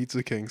Iowa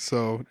Pizza King.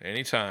 So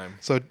Anytime.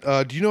 So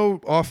do you know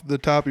off the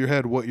top of your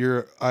head what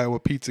your Iowa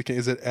Pizza King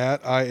is? It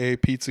at IA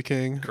Pizza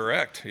King?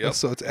 Correct. Yep.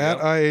 So it's at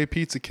IA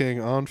Pizza King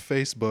on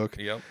Facebook.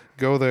 Yep.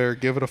 Go there,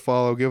 give it a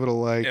follow, give it a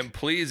like. And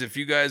please, if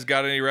you guys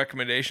got any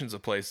recommendations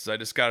of places, I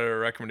just got a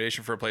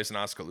recommendation for a place in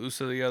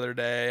Oskaloosa the other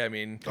day. I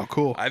mean, Oh,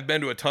 cool. I've been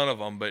to a ton of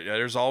them, but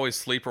there's always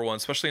sleeper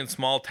ones, especially in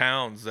small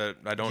towns that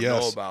I don't know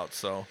Yes. about.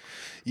 So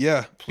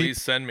Yeah.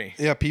 please send me.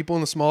 Yeah, people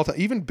in the small town,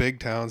 even big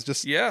towns.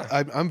 Just Yeah.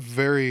 I'm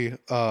very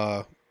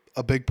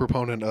a big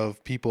proponent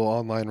of people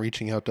online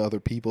reaching out to other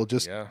people.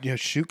 Just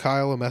shoot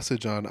Kyle a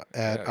message at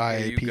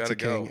IA you Pizza gotta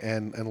King go.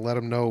 and let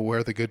him know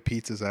where the good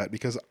pizza's at,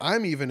 because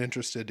I'm even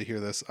interested to hear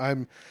this. I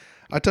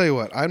tell you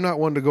what, I'm not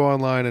one to go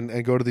online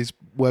and go to these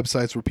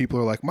websites where people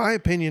are like, my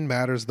opinion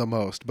matters the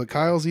most. But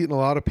Kyle's eating a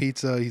lot of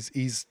pizza.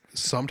 He's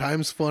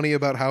sometimes funny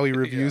about how he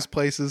reviews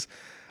places.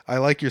 I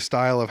like your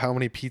style of how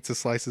many pizza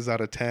slices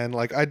out of 10.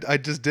 Like I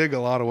just dig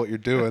a lot of what you're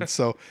doing.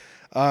 So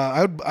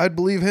I'd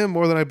believe him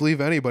more than I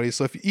believe anybody.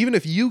 So even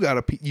if you got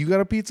a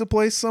pizza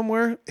place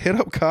somewhere, hit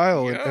up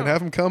Kyle and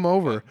have him come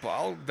over.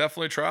 I'll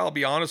definitely try. I'll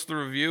be honest with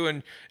the review,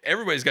 and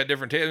everybody's got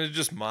different tastes. It's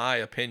just my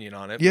opinion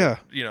on it. Yeah.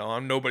 But,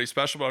 I'm nobody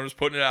special, but I'm just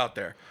putting it out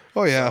there.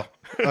 Oh yeah.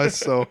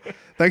 So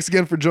thanks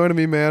again for joining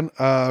me, man.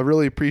 I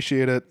really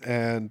appreciate it,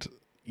 and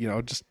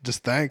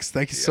just thanks.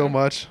 Thank you so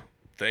much.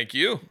 Thank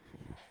you.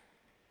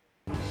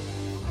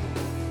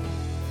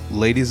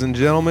 Ladies and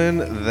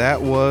gentlemen,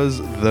 that was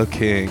the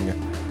King.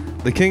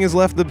 The King has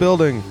left the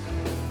building.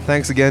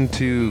 Thanks again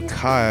to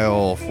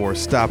Kyle for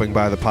stopping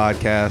by the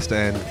podcast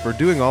and for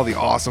doing all the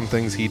awesome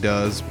things he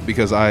does,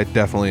 because I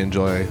definitely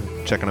enjoy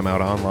checking him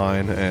out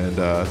online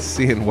and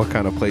seeing what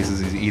kind of places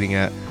he's eating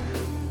at.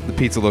 The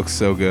pizza looks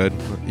so good.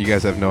 You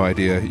guys have no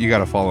idea. You got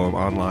to follow him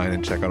online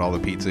and check out all the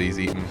pizza he's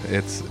eating.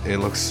 It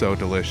looks so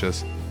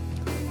delicious.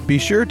 Be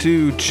sure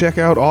to check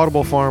out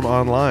Audible Farm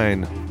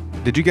online.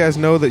 Did you guys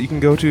know that you can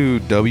go to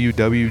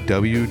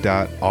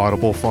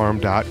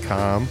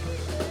www.audiblefarm.com?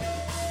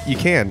 You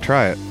can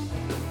try it.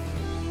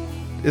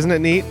 Isn't it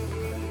neat?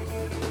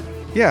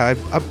 Yeah,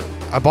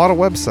 I bought a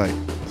website.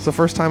 It's the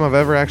first time I've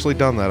ever actually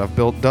done that. I've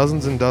built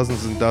dozens and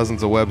dozens and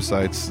dozens of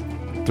websites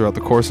throughout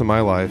the course of my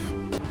life.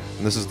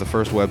 And this is the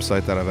first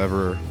website that I've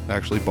ever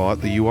actually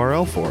bought the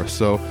URL for.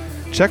 So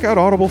check out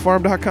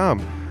audiblefarm.com.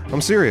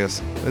 I'm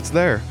serious. It's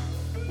there.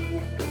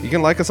 You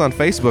can like us on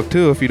Facebook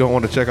too if you don't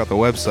want to check out the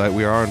website.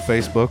 We are on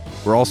Facebook.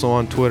 We're also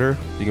on Twitter.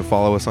 You can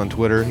follow us on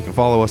Twitter. You can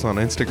follow us on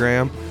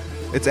Instagram.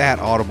 It's at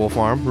Audible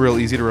Farm. Real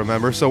easy to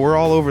remember. So we're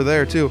all over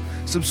there too.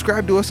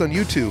 Subscribe to us on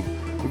YouTube.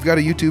 We've got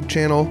a YouTube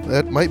channel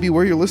that might be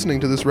where you're listening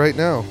to this right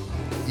now.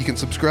 You can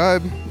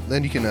subscribe,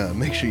 then you can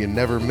make sure you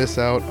never miss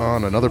out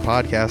on another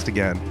podcast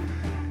again.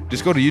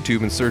 Just go to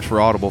YouTube and search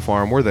for Audible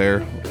Farm. We're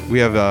there. We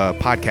have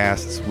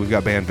podcasts. We've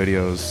got band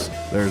videos.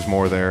 There's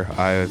more there.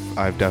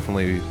 I've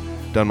definitely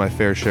done my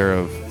fair share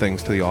of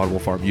things to the Audible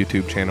Farm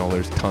YouTube channel.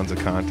 There's tons of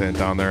content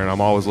down there, and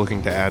I'm always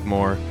looking to add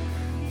more.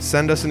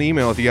 Send us an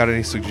email if you got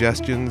any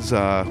suggestions,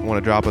 want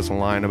to drop us a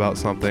line about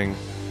something.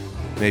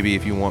 Maybe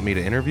if you want me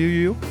to interview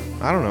you,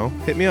 I don't know,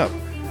 hit me up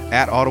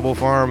at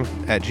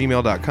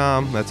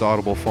audiblefarm@gmail.com. That's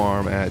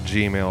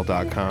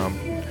audiblefarm@gmail.com.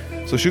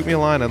 So shoot me a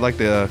line. I'd like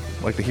to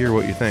hear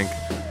what you think.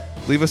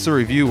 Leave us a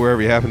review wherever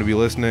you happen to be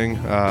listening.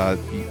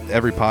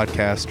 Every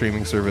podcast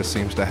streaming service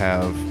seems to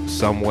have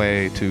some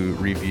way to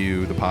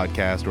review the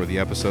podcast or the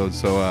episode.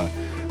 So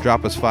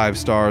drop us 5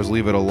 stars,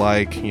 leave it a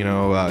like,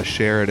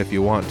 share it if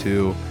you want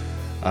to.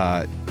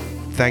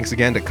 Thanks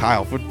again to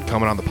Kyle for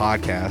coming on the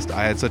podcast.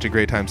 I had such a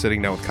great time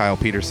sitting down with Kyle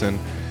Peterson.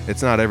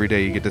 It's not every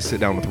day you get to sit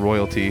down with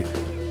royalty.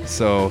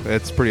 So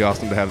it's pretty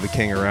awesome to have the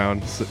king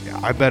around. So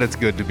I bet it's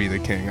good to be the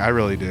king. I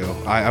really do.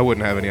 I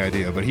wouldn't have any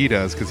idea, but he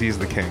does because he's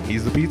the king.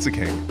 He's the pizza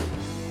king.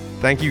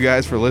 Thank you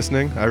guys for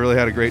listening. I really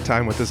had a great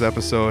time with this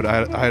episode.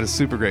 I had a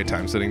super great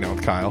time sitting down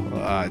with Kyle.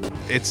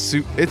 It's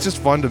just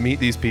fun to meet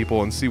these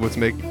people and see what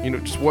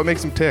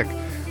makes them tick.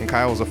 And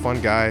Kyle was a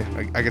fun guy.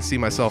 I could see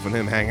myself and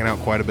him hanging out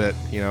quite a bit.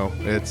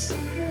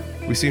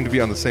 We seem to be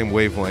on the same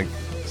wavelength.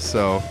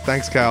 So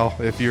thanks, Kyle.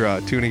 If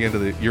you're tuning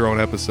into your own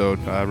episode,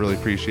 I really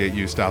appreciate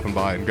you stopping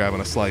by and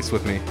grabbing a slice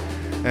with me.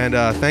 And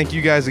thank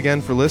you guys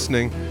again for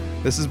listening.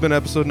 This has been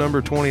episode number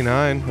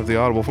 29 of the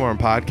Audible Farm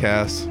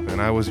Podcast,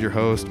 and I was your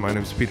host. My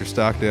name is Peter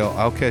Stockdale.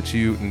 I'll catch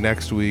you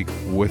next week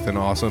with an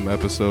awesome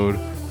episode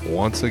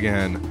once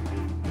again.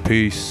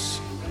 Peace.